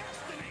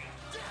destiny.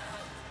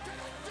 death to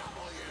the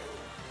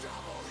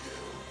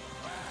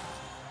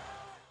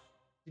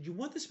Did you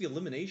want this to be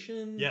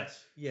elimination?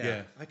 Yes.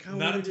 Yeah. I kind of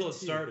Not until it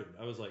started.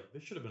 I was like,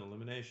 this should have been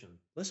elimination.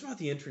 Let's talk about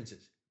the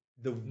entrences.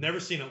 Never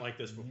seen it like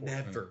this before.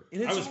 Never.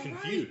 And I it's was all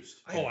right. confused.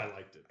 I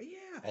liked it.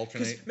 Yeah.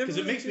 Alternate. Because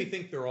it makes me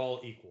think they're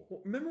all equal. Well,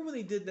 remember when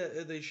they did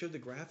that? They showed the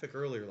graphic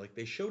earlier. Like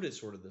they showed it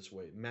sort of this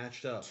way,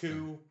 matched up.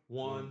 2,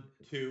 1,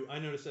 2. I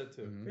noticed that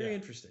too. Very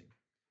interesting.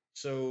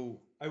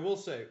 So I will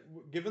say,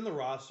 given the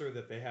roster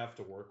that they have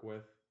to work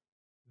with,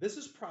 this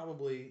is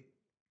probably,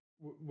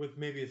 with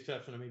maybe the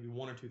exception of maybe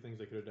 1 or 2 things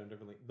they could have done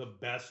differently, the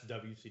best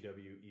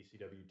WCW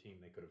ECW team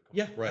they could have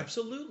come up with.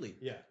 Absolutely.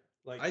 Yeah.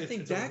 Like I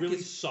think it's a that really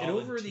gets, solid and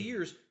over the team.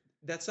 years,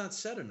 that's not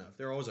said enough.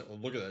 They're always like, "Well,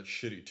 look at that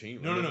shitty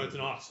team." No, it's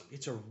an awesome.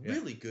 It's a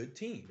really good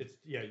team. It's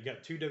you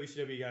got 2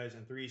 WCW guys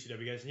and 3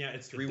 ECW guys, and yeah,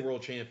 it's 3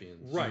 world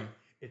champions. Right.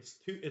 It's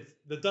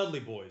the Dudley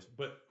Boys,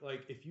 but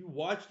like if you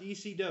watched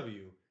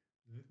ECW,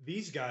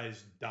 these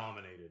guys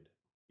dominated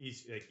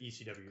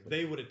ECW.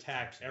 They would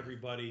attack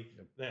everybody.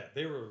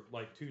 They were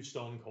like 2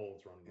 stone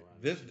colds running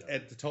around. This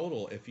at the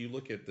total, if you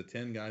look at the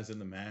 10 guys in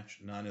the match,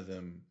 9 of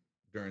them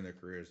during their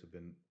careers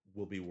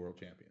will be world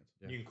champions.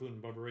 You including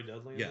Bubba Ray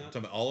Dudley? Yeah, in I'm that?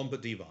 talking about all of them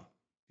but Devon.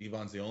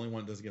 Devon's the only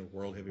one that doesn't get a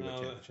world heavyweight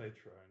championship. I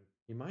tried.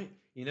 He might.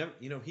 You never.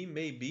 You know, he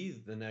may be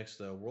the next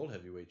world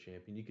heavyweight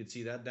champion. You could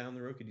see that down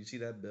the road. Could you see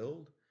that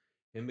build?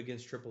 Him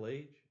against Triple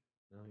H?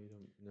 No, you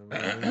don't.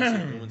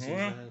 No one sees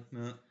that.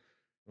 No. No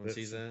one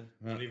sees that.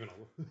 Not even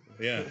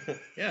yeah.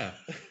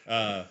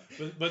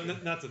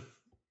 But not to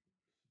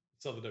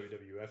sell the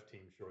WWF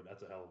team short.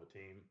 That's a hell of a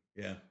team.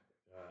 Yeah.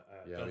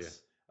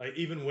 Like,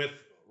 even with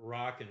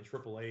Rock and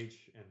Triple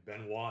H and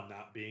Benoit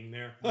not being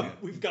there,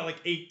 we've got like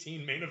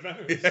 18 main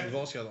eventers. We've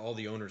also got all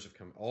the owners have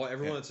come.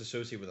 Everyone that's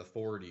associated with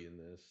authority in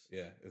this.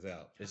 Is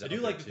out. I do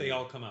like that they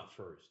all come out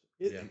first.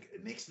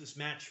 It makes this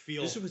match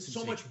feel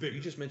so much bigger.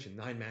 You just mentioned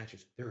 9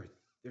 matches.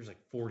 There's like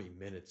 40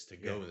 minutes to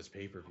go in this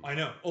pay per view. I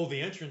know. Oh,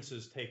 the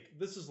entrances take.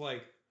 This is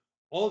like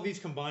all of these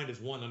combined is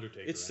one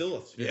Undertaker. It's still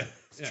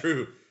it's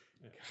true.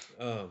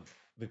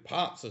 The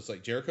pop. So it's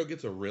like Jericho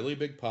gets a really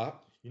big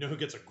pop. You know who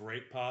gets a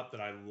great pop that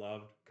I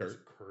loved? Kurt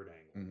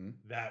Angle. Mm-hmm.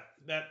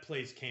 That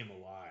place came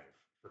alive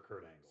for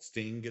Kurt Angle.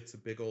 Sting gets a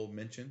big old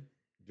mention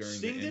during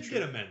Sting the did intro.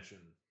 get a mention.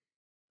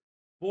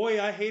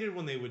 Boy, I hated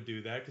when they would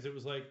do that because it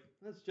was like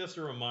that's just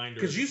a reminder.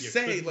 Because you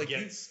say couldn't like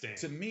get Sting.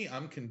 to me,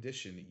 I'm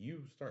conditioned.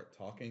 You start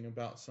talking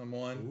about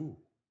someone. Ooh,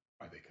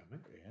 are they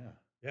coming?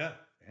 Yeah.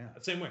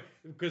 Same way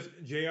because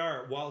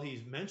JR, while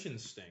he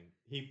mentions Sting,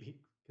 he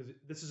because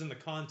this is in the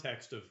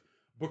context of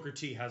Booker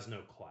T has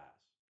no class.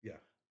 Yeah.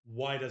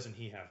 Why doesn't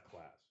he have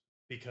class?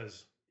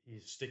 Because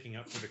he's sticking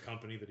up for the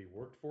company that he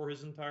worked for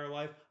his entire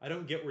life. I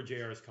don't get where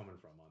JR is coming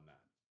from on that.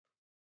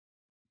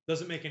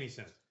 Doesn't make any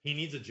sense. He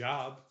needs a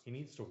job. He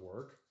needs to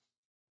work.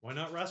 Why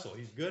not wrestle?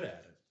 He's good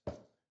at it.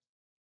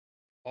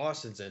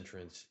 Austin's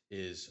entrance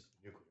is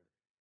nuclear.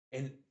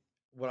 And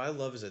what I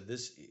love is that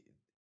this.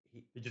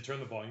 Did you turn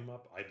the volume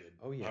up? I did.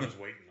 Oh, yeah. I was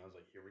waiting. I was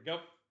like, here we go.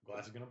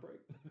 Glass is going to break.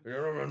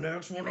 You're the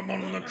next one I'm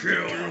on the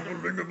kill.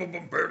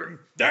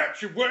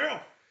 That you will.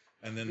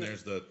 And then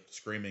there's the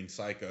screaming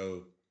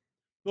psycho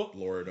Well,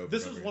 lord over.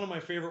 This and is over one of my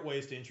favorite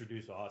ways to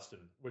introduce Austin,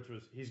 which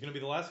was he's going to be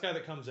the last guy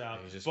that comes out,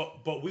 just-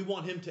 but we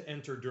want him to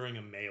enter during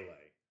a melee.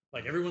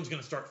 Like everyone's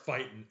going to start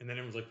fighting, and then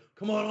everyone's like,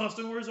 "Come on,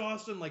 Austin, where's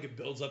Austin?" Like it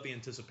builds up the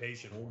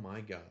anticipation. Oh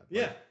my god!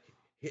 Yeah.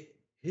 Like,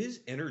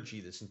 his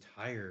energy this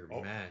entire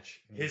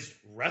match. His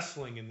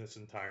wrestling in this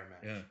entire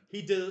match. Yeah.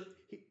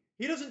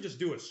 He doesn't just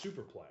do a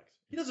superplex.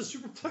 He does a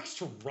superplex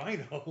to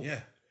Rhino.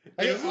 Yeah.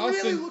 And it really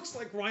Austin- looks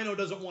like Rhino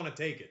doesn't want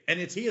to take it. And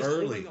it's he is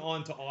early. holding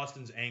on to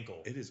Austin's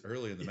ankle. It is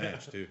early in the Yeah.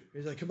 match too.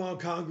 He's like, "Come on,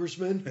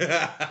 Congressman."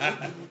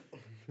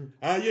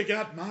 You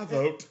got my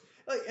vote.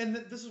 Like, and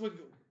this is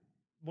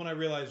when I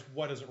realized,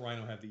 why doesn't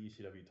Rhino have the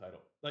ECW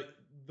title? Like,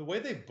 the way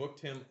they booked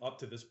him up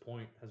to this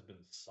point has been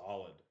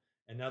solid,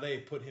 and now they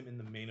put him in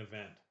the main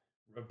event,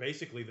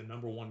 basically the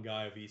number one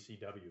guy of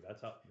ECW.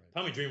 That's how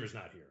Tommy Dreamer's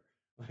not here.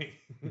 Like,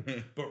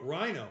 but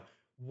Rhino,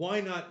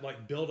 why not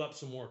like build up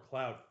some more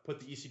clout, put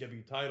the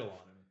ECW title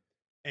on him,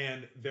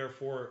 and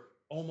therefore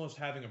almost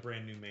having a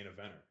brand new main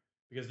eventer?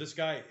 Because this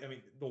guy, I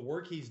mean, the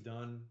work he's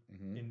done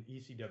in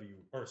ECW,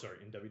 or sorry,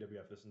 in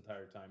WWF this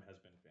entire time has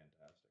been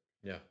fantastic.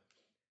 Yeah.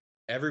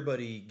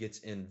 Everybody gets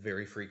in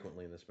very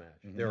frequently in this match.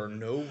 There are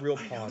no real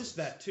pauses. I noticed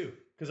that too,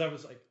 because I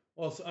was like,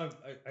 well, so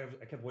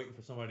I kept waiting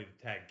for somebody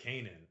to tag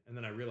Kane in, and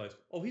then I realized,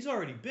 oh, he's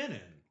already been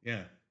in.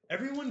 Yeah.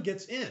 Everyone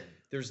gets in.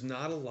 There's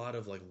not a lot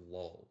of like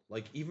lull.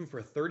 Like even for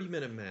a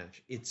 30-minute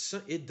match,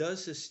 it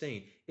does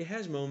sustain. It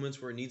has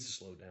moments where it needs to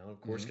slow down, of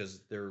course, because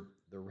they're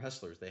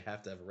wrestlers. They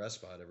have to have a rest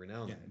spot every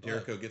now and then.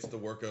 Jericho gets to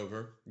work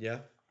over. Yeah,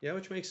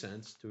 which makes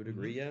sense to a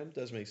degree. Yeah, it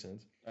does make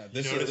sense.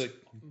 This is a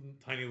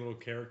tiny little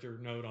character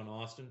note on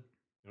Austin.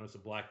 Notice the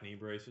black knee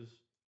braces.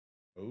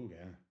 Oh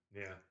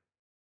yeah.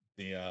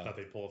 Yeah. Thought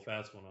they'd pull a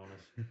fast one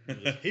on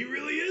us. He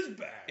really is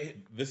back.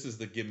 This is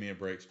the give me a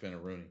break spin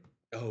of Rooney.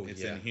 Oh,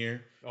 it's yeah. in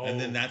here, and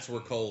then that's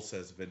where Cole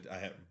says, "I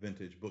have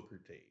vintage Booker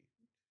T."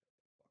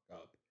 Fuck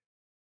up.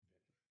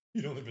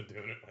 You've only been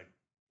doing it like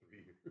 3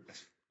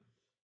 years.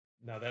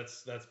 No,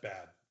 that's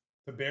bad.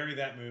 To bury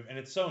that move, and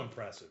it's so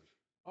impressive.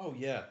 Oh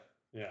yeah.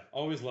 Yeah.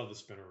 Always love the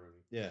spinner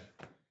Rooney. Yeah.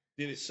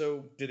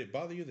 Did it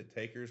bother you that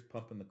Taker's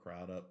pumping the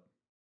crowd up?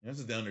 This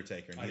is the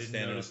Undertaker. And I he's didn't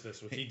standing notice up.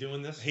 this. Was he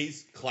doing this?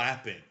 He's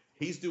clapping.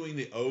 He's doing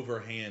the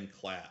overhand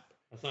clap.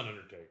 That's not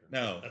Undertaker.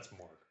 No, that's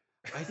Mark.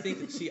 I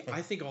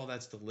think all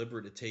that's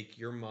deliberate to take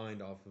your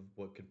mind off of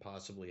what could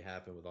possibly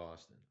happen with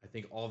Austin. I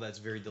think all that's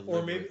very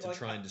deliberate to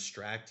try and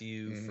distract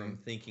you from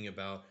thinking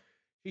about,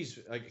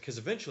 because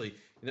eventually,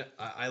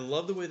 I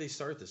love the way they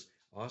start this.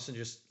 Austin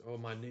just,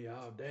 my knee,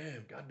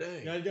 damn, god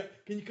dang. Yeah,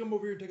 can you come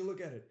over here and take a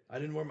look at it? I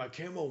didn't wear my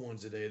camo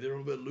ones today. They're a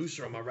little bit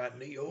looser on my right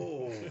knee.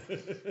 Oh.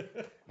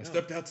 I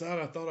stepped outside.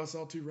 I thought I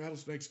saw 2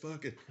 rattlesnakes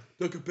fucking.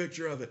 Took a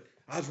picture of it.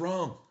 I was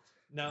wrong.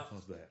 Now, what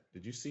was that?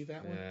 Did you see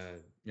that one?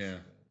 Yeah.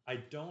 I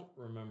don't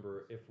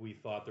remember if we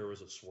thought there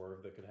was a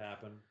swerve that could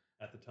happen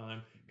at the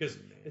time, because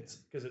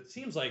it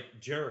seems like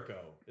Jericho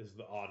is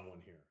the odd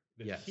one here.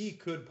 That Yes. he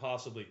could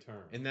possibly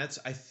turn. And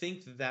I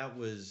think that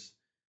was,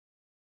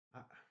 I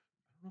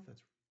don't know if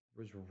that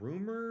was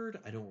rumored.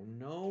 I don't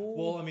know.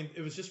 Well, I mean,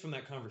 it was just from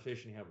that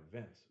conversation he had with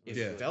Vince.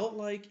 It felt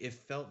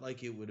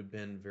like it would have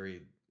been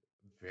very,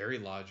 very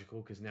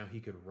logical, because now he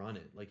could run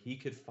it. Like he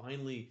could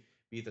finally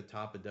be at the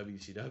top of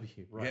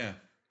WCW. Right. Yeah.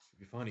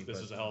 Be funny. This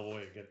is a hell of a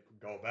way to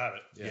go about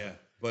it. Yeah.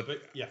 But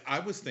yeah, I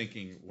was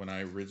thinking when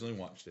I originally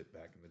watched it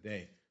back in the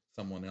day,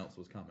 someone else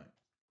was coming.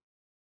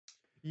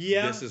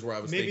 Yeah. This is where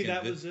I was maybe thinking.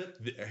 That was it.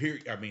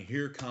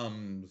 Here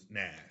comes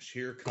Nash.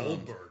 Here comes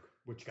Goldberg,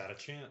 which got a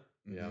chant.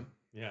 Yeah.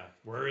 Yeah.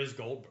 Where is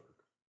Goldberg?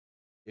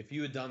 If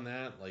you had done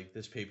that, like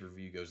this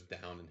pay-per-view goes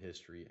down in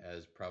history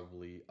as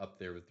probably up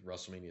there with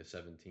WrestleMania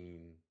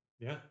 17.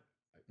 Yeah.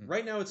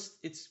 Right now, it's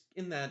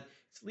in that.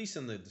 It's at least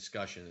in the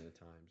discussion at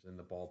times, in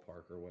the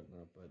ballpark or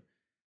whatnot. But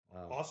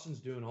Austin's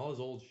doing all his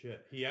old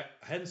shit. I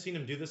hadn't seen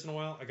him do this in a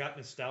while. I got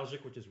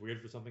nostalgic, which is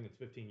weird for something that's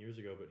 15 years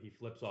ago. But he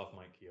flips off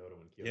Mike Chioda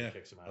when Chioda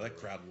kicks him out. That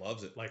crowd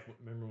loves it. Like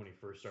remember when he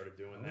first started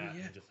doing that,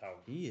 and just how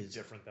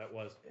different that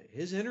was.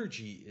 His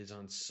energy is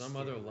on some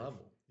other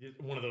level.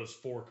 One of those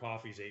 4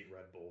 coffees, 8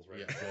 Red Bulls, right?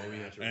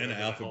 Yeah. And an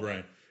Alpha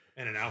Brain.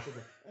 And an Alpha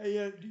Brain.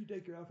 Hey, do you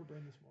take your Alpha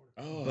Brain this morning?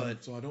 Oh,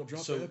 so I don't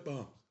drop that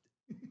bomb.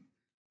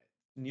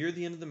 Near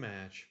the end of the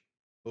match,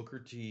 Booker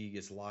T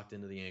gets locked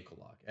into the ankle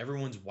lock.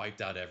 Everyone's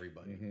wiped out.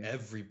 Everybody.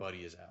 Everybody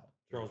is out.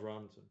 Charles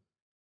Robinson.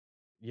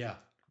 Yeah,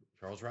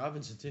 Charles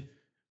Robinson too.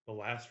 The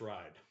last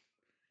ride.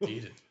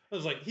 Jesus. I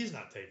was like, he's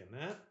not taking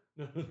that.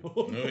 No,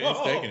 he's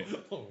taking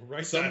it. Oh,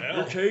 right.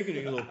 You're taking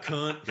it, you little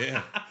cunt.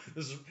 Yeah.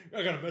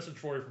 I got a message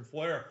for you from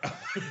Flair.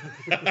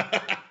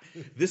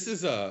 This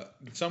is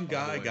some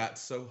guy got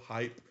so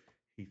hype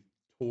he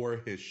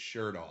tore his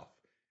shirt off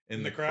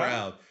in the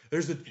crowd.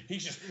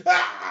 He's just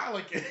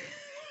like.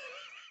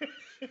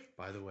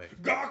 By the way,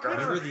 Gawker!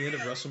 Remember the end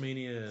of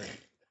WrestleMania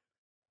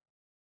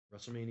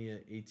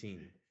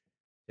 18?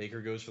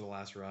 Taker goes for the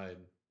last ride,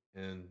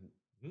 and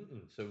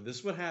so this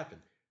is what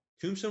happened.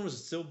 Tombstone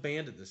was still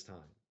banned at this time,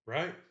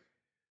 right?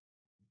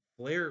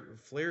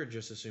 Flair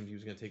just assumed he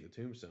was going to take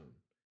the Tombstone,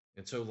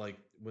 and so like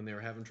when they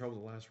were having trouble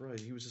with the last ride,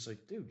 he was just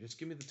like, "Dude, just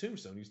give me the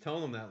Tombstone." He was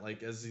telling them that like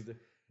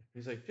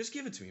he's like, "Just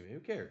give it to me, man. Who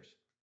cares?"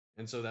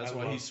 And so that's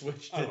why he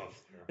switched it.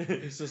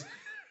 It's just.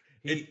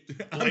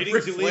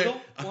 Blading's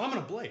illegal? Well, I'm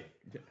going to blade.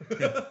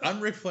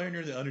 I'm Ric Flair and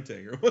you're the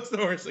Undertaker. What's the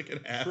worst that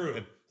can happen?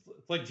 True.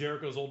 It's like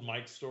Jericho's old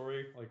mic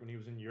story, like when he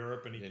was in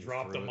Europe and he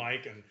dropped the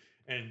mic and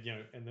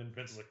then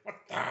Vince was like, "What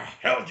the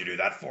hell did you do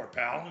that for,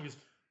 pal?" And he goes,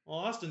 Well,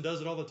 Austin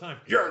does it all the time.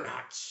 You're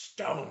not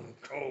Stone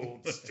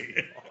Cold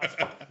Steve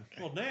Austin.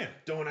 Well, damn.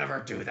 Don't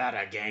ever do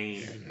that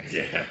again.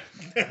 Yeah.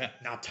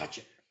 Now touch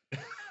it.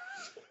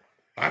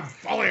 I'm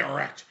fully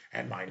erect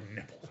and my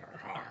nipples are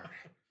hard.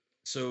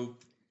 So,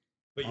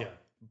 But yeah,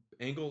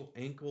 ankle.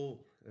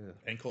 The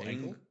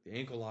The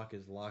ankle lock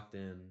is locked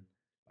in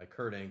by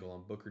Kurt Angle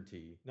on Booker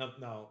T.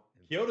 now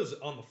Kyoto's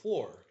on the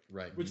floor,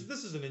 Right. which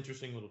this is an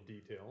interesting little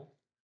detail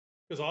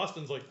because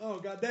Austin's like, oh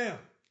goddamn,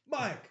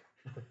 Mike,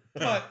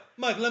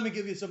 let me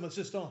give you some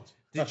assistance.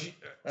 Did you?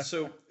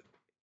 So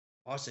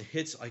Austin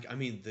hits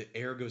the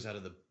air goes out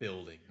of the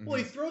building. Well,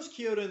 he throws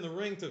Kyoto in the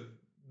ring to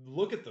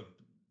look at the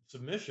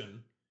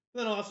submission.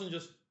 Then Austin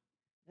just,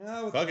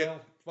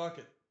 fuck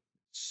it.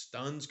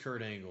 Stuns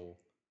Kurt Angle,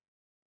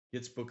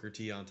 gets Booker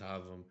T on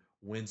top of him,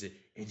 wins it,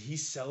 and he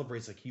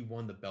celebrates like he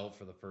won the belt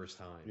for the first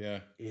time.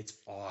 Yeah. It's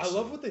I awesome.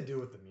 love what they do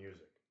with the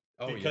music.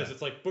 Oh, because yeah.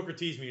 it's like Booker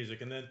T's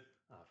music, and then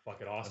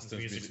fuck it, Austin's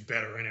music's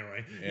better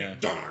anyway. Yeah.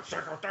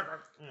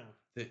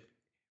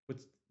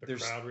 The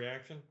crowd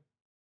reaction.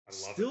 I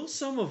love Still it.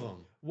 some of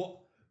them.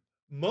 Well,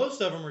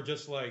 most of them are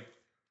just like,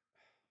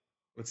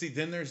 But see,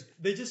 then there's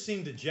they just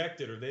seem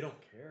dejected or they don't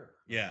care.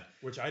 yeah.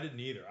 Which I didn't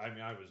either. I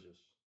mean, I was just.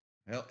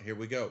 Well, here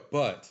we go.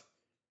 But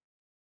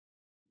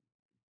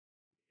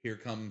here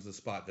comes the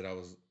spot that I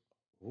was.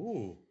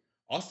 Ooh,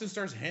 Austin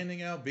starts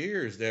handing out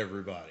beers to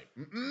everybody.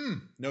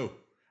 No,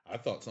 I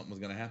thought something was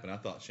going to happen. I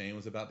thought Shane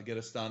was about to get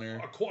a stunner.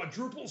 A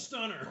quadruple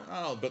stunner.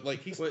 Oh, but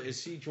like he's. What,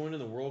 is he joining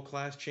the World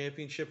Class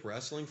Championship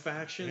Wrestling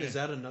faction? Yeah. Is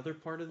that another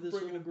part of this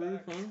Bringing little it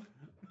group? back. Huh?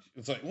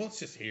 It's like, well, it's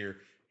just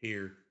here,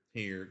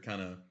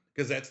 kind of,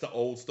 because that's the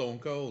old Stone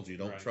Cold. You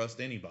don't Right.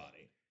 trust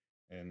anybody,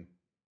 and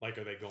Like,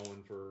 are they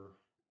going for?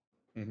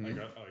 Mhm.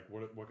 Like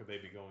what could they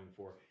be going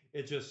for?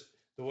 It just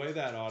the way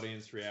that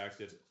audience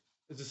reacted.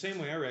 It's the same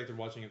way I reacted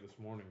watching it this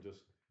morning. Just,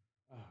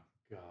 oh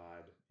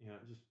God,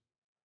 just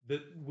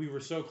that we were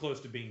so close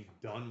to being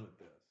done with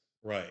this.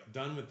 right,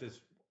 Done with this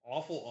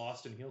awful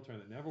Austin heel turn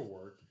that never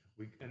worked.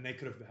 And they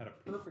could have had a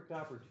perfect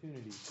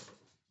opportunity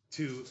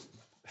to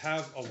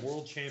have a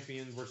world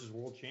champion versus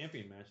world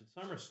champion match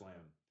at SummerSlam.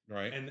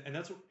 right, And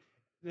that's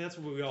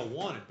what we all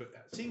wanted. But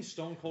seeing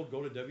Stone Cold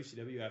go to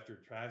WCW after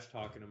trash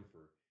talking him for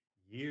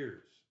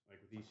years, like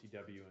with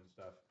ECW and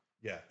stuff,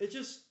 yeah.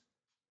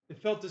 it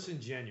felt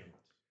disingenuous.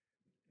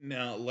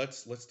 Now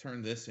let's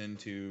turn this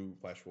into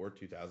flash forward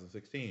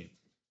 2016.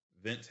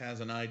 Vince has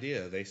an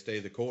idea. They stay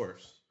the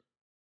course.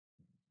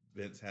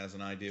 Vince has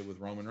an idea with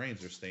Roman Reigns.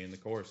 They're staying the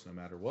course no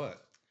matter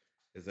what.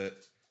 Is that?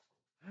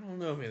 I don't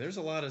know, man. There's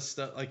a lot of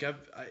stuff. Like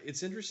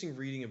it's interesting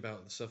reading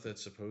about the stuff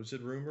that's supposed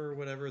rumor or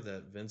whatever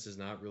that Vince is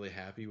not really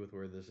happy with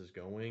where this is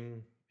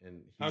going.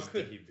 And How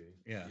could he be?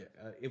 Yeah.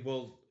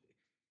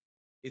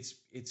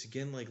 It's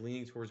again like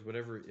leaning towards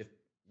whatever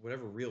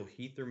real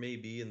heat there may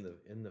be in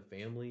the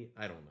family.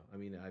 I don't know. I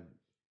mean,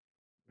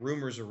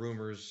 rumors are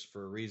rumors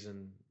for a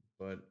reason,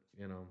 but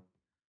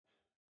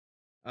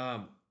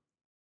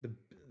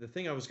the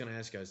thing I was going to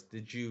ask guys,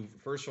 did you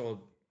first of all,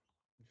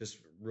 just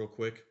real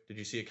quick, did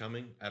you see it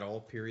coming at all?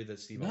 Period. That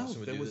Steve Austin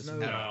would there do was this?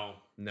 No,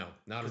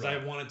 not because at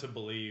all. I wanted to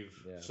believe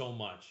Yeah. so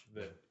much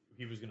that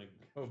he was going to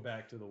go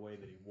back to the way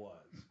that he was.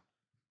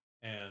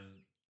 And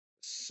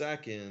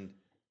Second,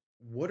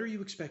 what are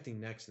you expecting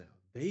next now?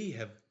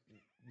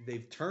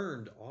 They've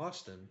turned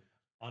Austin.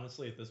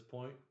 honestly, at this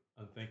point,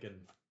 I'm thinking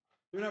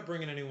they're not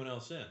bringing anyone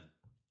else in.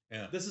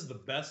 Yeah. This is the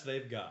best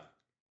they've got.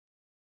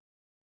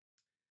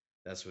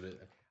 That's what it.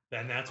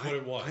 And that's what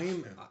it was.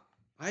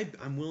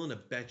 I'm willing to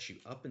bet you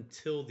up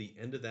until the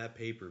end of that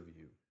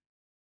pay-per-view,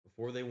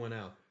 before they went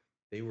out,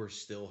 they were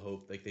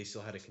still like they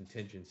still had a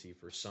contingency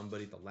for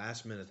somebody at the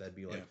last minute that'd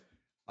be like, Yeah.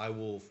 I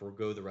will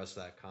forego the rest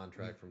of that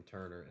contract from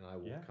Turner and I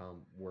will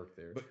come work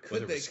there. But could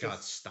whether they- it was Scott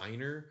 'cause-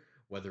 Steiner,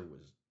 whether it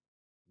was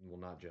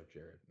not Jeff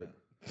Jarrett,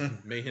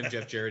 but Mayhem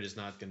Jeff Jarrett is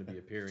not going to be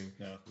appearing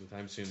No.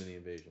 anytime soon in the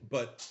Invasion.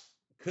 But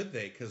could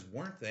they? Because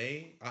weren't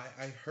they?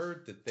 I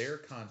heard that their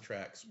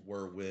contracts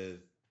were with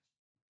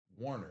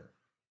Warner,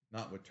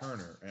 not with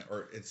Turner,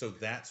 and so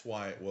that's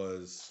why it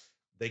was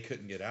they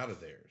couldn't get out of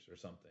theirs or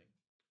something.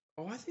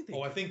 Oh, I think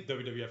I think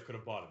WWF could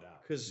have bought it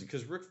out.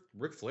 because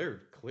Ric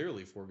Flair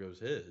clearly foregoes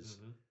his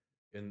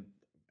Mhm.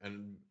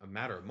 in a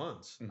matter of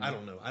months. Mhm. I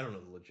don't know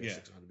the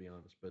logistics on it, to be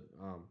honest, but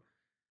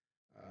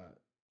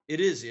it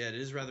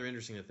is rather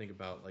interesting to think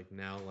about. Like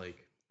now,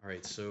 like all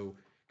right, so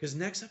because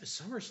next up is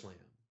SummerSlam.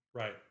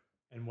 Right.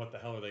 And what the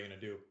hell are they going to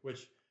do?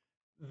 Which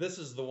this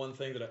is the one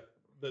thing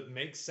that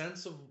makes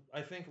sense of,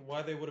 I think,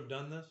 why they would have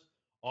done this.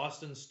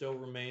 Austin still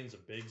remains a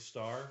big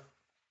star,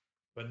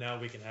 but now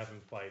we can have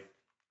him fight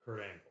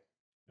Kurt Angle.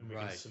 And we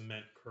can Right.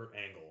 cement Kurt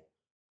Angle,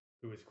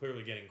 who is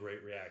clearly getting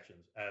great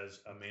reactions, as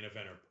a main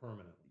eventer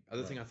permanently.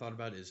 Other thing I thought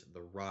about is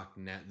The Rock.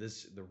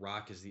 The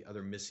Rock is the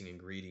other missing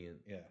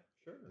ingredient. Yeah.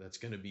 Sure. That's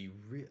going to be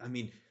I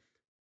mean,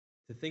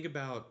 to think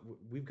about,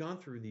 we've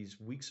gone through these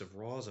weeks of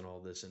Raws and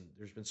all this, and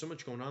there's been so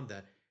much going on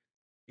that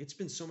it's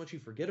been so much you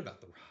forget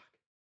about The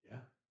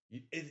Rock.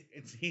 Yeah.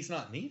 He's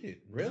not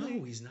needed, really.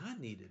 No, he's not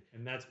needed.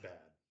 And that's bad.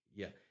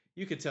 Yeah,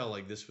 you could tell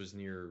like this was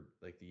near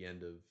like the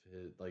end of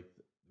his, like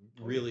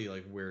really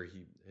like where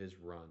his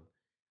run.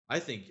 I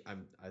think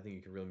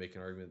you can really make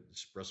an argument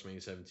that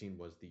WrestleMania 17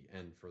 was the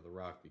end for The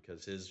Rock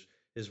because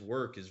his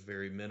work is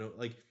very minimal.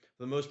 Like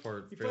for the most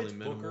part, He fairly fights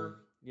minimal.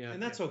 Booker, Yeah,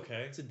 and that's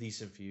okay. It's a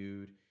decent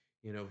feud.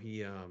 You know,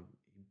 he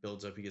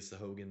builds up. He gets the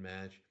Hogan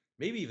match.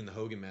 Maybe even the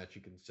Hogan match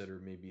you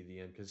consider maybe the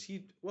end because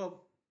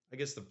I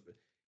guess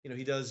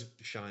he does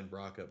shine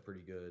Brock up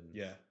pretty good.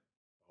 Yeah.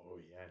 Oh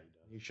yeah, he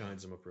does. He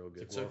shines him up real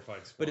good. It's a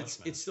glorified but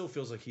squash it still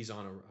feels like he's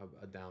on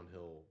a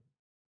downhill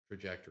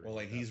trajectory. Well,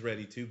 like he's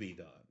ready to be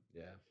done.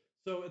 Yeah.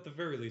 So at the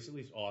very least, at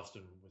least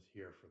Austin was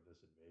here for this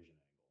invasion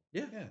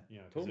angle. Yeah. You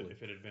know, 'cause totally.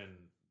 if it had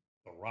been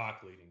The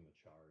Rock leading the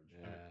charge, I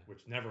mean, Yeah.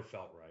 which never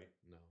felt right.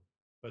 No.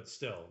 But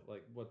still,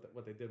 like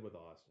what they did with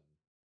Austin.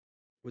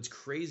 What's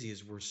crazy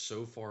is we're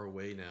so far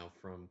away now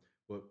from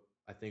what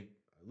I think,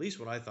 at least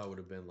what I thought would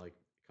have been like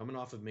coming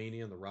off of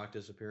Mania and The Rock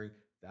disappearing.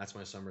 That's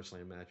my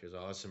SummerSlam match is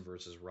Austin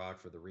versus Rock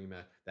for the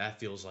rematch. That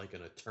feels like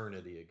an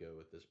eternity ago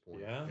at this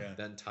point. Yeah.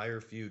 That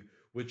entire feud,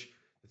 which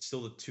it's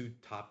still the two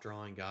top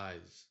drawing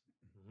guys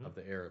of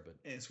the era. But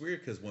And it's weird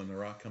because when The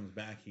Rock comes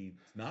back, he's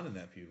not in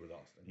that feud with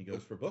Austin. He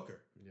goes for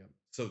Booker. Yeah.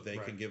 So they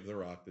Right. can give The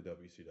Rock the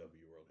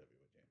WCW World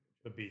Heavyweight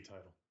Championship. The B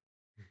title.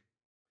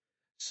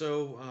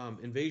 So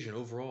Invasion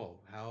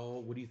overall,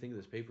 what do you think of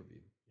this pay-per-view?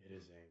 It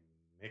is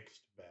a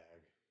mixed bag.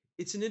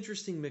 It's an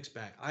interesting mixed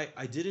bag.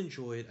 I did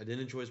enjoy it. I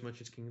didn't enjoy as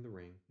much as King of the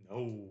Ring.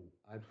 No.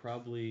 I'd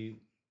probably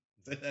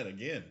Say that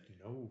again.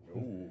 No.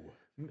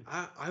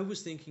 I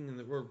was thinking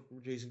or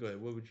Jason, go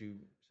ahead. What would you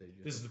say?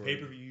 This is the pay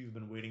per view you've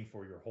been waiting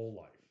for your whole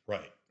life.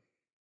 Right.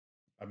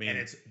 I mean, And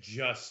it's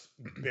just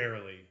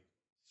barely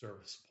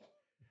serviceable.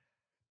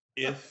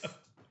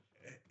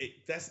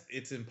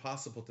 It's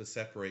impossible to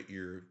separate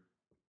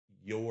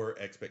your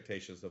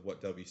expectations of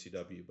what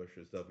WCW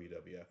versus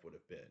WWF would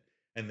have been.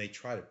 And they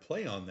try to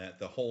play on that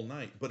the whole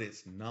night, but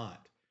it's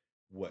not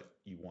what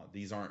you want.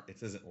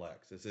 This isn't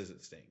Lex. This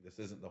isn't Sting. This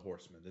isn't the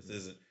Horsemen. This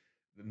isn't,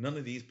 none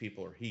of these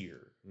people are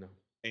here. No.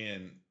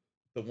 And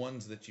the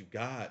ones that you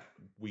got,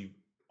 we've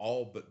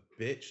all but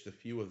bitched a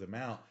few of them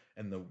out.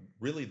 And the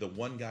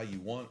one guy you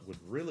would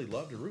really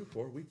love to root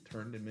for, we've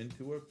turned him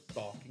into a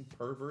stalking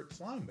pervert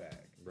slime bag.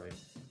 Right.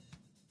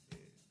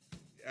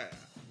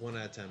 1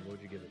 out of 10. What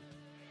would you give it?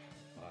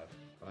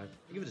 5.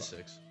 I give it a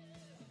 6.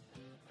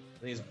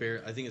 I think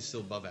it's I think it's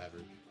still above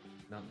average.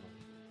 Not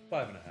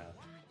 5.5.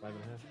 5.5.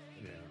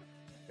 Yeah.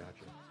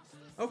 Gotcha.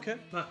 Okay.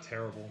 Not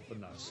terrible,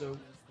 but not So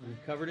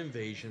we've covered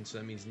Invasion, so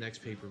that means next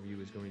pay-per-view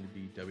is going to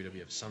be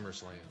WWF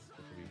SummerSlam,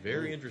 which will be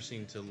very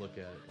interesting to look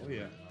at. Oh,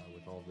 yeah.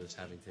 With all this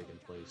having taken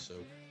place. So,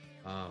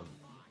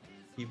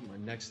 keep my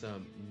next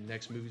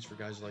movies for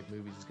guys who like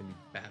movies is going to be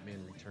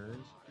Batman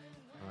Returns.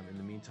 In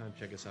the meantime,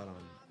 check us out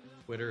on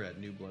Twitter at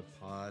New Blood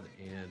Pod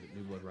and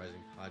New Blood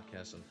Rising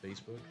Podcast on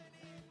Facebook.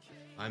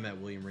 I'm at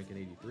William Rankin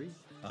 83.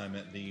 I'm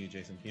at the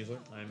Jason Kiesler.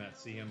 I'm at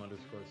CM_stats.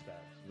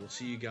 We'll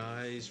see you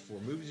guys for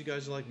movies you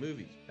guys like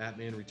movies.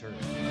 Batman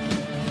Returns.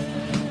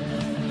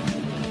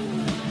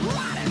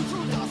 Riding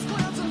through those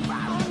clouds and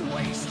barren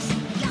wastes.